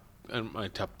my top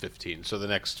 15. So the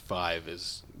next 5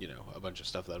 is a bunch of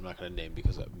stuff that I'm not going to name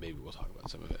because maybe we'll talk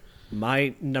about some of it.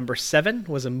 My number 7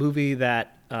 was a movie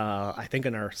that I think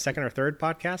in our second or third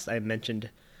podcast I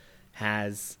mentioned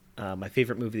has my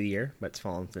favorite movie of the year, but it's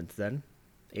fallen since then.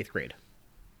 8th Grade.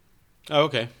 Oh,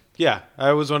 okay. Yeah,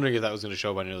 I was wondering if that was going to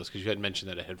show up on your list because you had mentioned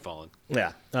that it had fallen.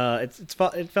 Yeah,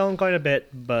 it fell in quite a bit,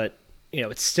 but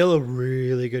it's still a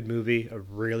really good movie, a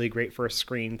really great first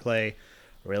screenplay,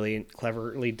 really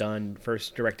cleverly done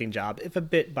first directing job, if a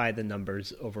bit by the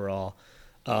numbers overall.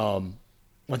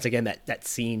 Once again, that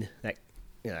scene, that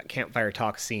campfire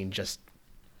talk scene, just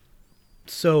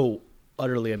so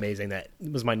utterly amazing. That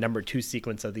was my number 2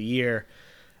 sequence of the year.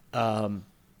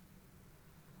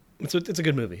 It's a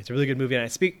good movie. It's a really good movie, and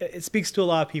it speaks to a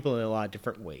lot of people in a lot of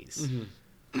different ways.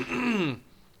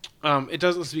 It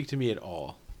doesn't speak to me at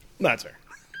all. That's fair.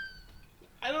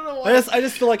 I don't know why. I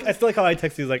just feel like how I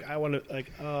text you is like, I want to,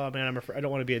 like, oh man, I'm afraid, I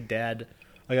don't want to be a dad.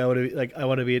 Like I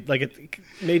want to be like, it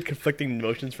made conflicting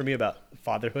emotions for me about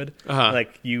fatherhood.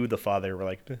 Like you, the father, were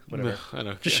like, whatever. I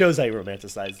know. Just shows how you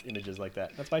romanticize images like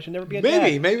that. That's why I should never be a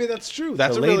dad. Maybe that's true.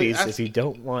 That's so a ladies, really. if you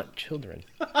don't want children,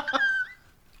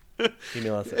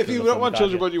 email us. If you don't want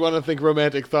children, but you want to think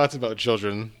romantic thoughts about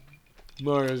children,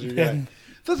 more as your guy.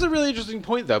 That's a really interesting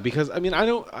point, though, because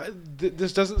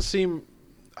this doesn't seem.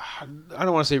 I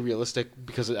don't want to say realistic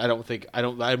because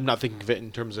I'm not thinking of it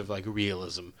in terms of like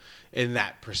realism in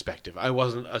that perspective. I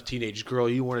wasn't a teenage girl.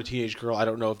 You weren't a teenage girl. I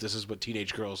don't know if this is what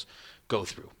teenage girls go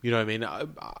through. You know what I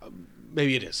mean?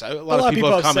 Maybe it is. A lot of people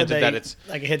have commented that it's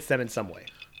like it hits them in some way.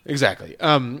 Exactly.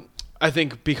 I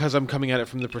think because I'm coming at it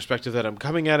from the perspective that I'm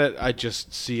coming at it, I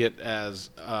just see it as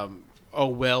a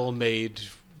well-made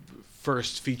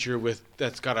first feature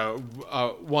that's got a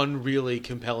one really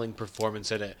compelling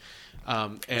performance in it.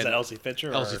 And is that Elsie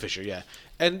Fisher? Elsie Fisher, yeah.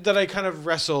 And that I kind of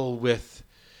wrestle with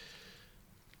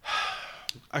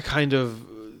a kind of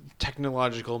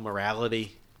technological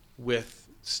morality with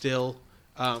still.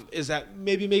 Is that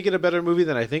maybe make it a better movie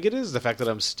than I think it is? The fact that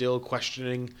I'm still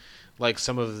questioning like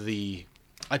some of the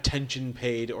attention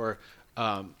paid or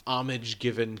homage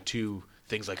given to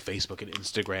things like Facebook and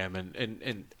Instagram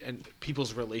and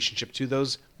people's relationship to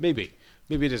those. Maybe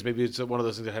it is. Maybe it's one of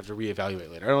those things I have to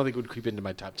reevaluate later. I don't think it would creep into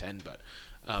my top 10, but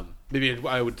maybe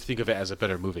I would think of it as a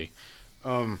better movie.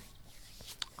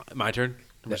 My turn.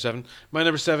 Number 7. My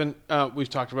number 7, we've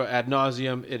talked about ad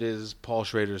nauseum. It is Paul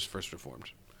Schrader's First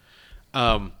Reformed.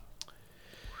 I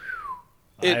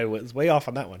was way off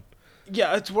on that one.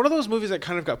 Yeah, it's one of those movies that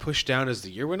kind of got pushed down as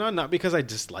the year went on, not because I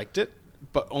disliked it,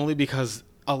 but only because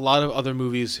a lot of other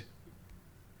movies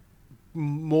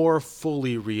more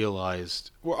fully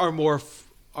realized are more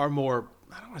I don't want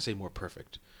to say more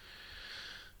perfect,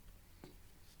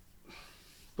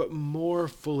 but more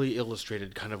fully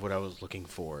illustrated kind of what I was looking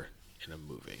for in a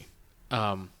movie.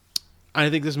 I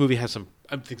think this movie has some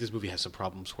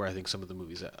problems where I think some of the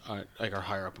movies that are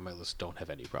higher up on my list don't have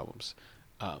any problems.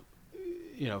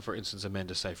 For instance,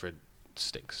 Amanda Seyfried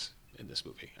stinks in this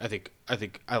movie. I think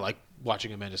I like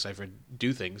watching Amanda Seyfried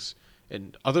do things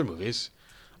in other movies.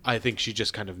 I think she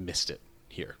just kind of missed it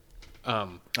here.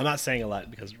 I'm not saying a lot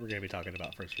because we're going to be talking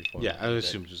about First Reformed. Yeah, I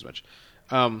assumed as much.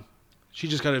 She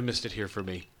just kind of missed it here for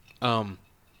me. I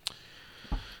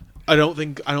don't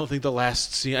think the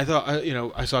last scene. I thought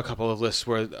I saw a couple of lists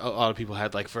where a lot of people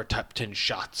had like for top 10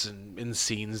 shots and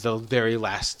scenes. The very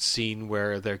last scene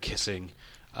where they're kissing,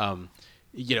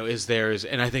 is theirs,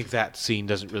 and I think that scene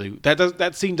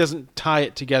that scene doesn't tie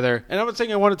it together. And I'm not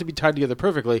saying I want it to be tied together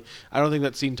perfectly. I don't think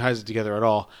that scene ties it together at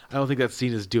all. I don't think that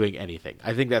scene is doing anything.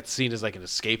 I think that scene is like an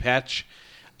escape hatch.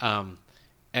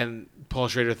 And Paul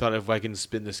Schrader thought if I can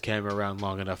spin this camera around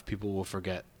long enough, people will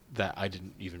forget that I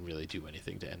didn't even really do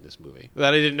anything to end this movie.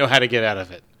 That I didn't know how to get out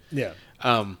of it. Yeah.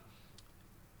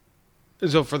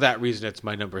 So for that reason, it's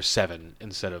my number 7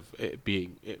 instead of it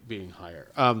being higher.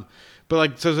 But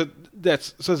like, so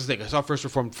that's the thing. I saw First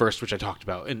Reformed first, which I talked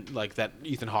about, and like that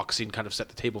Ethan Hawke scene kind of set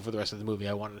the table for the rest of the movie.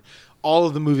 I wanted all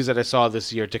of the movies that I saw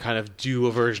this year to kind of do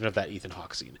a version of that Ethan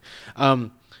Hawke scene. My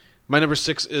number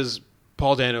 6 is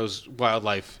Paul Dano's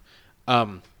Wildlife.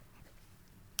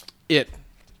 It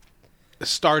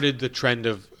started the trend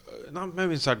of not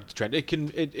maybe it started the trend.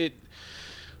 It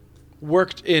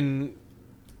worked in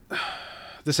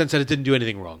the sense that it didn't do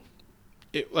anything wrong.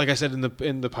 like I said in the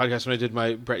podcast when I did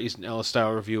my Bret Easton Ellis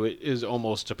style review, it is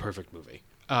almost a perfect movie.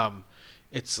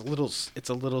 It's a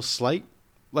little slight,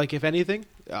 like if anything,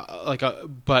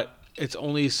 but it's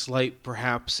only slight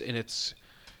perhaps in its,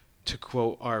 to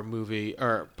quote our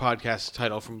podcast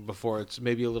title from before, it's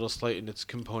maybe a little slight in its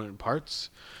component parts,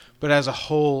 but as a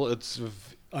whole, it's.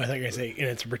 I thought you were going to say, and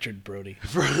it's Richard Brody.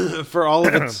 For all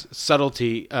of its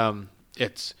subtlety,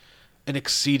 it's an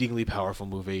exceedingly powerful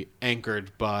movie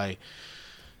anchored by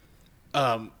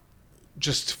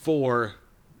just 4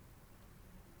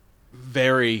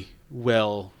 very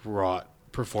well wrought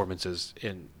performances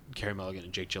in Carey Mulligan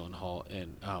and Jake Gyllenhaal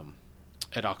and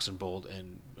Ed Oxenbould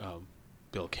and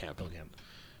Bill Camp.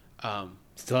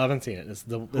 Still haven't seen it. This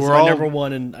is my number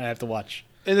one, and I have to watch.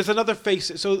 And there's another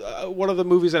face. So one of the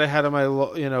movies that I had on my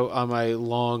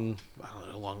long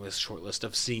list, short list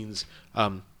of scenes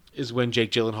is when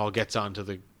Jake Gyllenhaal gets onto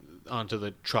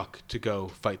the truck to go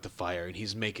fight the fire, and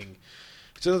he's making.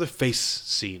 It's another face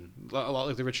scene, a lot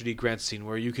like the Richard E. Grant scene,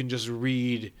 where you can just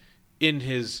read in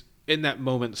that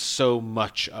moment so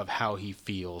much of how he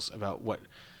feels about what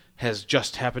has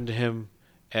just happened to him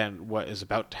and what is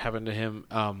about to happen to him.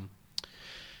 And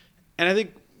I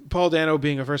think Paul Dano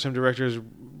being a first-time director,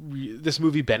 this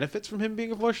movie benefits from him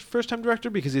being a first-time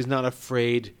director because he's not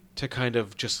afraid to kind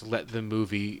of just let the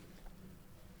movie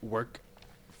work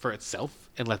for itself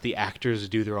and let the actors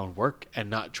do their own work and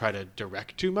not try to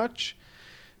direct too much.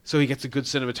 So he gets a good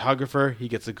cinematographer, he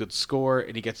gets a good score,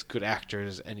 and he gets good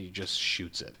actors, and he just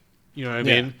shoots it. You know what I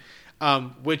mean?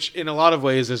 Which, in a lot of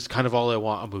ways, is kind of all I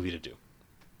want a movie to do.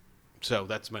 So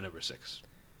that's my number 6.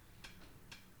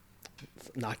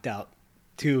 Knocked out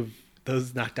 2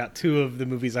 of the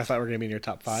movies I thought were going to be in your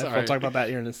top 5. Sorry. We'll talk about that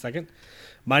here in a second.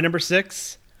 My number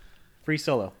 6, Free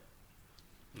Solo.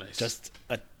 Nice. Just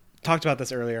talked about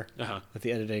this earlier with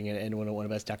the editing and one of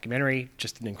best documentary.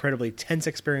 Just an incredibly tense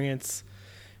experience.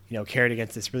 Carried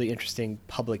against this really interesting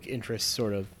public interest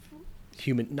sort of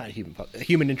human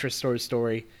interest sort of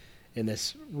story in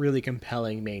this really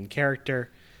compelling main character.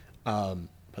 But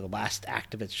the last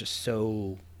act of it's just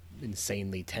so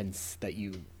insanely tense that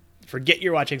you forget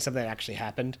you're watching something that actually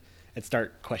happened and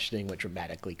start questioning what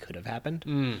dramatically could have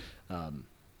happened.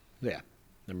 Yeah.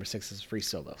 Number 6 is Free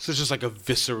Solo. So it's just like a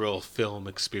visceral film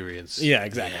experience. Yeah,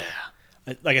 exactly.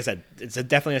 Yeah. Like I said, it's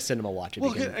definitely a cinema watch.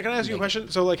 Well, can I ask you a question?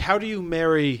 So, like, how do you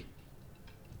marry?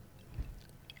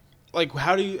 Like,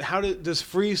 does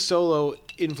Free Solo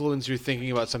influence your thinking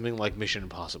about something like Mission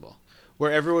Impossible,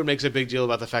 where everyone makes a big deal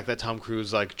about the fact that Tom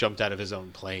Cruise jumped out of his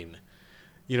own plane?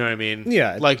 You know what I mean?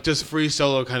 Yeah. Like, does Free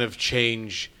Solo kind of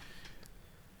change?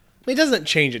 It doesn't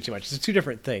change it too much. It's 2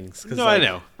 different things. No, I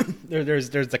know. There's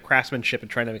the craftsmanship of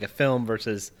trying to make a film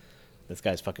versus this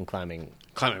guy's fucking climbing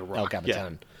a rock. El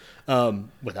Capitan. Yeah.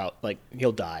 Without,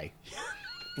 he'll die.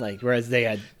 Whereas they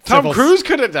had Tom Cruise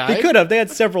could have died. He could have. They had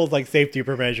several safety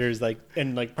measures,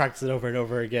 and practice it over and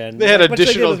over again. They had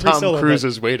additional Tom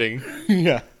Cruises waiting.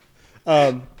 Yeah.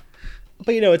 But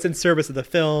it's in service of the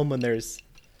film, and there's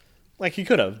he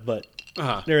could have, but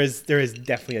there is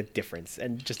definitely a difference,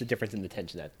 and just a difference in the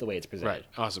tension that the way it's presented. Right.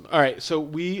 Awesome. All right. So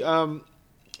we do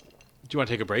you want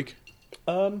to take a break?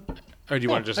 Or do you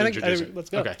want to just introduce it? Let's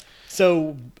go. Okay.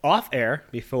 So off air,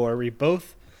 before we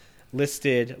both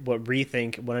listed what we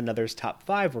think one another's top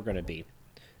 5 were going to be.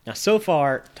 Now, so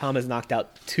far, Tom has knocked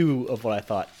out 2 of what I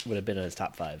thought would have been in his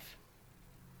top 5.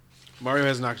 Mario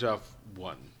has knocked off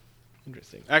 1.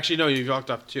 Interesting. Actually, no, you've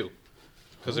knocked off 2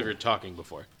 because of your talking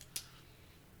before.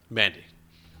 Mandy.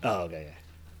 Oh, okay.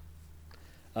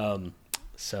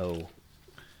 So,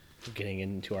 getting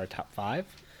into our top 5.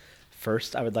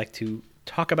 First, I would like to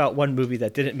talk about one movie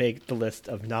that didn't make the list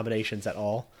of nominations at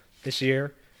all this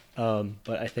year.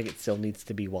 But I think it still needs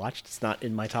to be watched. It's not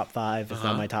in my top 5. It's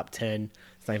not in my top 10.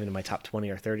 It's not even in my top 20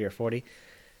 or 30 or 40.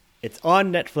 It's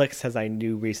on Netflix, as I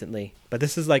knew recently. But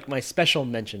this is my special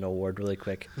mention award really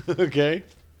quick. Okay.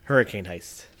 Hurricane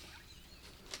Heist.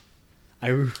 I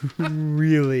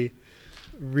really,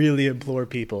 really implore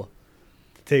people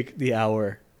to take the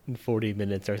hour and 40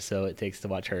 minutes or so it takes to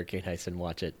watch Hurricane Heist and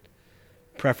watch it.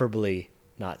 Preferably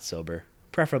not sober.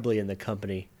 Preferably in the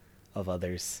company of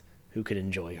others who could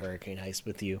enjoy Hurricane Heist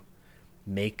with you.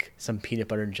 Make some peanut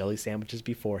butter and jelly sandwiches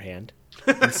beforehand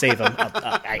and save them.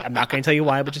 I'm not going to tell you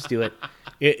why, but just do it.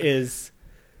 It is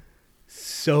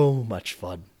so much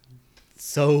fun.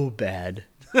 So bad.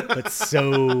 But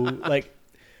so,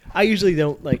 I usually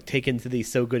don't, take into the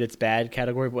so good it's bad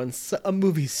category, but when a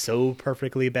movie's so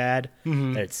perfectly bad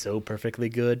that it's so perfectly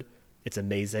good, it's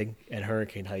amazing. And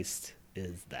Hurricane Heist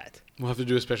is that. We'll have to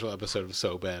do a special episode of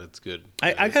So Bad It's Good.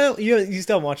 I kind of you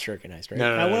still haven't watched Hurricane Heist, right?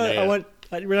 No,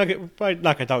 We're probably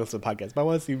not going to talk this on the podcast, but I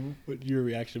want to see what your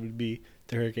reaction would be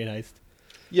to Hurricane Heist.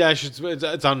 Yeah, I should.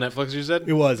 It's on Netflix. You said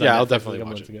it was. Yeah, I'll Netflix definitely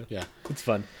watch it. Ago. Yeah, it's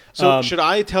fun. So, should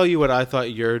I tell you what I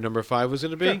thought your number 5 was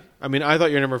going to be? Yeah. I mean, I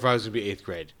thought your number 5 was going to be 8th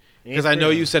grade because I know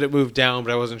you said it moved down,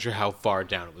 but I wasn't sure how far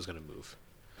down it was going to move.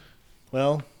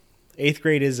 Well, 8th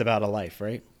grade is about a life,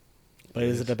 right? But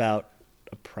is it about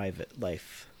a private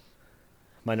life?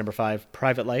 My number 5,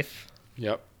 Private Life.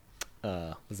 Yep.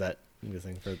 Was that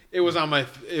missing for? It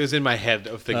was in my head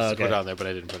of things to put on there, but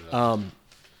I didn't put it on.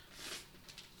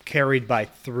 Carried by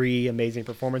 3 amazing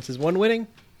performances, 1 winning,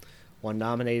 1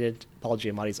 nominated. Paul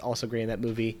Giamatti's also great in that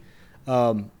movie,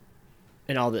 and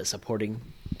all the supporting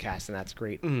cast, and that's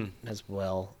great as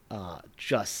well.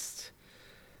 Just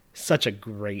such a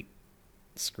great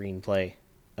screenplay.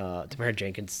 Tamara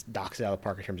Jenkins knocks it out of the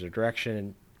park in terms of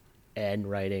direction and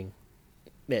writing.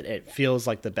 It feels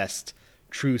like the best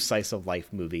true slice of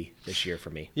life movie this year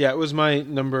for me. Yeah, it was my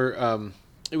number.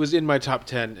 It was in my top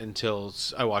 10 until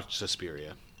I watched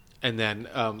Suspiria. And then,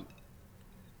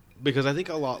 because I think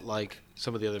a lot like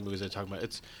some of the other movies I talk about,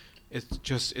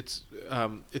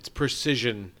 its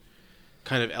precision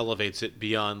kind of elevates it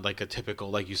beyond like a typical,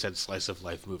 like you said, slice of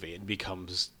life movie and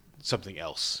becomes something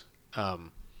else. But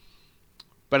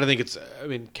I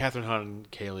think Catherine Hahn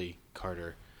and Kaylee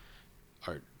Carter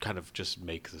are kind of just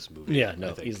make this movie. Yeah,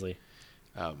 no, easily.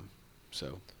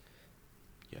 So,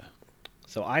 yeah.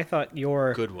 So I thought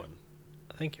your good one.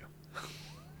 Thank you.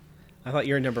 I thought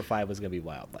your number 5 was going to be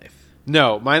Wildlife.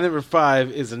 No, my number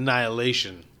 5 is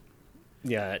Annihilation.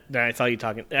 Yeah, I saw you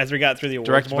talking as we got through the awards.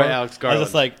 Directed by Alex Garland.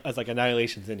 I was like,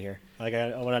 Annihilation's in here. Like,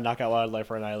 I want to knock out Wildlife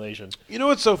for Annihilation. You know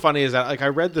what's so funny is that like I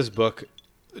read this book.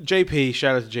 JP,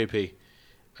 shout out to JP.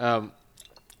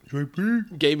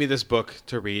 JP gave me this book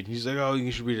to read. He's like, "Oh,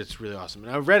 you should read it. It's really awesome."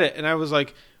 And I read it, and I was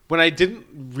like, when I didn't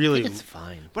really, it's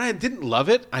fine. When I didn't love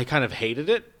it, I kind of hated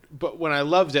it. But when I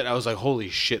loved it, I was like, holy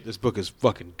shit, this book is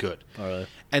fucking good. Oh, really?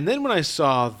 And then when I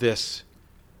saw this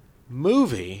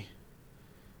movie,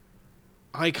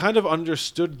 I kind of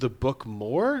understood the book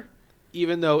more,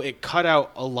 even though it cut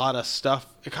out a lot of stuff.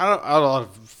 It cut out a lot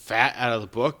of fat out of the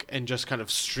book and just kind of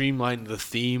streamlined the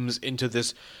themes into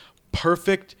this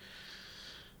perfect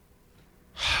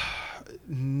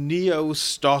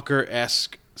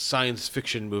Neo-Stalker-esque science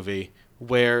fiction movie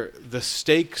where the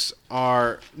stakes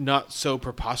are not so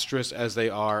preposterous as they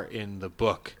are in the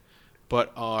book,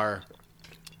 but are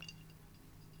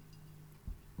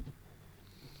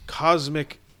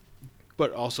cosmic,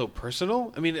 but also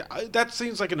personal. I mean, that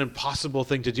seems like an impossible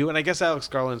thing to do, and I guess Alex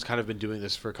Garland's kind of been doing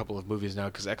this for a couple of movies now,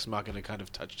 because Ex Machina kind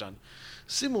of touched on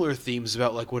similar themes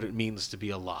about like what it means to be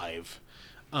alive.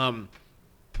 But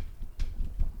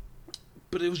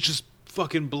it was just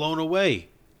fucking blown away.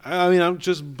 I mean, I'm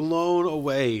just blown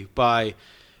away by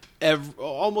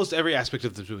almost every aspect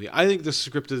of this movie. I think the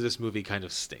script of this movie kind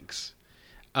of stinks.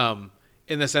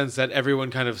 In the sense that everyone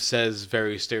kind of says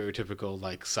very stereotypical,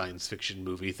 like, science fiction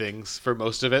movie things for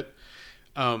most of it.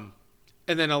 And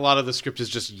then a lot of the script is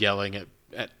just yelling at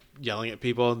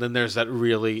people, and then there's that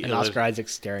really... And Oscar Isaac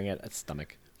staring at its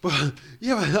stomach.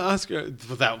 Yeah, but Oscar...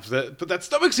 But that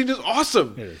stomach scene is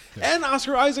awesome! It is, yeah. And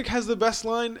Oscar Isaac has the best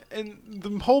line in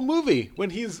the whole movie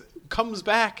when comes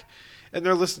back, and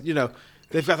they're listening, you know...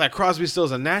 They've got that Crosby,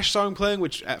 Stills, and Nash song playing,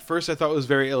 which at first I thought was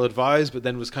very ill-advised, but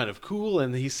then was kind of cool,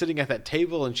 and he's sitting at that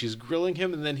table, and she's grilling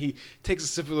him, and then he takes a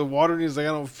sip of the water, and he's like,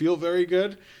 I don't feel very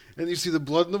good. And you see the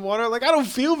blood in the water, like, I don't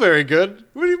feel very good.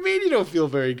 What do you mean you don't feel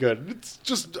very good? It's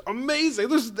just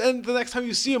amazing. And the next time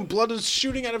you see him, blood is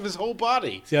shooting out of his whole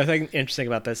body. See, I think interesting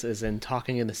about this is in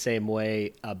talking in the same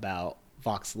way about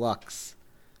Vox Lux.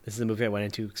 This is a movie I went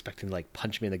into expecting to, like,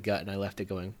 punch me in the gut, and I left it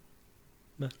going...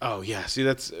 Oh yeah,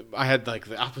 see I had like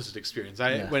the opposite experience.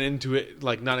 I went into it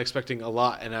like not expecting a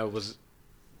lot, and I was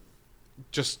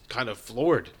just kind of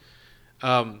floored.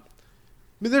 I mean,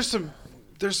 there's some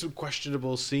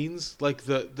questionable scenes, like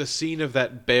the scene of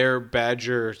that bear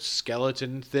badger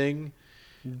skeleton thing.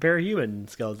 Bear human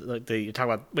skeleton. Like you're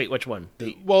talking about. Wait, which one?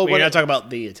 You're not talking about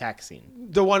the attack scene.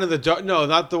 The one in the dark. No,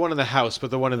 not the one in the house,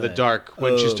 but the one in the dark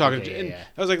when she's talking. I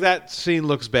was like, that scene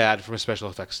looks bad from a special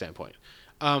effects standpoint.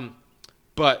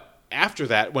 But after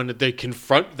that, when they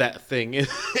confront that thing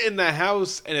in the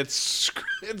house and it's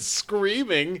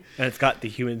screaming, and it's got the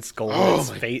human skull on its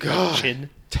face, chin,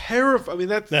 terrifying. I mean,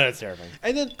 that's terrifying.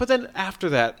 And then after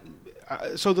that,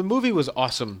 so the movie was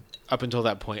awesome up until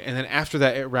that point, and then after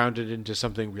that, it rounded into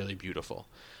something really beautiful,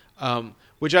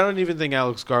 which I don't even think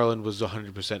Alex Garland was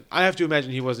 100%. I have to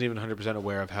imagine he wasn't even 100%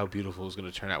 aware of how beautiful it was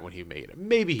going to turn out when he made it.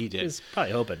 Maybe he did. He was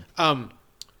probably hoping.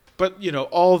 But you know,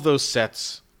 all of those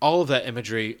sets. All of that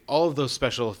imagery, all of those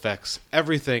special effects,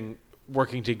 everything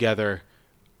working together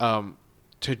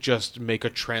to just make a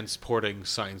transporting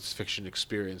science fiction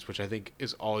experience, which I think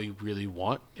is all you really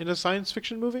want in a science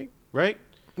fiction movie, right?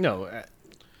 No,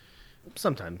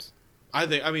 sometimes. I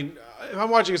mean, if I'm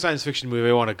watching a science fiction movie,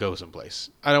 I want to go someplace.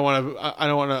 I don't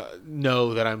want to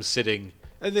know that I'm sitting.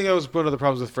 I think that was one of the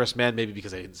problems with First Man, maybe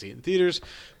because I didn't see it in theaters.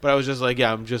 But I was just like,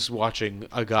 yeah, I'm just watching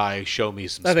a guy show me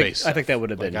some space. I think that would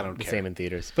have been the same in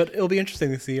theaters. But it'll be interesting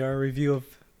to see our review of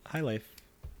High Life.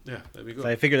 Yeah, that'd be cool. So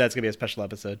I figure that's going to be a special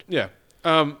episode. Yeah.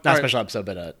 Not a special episode,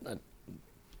 but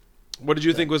what did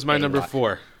you think was my number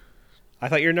 4? I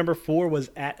thought your number 4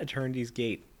 was At Eternity's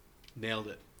Gate. Nailed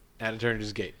it. At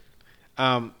Eternity's Gate.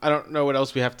 I don't know what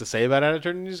else we have to say about At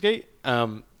Eternity's Gate.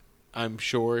 I'm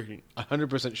sure,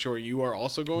 100% sure you are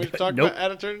also going to talk about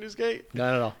At Eternity's Gate?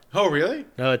 Not at all. Oh, really?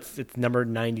 No, it's number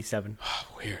 97. Oh,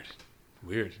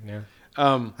 weird. Yeah.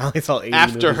 I only saw 80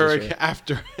 after movies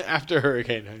after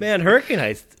Hurricane Heist. Man, Hurricane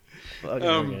Heist.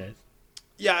 Hurricane Heist.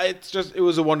 Yeah, it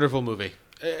was a wonderful movie.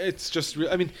 It's just,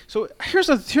 I mean, so here's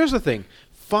the thing.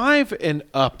 5 and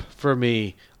up for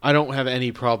me, I don't have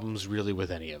any problems really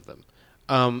with any of them.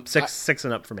 6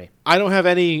 and up for me. I don't have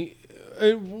any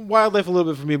Wildlife a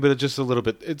little bit for me, but it's just a little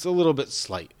bit. It's a little bit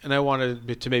slight, and I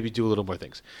wanted to maybe do a little more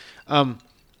things. At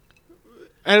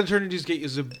Eternity's Gate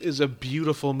is a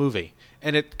beautiful movie,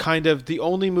 and it kind of the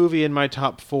only movie in my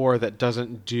top 4 that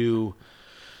doesn't do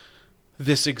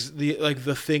this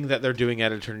the thing that they're doing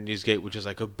at Eternity's Gate, which is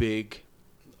like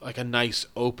a nice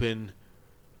open,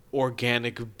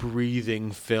 organic,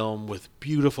 breathing film with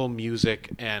beautiful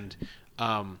music and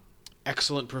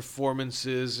excellent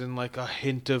performances and like a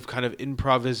hint of kind of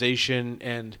improvisation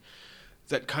and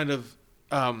that kind of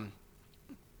I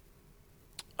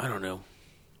don't know,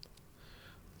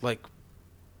 like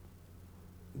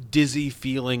dizzy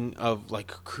feeling of like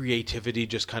creativity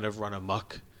just kind of run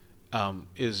amok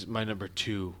is my number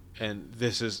 2. And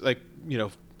this is like,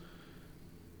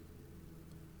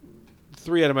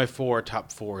 3 out of my 4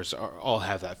 top 4s all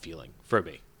have that feeling for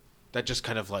me. That just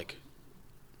kind of like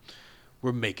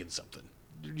we're making something.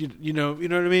 You know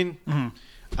what I mean?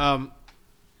 Mm-hmm.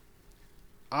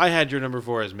 I had your number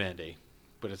 4 as Mandy,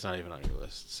 but it's not even on your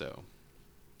list. So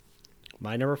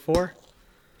my number 4,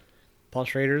 Paul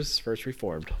Schrader's First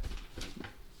Reformed.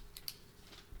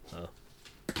 Oh.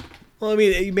 Well, I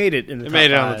mean, you made it in the top 5. It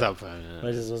made it on the top 5. Yeah.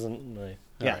 It just wasn't like...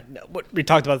 Yeah, right. No, we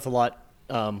talked about this a lot.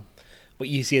 What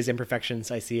you see as imperfections,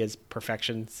 I see as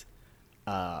perfections.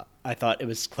 I thought it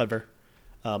was clever.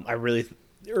 I really...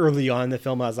 Early on in the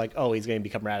film, I was like, oh, he's going to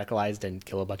become radicalized and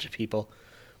kill a bunch of people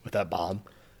with that bomb.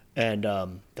 And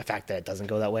the fact that it doesn't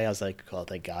go that way, I was like, oh,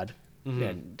 thank God. Mm-hmm.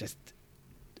 And just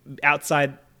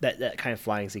outside that kind of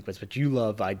flying sequence, which you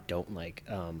love, I don't like.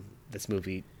 This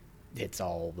movie hits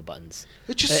all the buttons.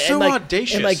 It's just so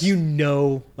audacious.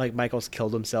 And like Michael's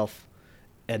killed himself.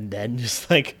 And then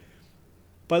just like,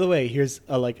 by the way, here's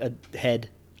a head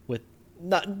with,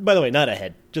 not a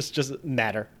head, just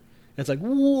matter. It's like,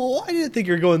 whoa, I didn't think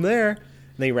you were going there. And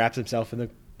then he wraps himself in the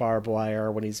barbed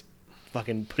wire when he's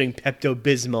fucking putting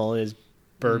Pepto-Bismol in his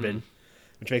bourbon,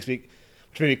 which made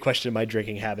me question my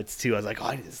drinking habits too. I was like, oh,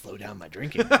 I need to slow down my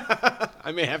drinking.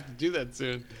 I may have to do that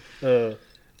soon.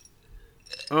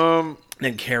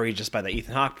 Then Carrie, just by the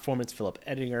Ethan Hawke performance, Philip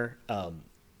Edinger,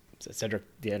 Cedric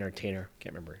the Entertainer,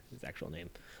 can't remember his actual name.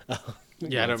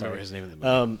 Yeah, I don't remember his name in the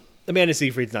movie. Amanda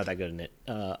Seyfried's not that good in it.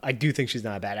 I do think she's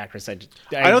not a bad actress. I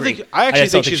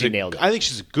think she's nailed it. I think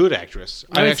she's a good actress.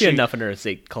 I didn't see enough in her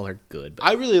to call her good. But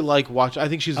I really like watching. I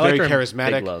think she's very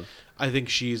charismatic. I think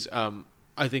she's.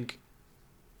 I think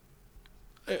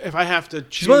if I have to,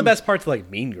 she's one of the best parts of like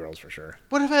Mean Girls for sure.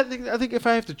 What if I think if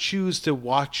I have to choose to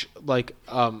watch like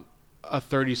a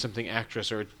 30-something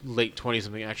actress or late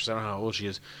 20-something actress, I don't know how old she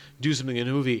is, do something in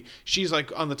a movie, she's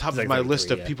like on the top of my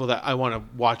list of people that I want to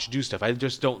watch do stuff. I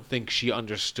just don't think she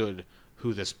understood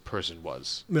who this person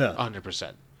was. Yeah.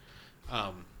 100%.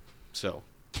 So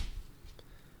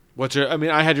what's your, I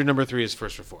mean, I had your number 3 as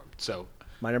First Reformed. So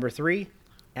my number 3,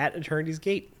 At Eternity's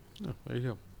Gate. Oh, there you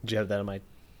go. Did you have that on my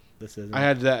list? I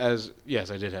had that as,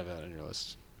 yes, I did have that on your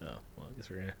list. Oh, well, I guess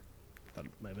thought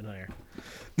it might have been higher.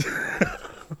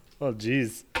 Oh,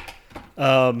 jeez.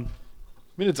 I mean,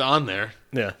 it's on there.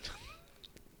 Yeah.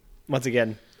 Once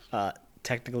again,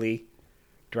 technically,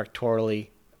 directorially,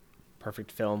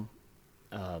 perfect film.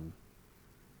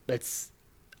 It's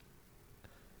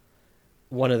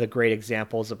one of the great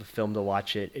examples of a film to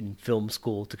watch it in film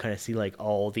school to kind of see like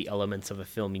all the elements of a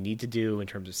film you need to do in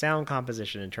terms of sound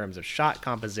composition, in terms of shot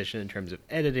composition, in terms of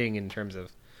editing, in terms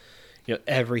of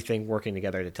everything working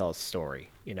together to tell a story.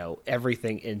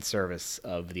 Everything in service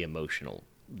of the emotional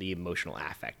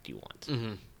affect you want.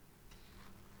 Mm-hmm.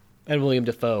 And William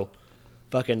Dafoe,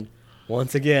 fucking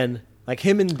Once again, like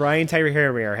him and Brian Tyree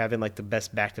Henry are having like the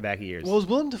best back-to-back years. Well, is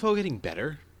Willem Dafoe getting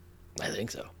better? I think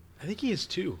so. I think he is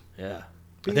too. Yeah.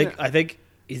 I think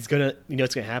he's gonna. You know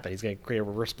what's gonna happen? He's gonna create a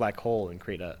reverse black hole and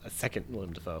create a second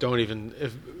Willem Dafoe. Don't even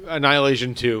if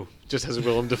Annihilation 2 just has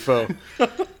Willem Dafoe.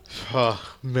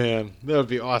 Oh man, that would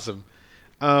be awesome.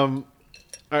 All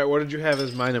right, what did you have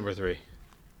as my number 3?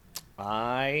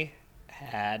 I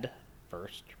had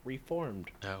First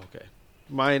Reformed. Oh, okay.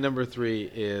 My number 3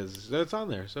 is it's on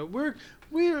there. So we're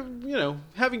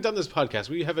having done this podcast,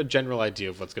 we have a general idea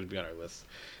of what's going to be on our list.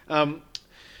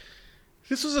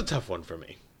 This was a tough one for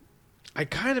me. I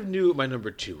kind of knew what my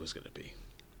number 2 was going to be,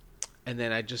 and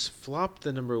then I just flopped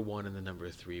the number 1 and the number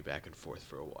 3 back and forth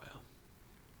for a while.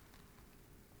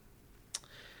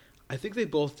 I think they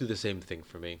both do the same thing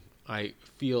for me. I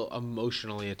feel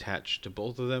emotionally attached to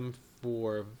both of them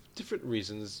for different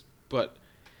reasons, but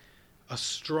a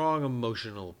strong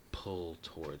emotional pull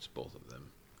towards both of them.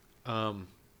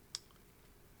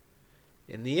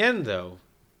 In the end, though,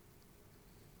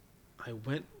 I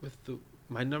went with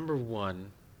my number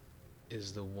 1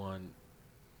 is the one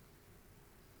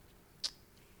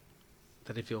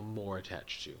that I feel more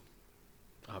attached to,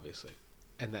 obviously,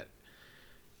 and that.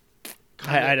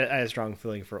 I had a strong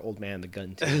feeling for Old Man and the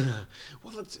Gun too.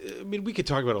 Well, we could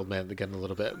talk about Old Man and the Gun a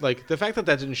little bit. Like the fact that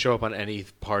didn't show up on any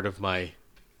part of my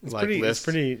list. It's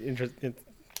pretty interesting.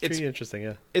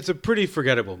 Yeah, it's a pretty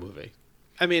forgettable movie.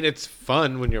 I mean, it's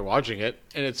fun when you're watching it,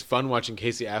 and it's fun watching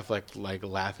Casey Affleck like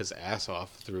laugh his ass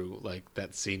off through like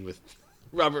that scene with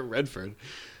Robert Redford.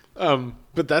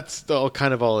 But that's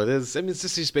kind of all it is. I mean,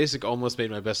 Sissy Spacek almost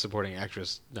made my Best Supporting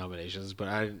Actress nominations, but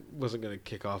I wasn't going to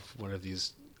kick off one of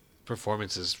these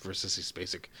performances for Sissy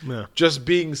Spacek. Yeah. Just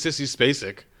being Sissy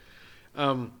Spacek.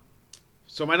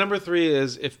 So my number 3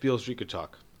 is If Beale Street Could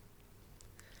Talk,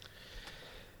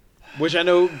 which I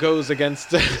know goes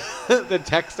against the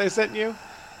text I sent you.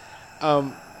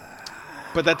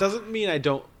 But that doesn't mean I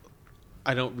don't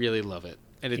really love it.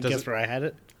 And it doesn't. Guess where I had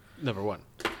it? Number 1,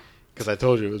 because I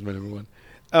told you it was my number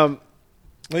 1.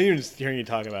 Well, you're just hearing you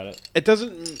talk about it. It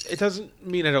doesn't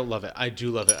mean I don't love it. I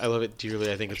do love it. I love it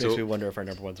dearly. I think makes me wonder if our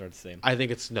number 1s are the same. I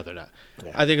think it's no, they're not.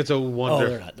 Yeah. I think it's a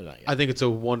wonderful. They're not yet. I think it's a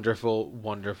wonderful,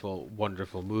 wonderful,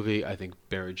 wonderful movie. I think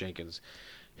Barry Jenkins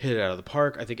hit it out of the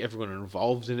park. I think everyone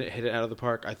involved in it hit it out of the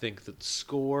park. I think the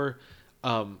score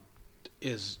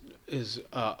is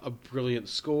a brilliant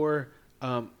score.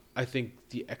 I think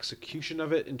the execution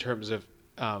of it in terms of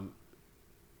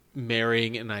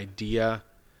marrying an idea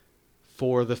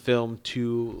for the film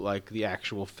to like the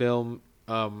actual film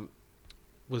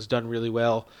was done really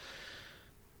well.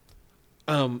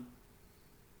 But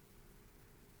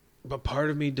part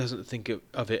of me doesn't think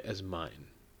of it as mine,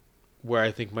 where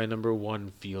I think my number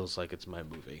 1 feels like it's my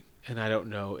movie. And I don't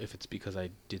know if it's because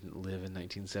I didn't live in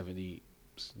 1970s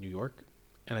New York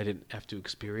and I didn't have to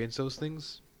experience those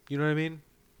things. You know what I mean?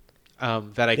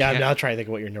 I'm now trying to think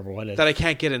of what your number 1 is. That I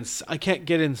can't get in.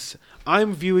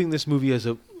 I'm viewing this movie as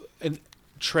a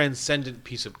transcendent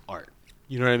piece of art.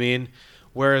 You know what I mean?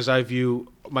 Whereas I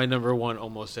view my number 1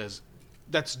 almost as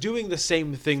that's doing the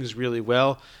same things really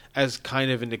well as kind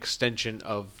of an extension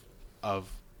of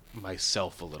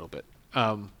myself a little bit.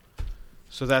 So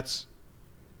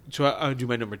I'll do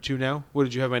my number 2 now. What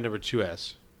did you have my number 2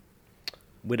 as?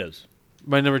 Widows.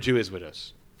 My number 2 is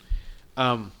Widows.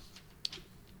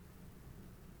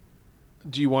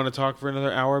 Do you want to talk for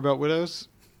another hour about Widows?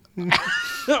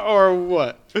 Or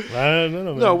what? I don't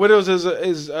know. No, Widows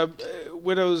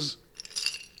Widows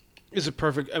is a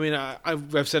perfect. I mean,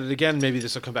 I've said it again. Maybe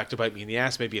this will come back to bite me in the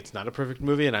ass. Maybe it's not a perfect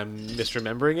movie, and I'm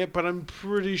misremembering it. But I'm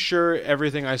pretty sure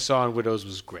everything I saw in Widows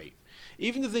was great.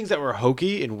 Even the things that were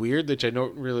hokey and weird, which I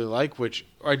don't really like, which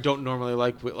I don't normally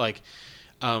like, like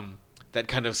that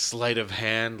kind of sleight of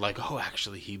hand, like, oh,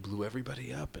 actually, he blew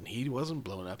everybody up, and he wasn't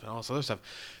blown up, and all this other stuff.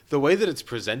 The way that it's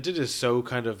presented is so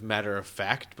kind of matter of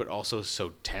fact, but also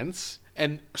so tense,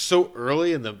 and so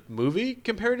early in the movie,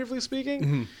 comparatively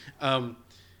speaking, that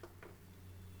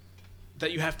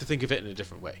you have to think of it in a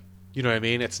different way. You know what I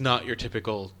mean? It's not a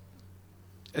heist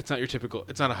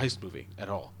movie at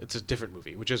all. It's a different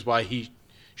movie, which is why he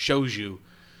shows you,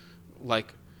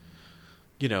 like,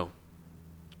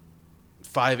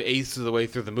 5/8 of the way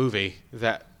through the movie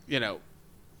that,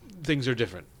 things are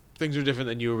different. Things are different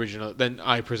than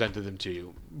I presented them to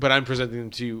you. But I'm presenting them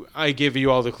to you. I gave you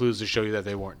all the clues to show you that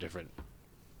they weren't different.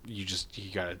 You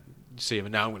gotta see them,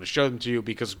 and now I'm going to show them to you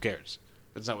because who cares?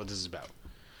 That's not what this is about.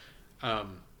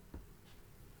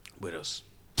 Widows.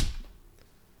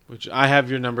 Which I have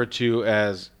your number 2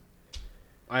 as...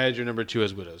 I had your number 2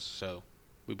 as Widows, so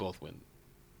we both win.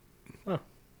 Oh.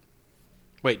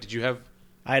 Wait, did you have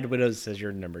I had Widows as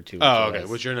your number 2. Oh, okay.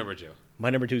 What's your number 2? My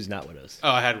number 2 is not Widows.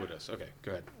 Oh, I had Widows. Okay,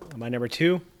 go ahead. My number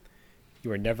 2, You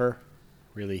Were Never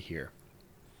Really Here.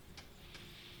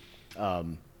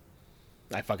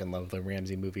 I fucking love the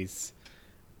Ramsey movies.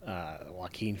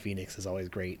 Joaquin Phoenix is always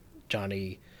great.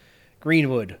 Johnny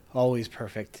Greenwood, always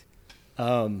perfect.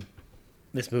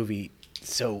 This movie,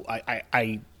 so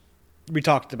we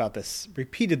talked about this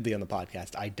repeatedly on the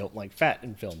podcast. I don't like fat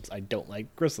in films. I don't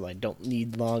like gristle. I don't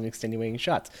need long, extenuating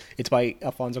shots. It's why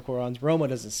Alfonso Cuarón's Roma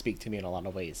doesn't speak to me in a lot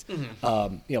of ways.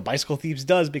 Mm-hmm. Bicycle Thieves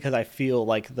does, because I feel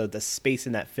like the space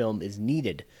in that film is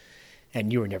needed.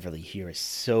 And You Were Never Really Here is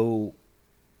so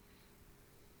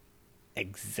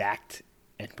exact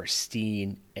and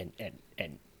pristine and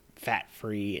fat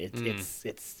free.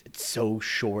 It's so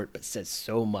short but says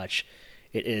so much.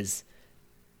 It is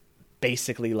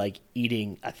basically like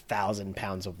eating 1,000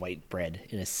 pounds of white bread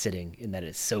in a sitting, in that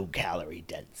it's so calorie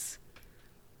dense.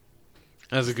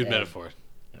 That's a good metaphor.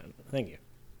 Thank you.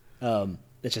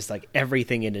 It's just like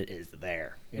everything in it is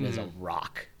there. It is a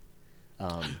rock.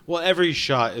 Well, every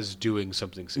shot is doing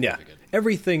something significant. Yeah.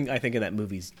 Everything, I think, in that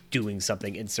movie is doing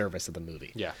something in service of the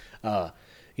movie. Yeah.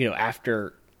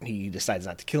 After he decides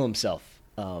not to kill himself,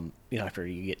 after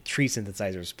you get tree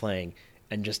synthesizers playing,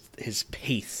 and just his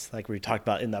pace, like we talked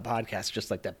about in the podcast, just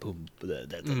like that boom,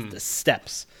 the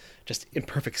steps, just in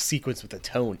perfect sequence with the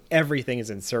tone. Everything is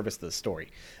in service of the story.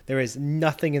 There is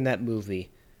nothing in that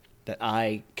movie that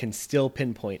I can still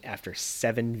pinpoint after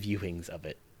 7 viewings of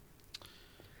it.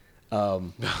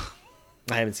 I've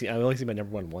only seen my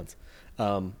number 1 once.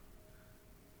 That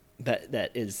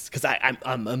is because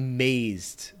I'm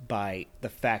amazed by the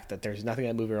fact that there's nothing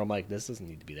in that movie where I'm like, this doesn't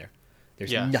need to be there.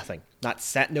 There's nothing.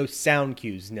 No sound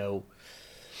cues, no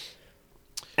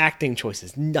acting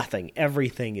choices, nothing.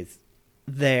 Everything is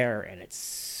there, and it's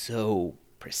so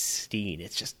pristine.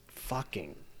 It's just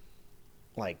fucking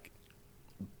like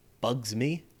bugs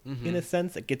me in a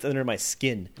sense. It gets under my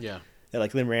skin. Yeah. That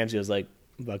like Lynn Ramsey was like,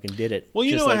 fucking did it. Well,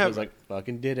 I was like,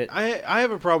 fucking did it. I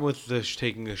have a problem with the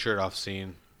taking the shirt off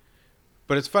scene,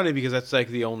 but it's funny because that's like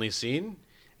the only scene.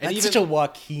 And that's such a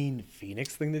Joaquin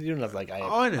Phoenix thing to do, and I was like,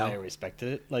 I know. I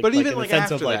respected it. But even in the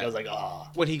sense of I was like, oh.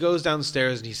 When he goes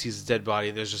downstairs and he sees his dead body,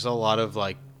 there's just a lot of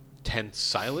like tense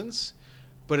silence,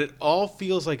 but it all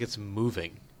feels like it's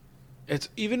moving. It's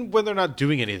even when they're not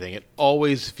doing anything, it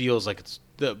always feels like it's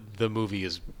the movie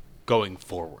is going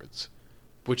forwards,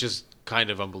 which is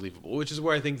kind of unbelievable. Which is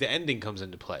where I think the ending comes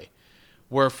into play,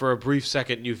 where for a brief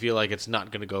second you feel like it's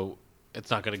not going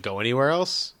to go anywhere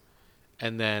else,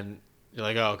 and then you're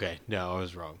like, oh, okay, no, I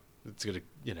was wrong. It's gonna,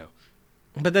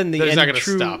 But then it's not gonna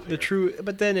stop.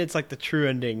 But then it's like the true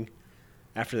ending.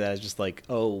 After that is just like,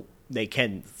 oh, they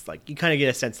can. It's like you kind of get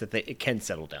a sense that it can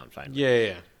settle down finally.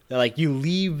 Yeah. They're like, you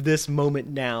leave this moment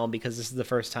now because this is the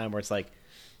first time where it's like,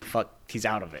 fuck, he's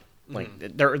out of it. Like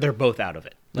they're both out of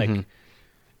it. Like, and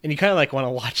you kind of like want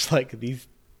to watch like these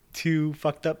 2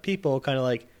 fucked up people kind of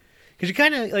like, because you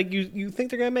kind of like you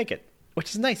think they're gonna make it,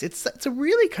 which is nice. It's a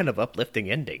really kind of uplifting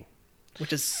ending,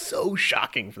 which is so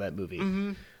shocking for that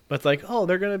movie. But it's like, oh,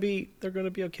 they're gonna be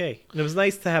okay. And it was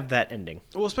nice to have that ending.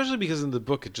 Well, especially because in the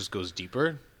book it just goes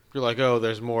deeper. You're like, oh,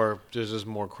 there's just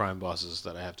more crime bosses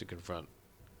that I have to confront.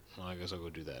 Well, I guess I'll go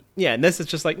do that. Yeah, and this is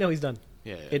just like, no, he's done.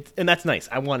 Yeah. And that's nice.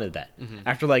 I wanted that.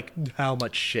 After like how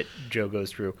much shit Joe goes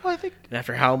through. Well, I think, and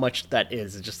after how much that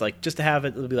is, it's just to have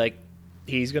it'll be like,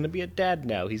 he's gonna be a dad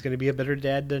now. He's gonna be a better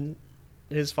dad than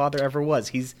his father ever was.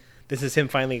 This is him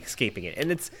finally escaping it,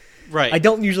 and it's right. I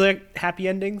don't usually like happy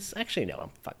endings. Actually,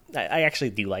 no, I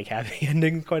actually do like happy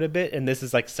endings quite a bit, and this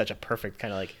is like such a perfect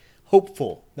kind of like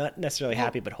hopeful, not necessarily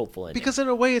happy, but hopeful ending. Because in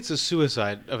a way, it's a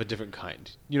suicide of a different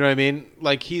kind. You know what I mean?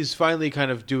 Like he's finally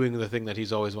kind of doing the thing that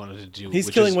he's always wanted to do. He's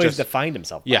killing ways to find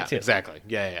himself. Yeah, too. Exactly.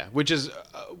 Yeah. Which is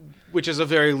a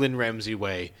very Lynn Ramsey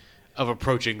way of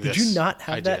approaching this. Did you not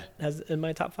have idea. that as in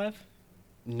my top 5?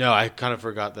 No, I kind of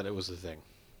forgot that it was the thing.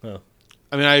 Oh.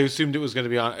 I mean, I assumed it was going to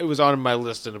be on. It was on my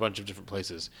list in a bunch of different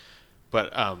places,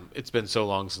 but it's been so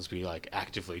long since we like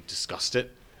actively discussed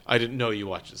it. I didn't know you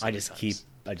watched it. I just keep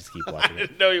watching it. I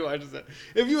didn't know you watched it.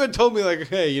 If you had told me like,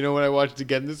 hey, when I watched it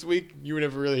again this week, you were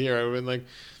never really here. I would have been like,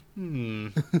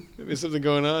 maybe something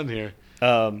going on here.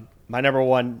 My number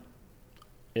 1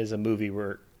 is a movie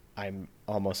where I'm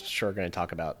almost sure going to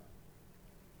talk about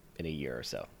in a year or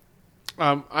so.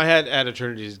 I had At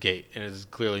Eternity's Gate, and it is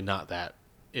clearly not that.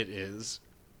 It is.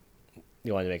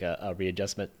 You want to make a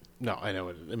readjustment? No, I know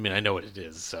it. I mean, I know what it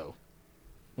is. So,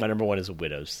 my number 1 is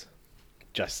Widows.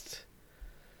 Just,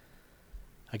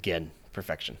 again,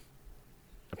 perfection.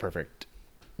 A perfect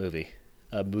movie.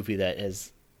 A movie that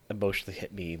has emotionally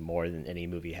hit me more than any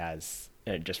movie has,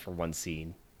 and just for one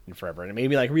scene. in forever, and it made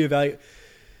me like reevaluate.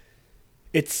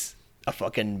 It's a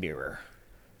fucking mirror,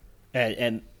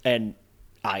 and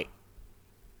I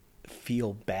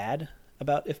feel bad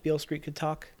about If Beale Street Could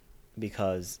Talk,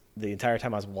 because the entire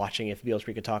time I was watching If Beale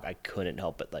Street Could Talk, I couldn't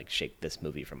help but like shake this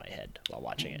movie from my head while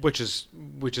watching it. Which is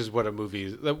what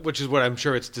I'm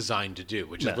sure it's designed to do.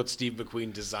 Which is what Steve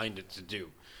McQueen designed it to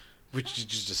do. Which is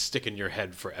just stick in your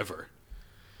head forever.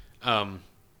 And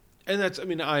that's, I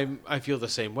mean, I feel the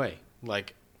same way.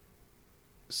 Like,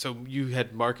 so you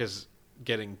had Marcus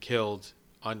getting killed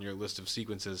on your list of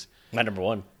sequences. My number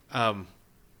one.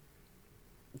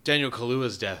 Daniel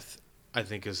Kaluuya's death, I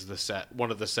think, is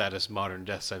one of the saddest modern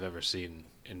deaths I've ever seen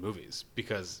in movies,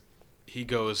 because he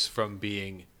goes from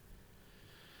being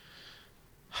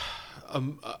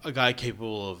a guy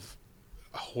capable of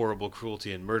horrible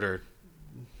cruelty and murder.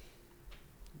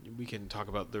 We can talk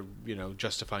about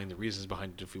justifying the reasons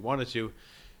behind it if we wanted to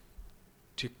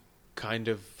kind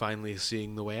of finally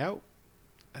seeing the way out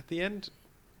at the end,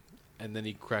 and then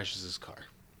he crashes his car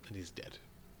and he's dead.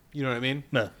 You know what I mean?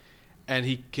 No. And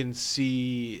he can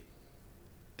see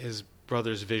his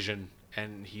brother's vision,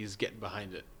 and he's getting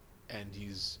behind it, and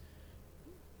he's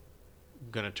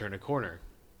gonna turn a corner,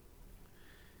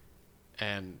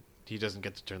 and he doesn't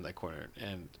get to turn that corner,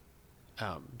 and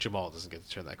Jamal doesn't get to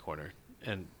turn that corner,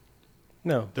 and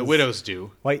no, the widows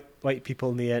do. White people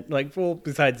in the end, like, well,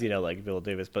 besides like Bill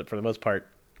Davis, but for the most part,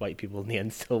 white people in the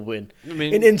end still win. I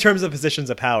mean, in terms of positions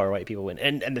of power, white people win.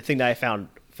 And the thing that I found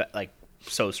like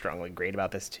so strongly great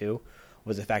about this too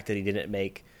was the fact that he didn't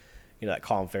make that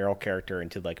Colin Farrell character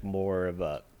into like more of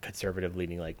a conservative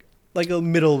leaning, like a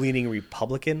middle leaning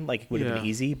Republican. Like, it would have been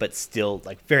easy, but still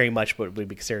like very much what would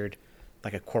be considered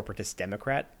like a corporatist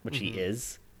Democrat, which he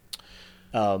is.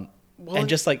 And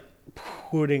just like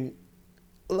putting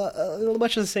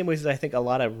much of the same ways as I think a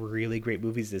lot of really great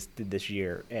movies did this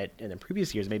year and in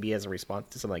previous years, maybe as a response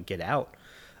to something like Get Out,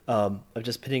 of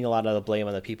just putting a lot of the blame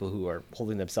on the people who are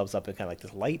holding themselves up in kind of like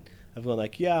this light of going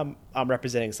like, yeah, I'm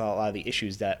representing a lot of the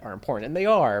issues that are important, and they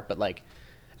are, but like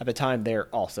at the time they're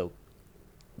also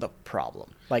the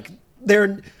problem. Like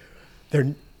they're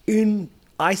in.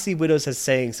 I see Widows as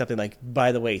saying something like,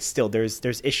 by the way, still there's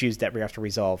issues that we have to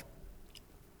resolve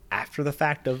after the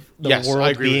fact of the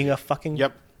world being a fucking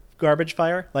garbage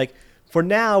fire. Like, for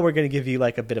now, we're going to give you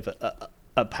like a bit of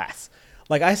a pass.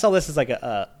 Like, I saw this as like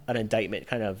an indictment,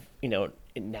 kind of,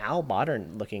 now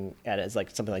modern looking at it as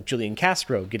like something like Julian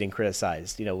Castro getting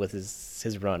criticized, with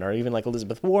his run, or even like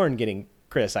Elizabeth Warren getting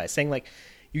criticized, saying like,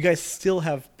 you guys still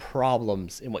have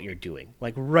problems in what you're doing.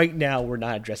 Like, right now, we're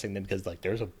not addressing them because like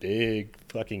there's a big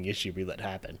fucking issue we let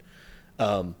happen.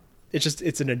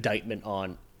 It's an indictment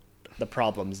on the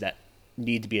problems that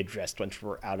need to be addressed once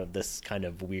we're out of this kind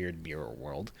of weird mirror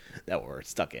world that we're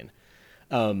stuck in.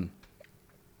 And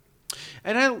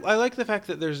I like the fact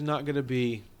that there's not going to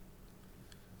be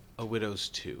a Widows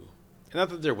 2. Not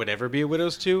that there would ever be a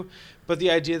Widows 2, but the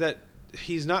idea that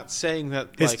he's not saying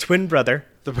that his twin brother,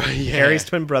 Harry's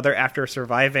twin brother, after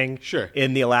surviving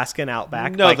in the Alaskan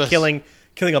outback by killing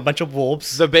a bunch of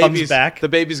wolves, comes back. The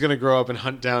baby's going to grow up and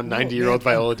hunt down 90-year-old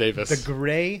Viola Davis. The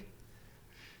Grey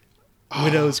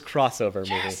Widows crossover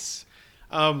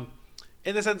movie.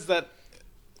 In the sense that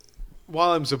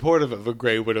while I'm supportive of a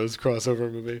Grey Widows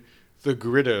crossover movie, the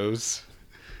Griddos,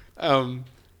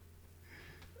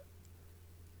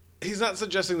 he's not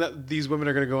suggesting that these women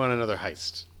are going to go on another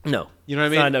heist. No. You know what I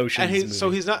mean? Not an Ocean's movie. So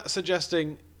he's not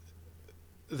suggesting,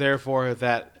 therefore,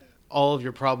 that all of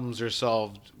your problems are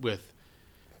solved with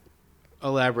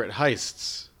elaborate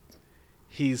heists.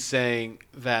 He's saying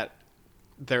that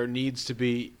there needs to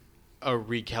be a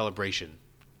recalibration.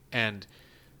 And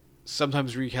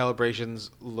sometimes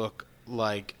recalibrations look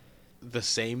like the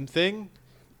same thing,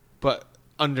 but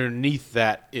underneath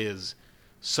that is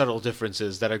subtle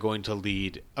differences that are going to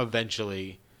lead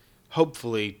eventually,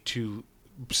 hopefully, to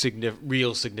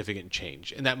real significant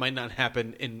change. And that might not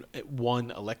happen in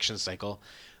one election cycle.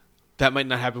 That might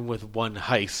not happen with one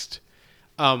heist.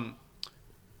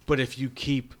 But if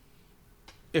the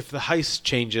heist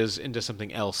changes into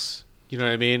something else, you know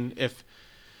what I mean?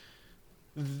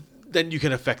 Then you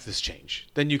can affect this change.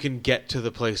 Then you can get to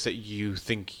the place that you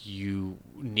think you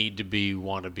need to be,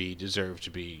 want to be, deserve to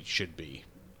be, should be.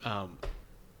 But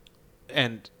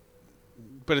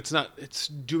it's not. It's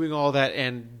doing all that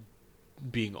and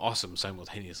being awesome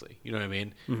simultaneously. You know what I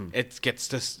mean?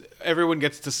 Mm-hmm. Everyone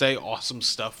gets to say awesome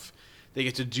stuff. They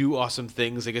get to do awesome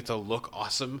things. They get to look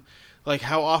awesome. Like,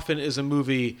 how often is a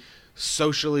movie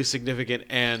socially significant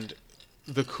and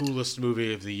the coolest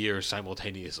movie of the year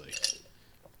simultaneously?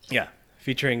 Yeah,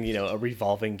 featuring a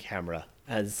revolving camera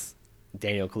as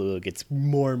Daniel Kaluuya gets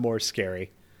more and more scary.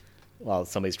 while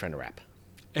somebody's trying to rap.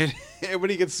 And when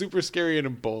he gets super scary in a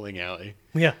bowling alley.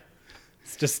 Yeah.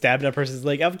 It's just stabbing a person's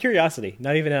leg out of curiosity,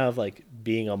 not even out of like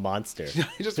being a monster.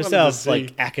 just out of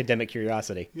like academic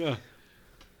curiosity. Yeah.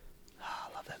 Oh,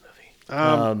 I love that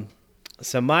movie.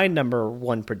 So my number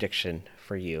one prediction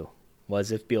for you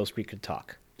was if Beale Street could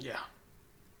talk. Yeah.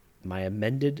 My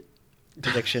amended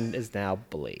prediction is now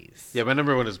Blaze. Yeah, my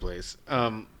number one is Blaze.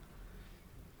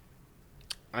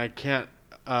 I can't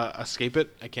escape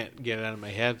it. I can't get it out of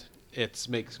my head. It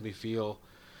makes me feel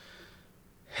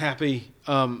happy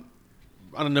on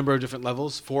a number of different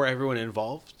levels for everyone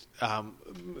involved.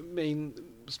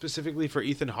 Specifically for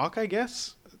Ethan Hawke, I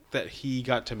guess, that he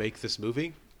got to make this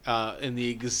movie in the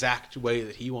exact way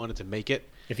that he wanted to make it.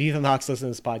 If Ethan Hawke's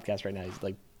listening to this podcast right now, he's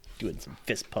like doing some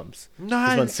fist pumps. No,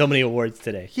 he's won so many awards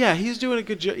today. Yeah, he's doing a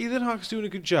good job. Ethan Hawke's doing a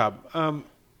good job.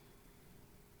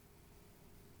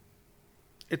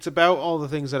 It's about all the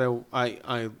things that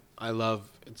I love.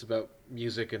 It's about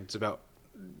music, and it's about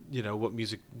what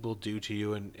music will do to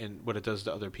you and what it does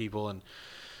to other people, and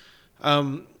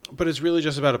but it's really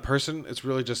just about a person. It's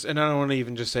really just, and I don't want to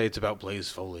even just say it's about Blaze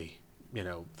Foley,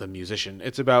 the musician.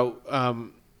 It's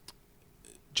about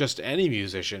just any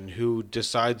musician who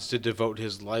decides to devote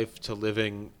his life to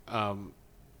living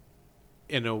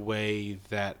in a way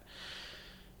that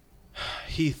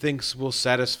he thinks will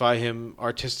satisfy him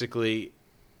artistically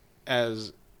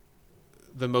as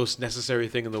the most necessary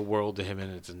thing in the world to him,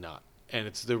 and it's not. And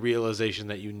it's the realization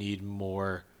that you need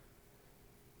more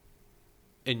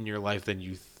in your life than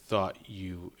you thought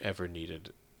you ever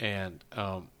needed. And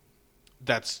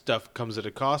that stuff comes at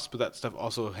a cost, but that stuff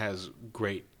also has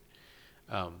great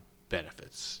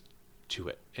benefits to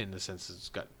it, in the sense that it's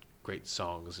got great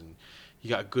songs, and you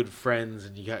got good friends,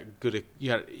 and you got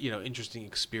interesting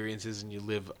experiences, and you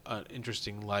live an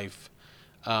interesting life.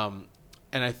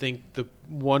 And I think the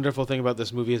wonderful thing about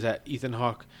this movie is that Ethan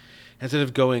Hawke, instead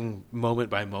of going moment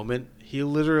by moment, he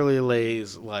literally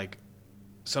lays like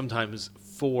sometimes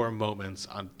 4 moments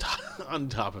on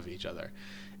top of each other,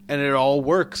 and it all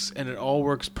works, and it all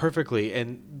works perfectly.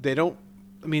 And they don't.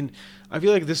 I mean, I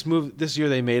feel like this year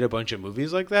they made a bunch of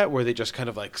movies like that where they just kind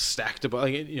of like stacked about,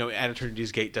 At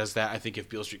Eternity's Gate does that. I think If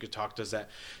Beale Street Could Talk does that.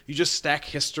 You just stack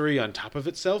history on top of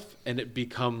itself, and it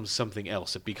becomes something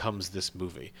else. It becomes this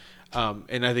movie,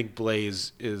 and I think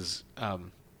Blaze is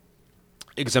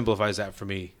exemplifies that for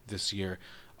me this year.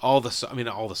 All the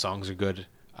songs are good.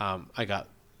 I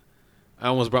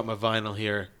almost brought my vinyl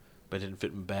here, but it didn't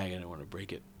fit in my bag. I didn't want to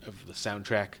break it. Of the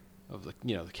soundtrack of the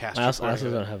the cast. I also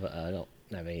don't have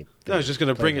any. I was just going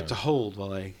to bring it to hold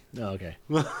while I. Oh, okay.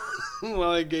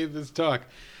 While I gave this talk,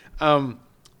 it's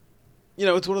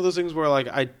one of those things where like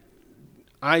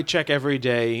I check every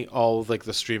day all of, like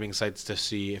the streaming sites to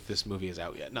see if this movie is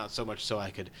out yet. Not so much so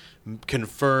I could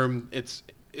confirm its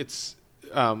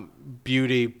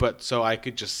beauty, but so I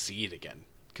could just see it again,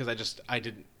 because I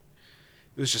didn't.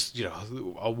 It was just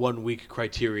a 1 week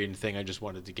Criterion thing. I just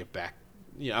wanted to get back.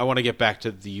 I want to get back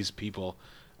to these people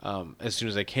as soon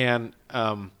as I can,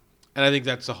 and I think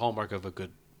that's the hallmark of a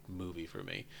good movie for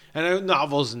me. And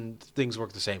novels and things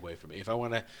work the same way for me. If I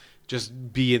want to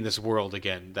just be in this world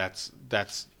again, that's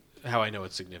how I know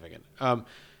it's significant.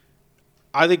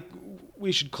 I think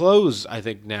we should close,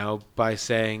 now, by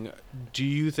saying, do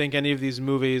you think any of these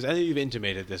movies, I think you've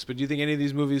intimated this, but do you think any of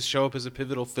these movies show up as a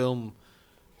pivotal film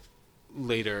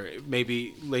later,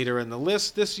 maybe later in the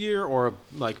list this year, or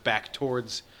like back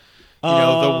towards the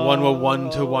 101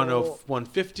 to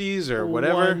 150s or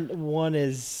whatever? One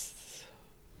is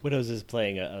Widows is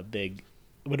playing a big.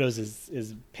 Widows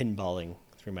is pinballing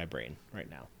through my brain right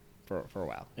now for a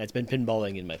while. And it's been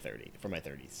pinballing in my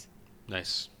 30s.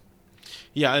 Nice.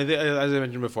 Yeah, as I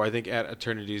mentioned before, I think At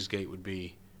Eternity's Gate would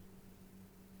be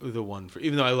the one for.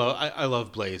 Even though I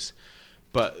love Blaze,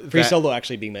 but Free Solo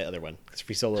actually being my other one, because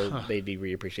Free Solo made me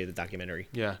reappreciate the documentary.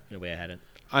 Yeah, in a way I hadn't.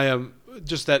 I am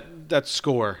just that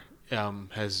score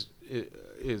is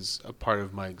a part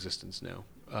of my existence now.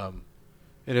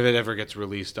 And if it ever gets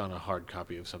released on a hard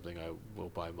copy of something, I will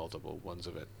buy multiple ones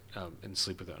of it and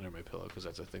sleep with it under my pillow, because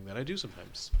that's a thing that I do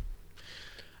sometimes.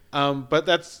 But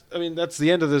that's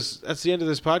the end of this. That's the end of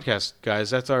this podcast, guys.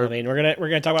 That's our. We're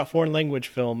gonna talk about foreign language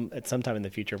film at some time in the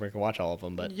future. We're gonna watch all of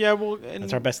them, but yeah,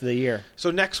 that's our best of the year.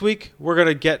 So next week we're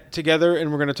gonna get together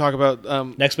and we're gonna talk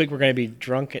about. Next week we're gonna be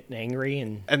drunk and angry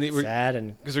and sad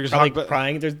and because we're probably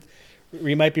crying.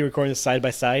 We might be recording this side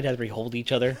by side as we hold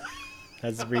each other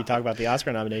as we talk about the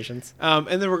Oscar nominations.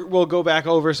 And then we'll go back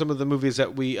over some of the movies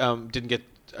that we didn't get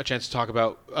a chance to talk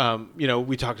about.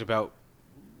 We talked about.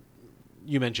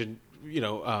 You mentioned,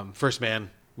 First Man.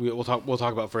 We'll talk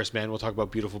about First Man. We'll talk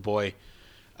about Beautiful Boy.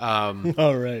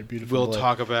 All right, beautiful. We'll boy.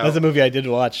 talk about. That's a movie I did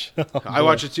watch. I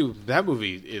watched it too. That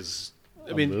movie is.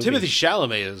 I mean, Timothée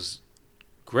Chalamet is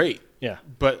great. Yeah,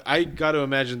 but I got to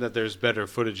imagine that there's better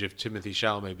footage of Timothée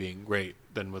Chalamet being great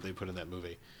than what they put in that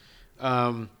movie.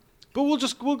 But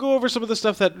we'll go over some of the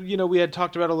stuff that we had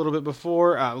talked about a little bit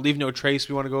before. Leave No Trace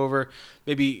we want to go over.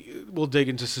 Maybe we'll dig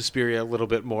into Suspiria a little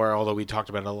bit more, although we talked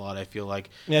about it a lot. I feel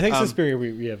like. Yeah, I think Suspiria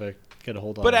we have get a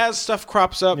hold on. But as stuff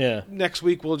crops up next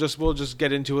week, we'll just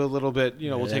get into it a little bit.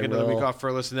 We'll take another week off for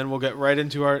a list, and then we'll get right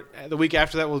into the week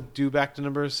after that. We'll do back to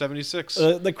number 76.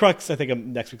 The crux, I think, of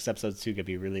next week's episode too could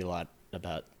be really a lot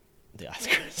about the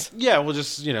Oscars. Yeah, we'll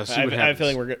just see what happens. I have a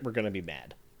feeling we're going to be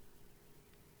mad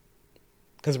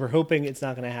because we're hoping it's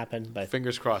not going to happen. But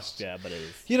fingers crossed. Yeah, but it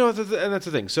is. And that's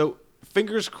the thing. So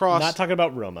fingers crossed. Not talking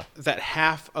about Roma. That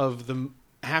half of the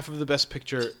Best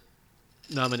Picture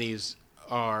nominees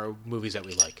are movies that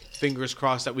we like. Fingers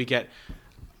crossed that we get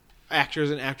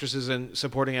actors and actresses and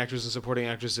supporting actors and supporting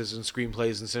actresses and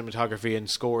screenplays and cinematography and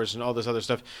scores and all this other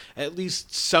stuff. At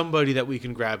least somebody that we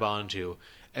can grab onto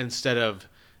instead of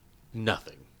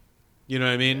nothing. You know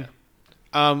what I mean?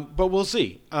 Yeah. But we'll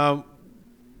see. I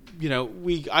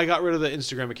got rid of the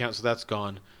Instagram account, so that's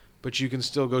gone. But you can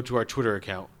still go to our Twitter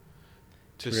account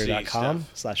to see stuff.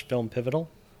 Twitter.com/filmpivotal,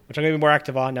 which I'm going to be more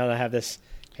active on now that I have this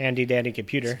handy-dandy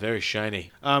computer. It's very shiny.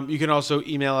 You can also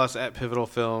email us at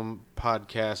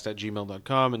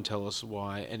pivotalfilmpodcast@gmail.com and tell us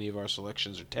why any of our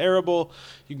selections are terrible.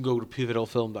 You can go to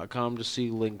pivotalfilm.com to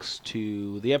see links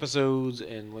to the episodes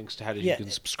and links to how you can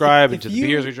subscribe and to the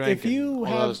beers we drank. If you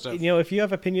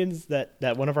have opinions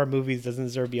that one of our movies doesn't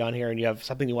deserve to be on here and you have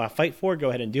something you want to fight for, go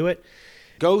ahead and do it.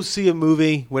 Go see a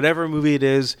movie, whatever movie it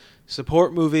is.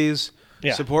 Support movies.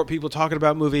 Yeah. Support people talking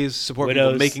about movies. Support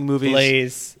Widows, people making movies.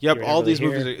 Blaze. Yep, all these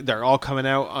movies, they're all coming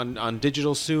out on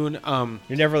digital soon. Your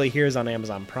Never Really Here is on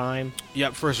Amazon Prime.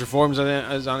 Yep, First Reform is on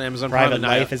Amazon Prime. Private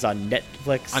Life is on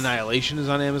Netflix. Annihilation is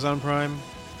on Amazon Prime.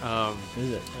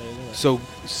 Is it? So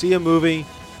see a movie,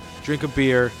 drink a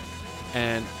beer,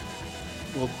 and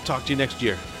we'll talk to you next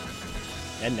year.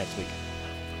 And next week.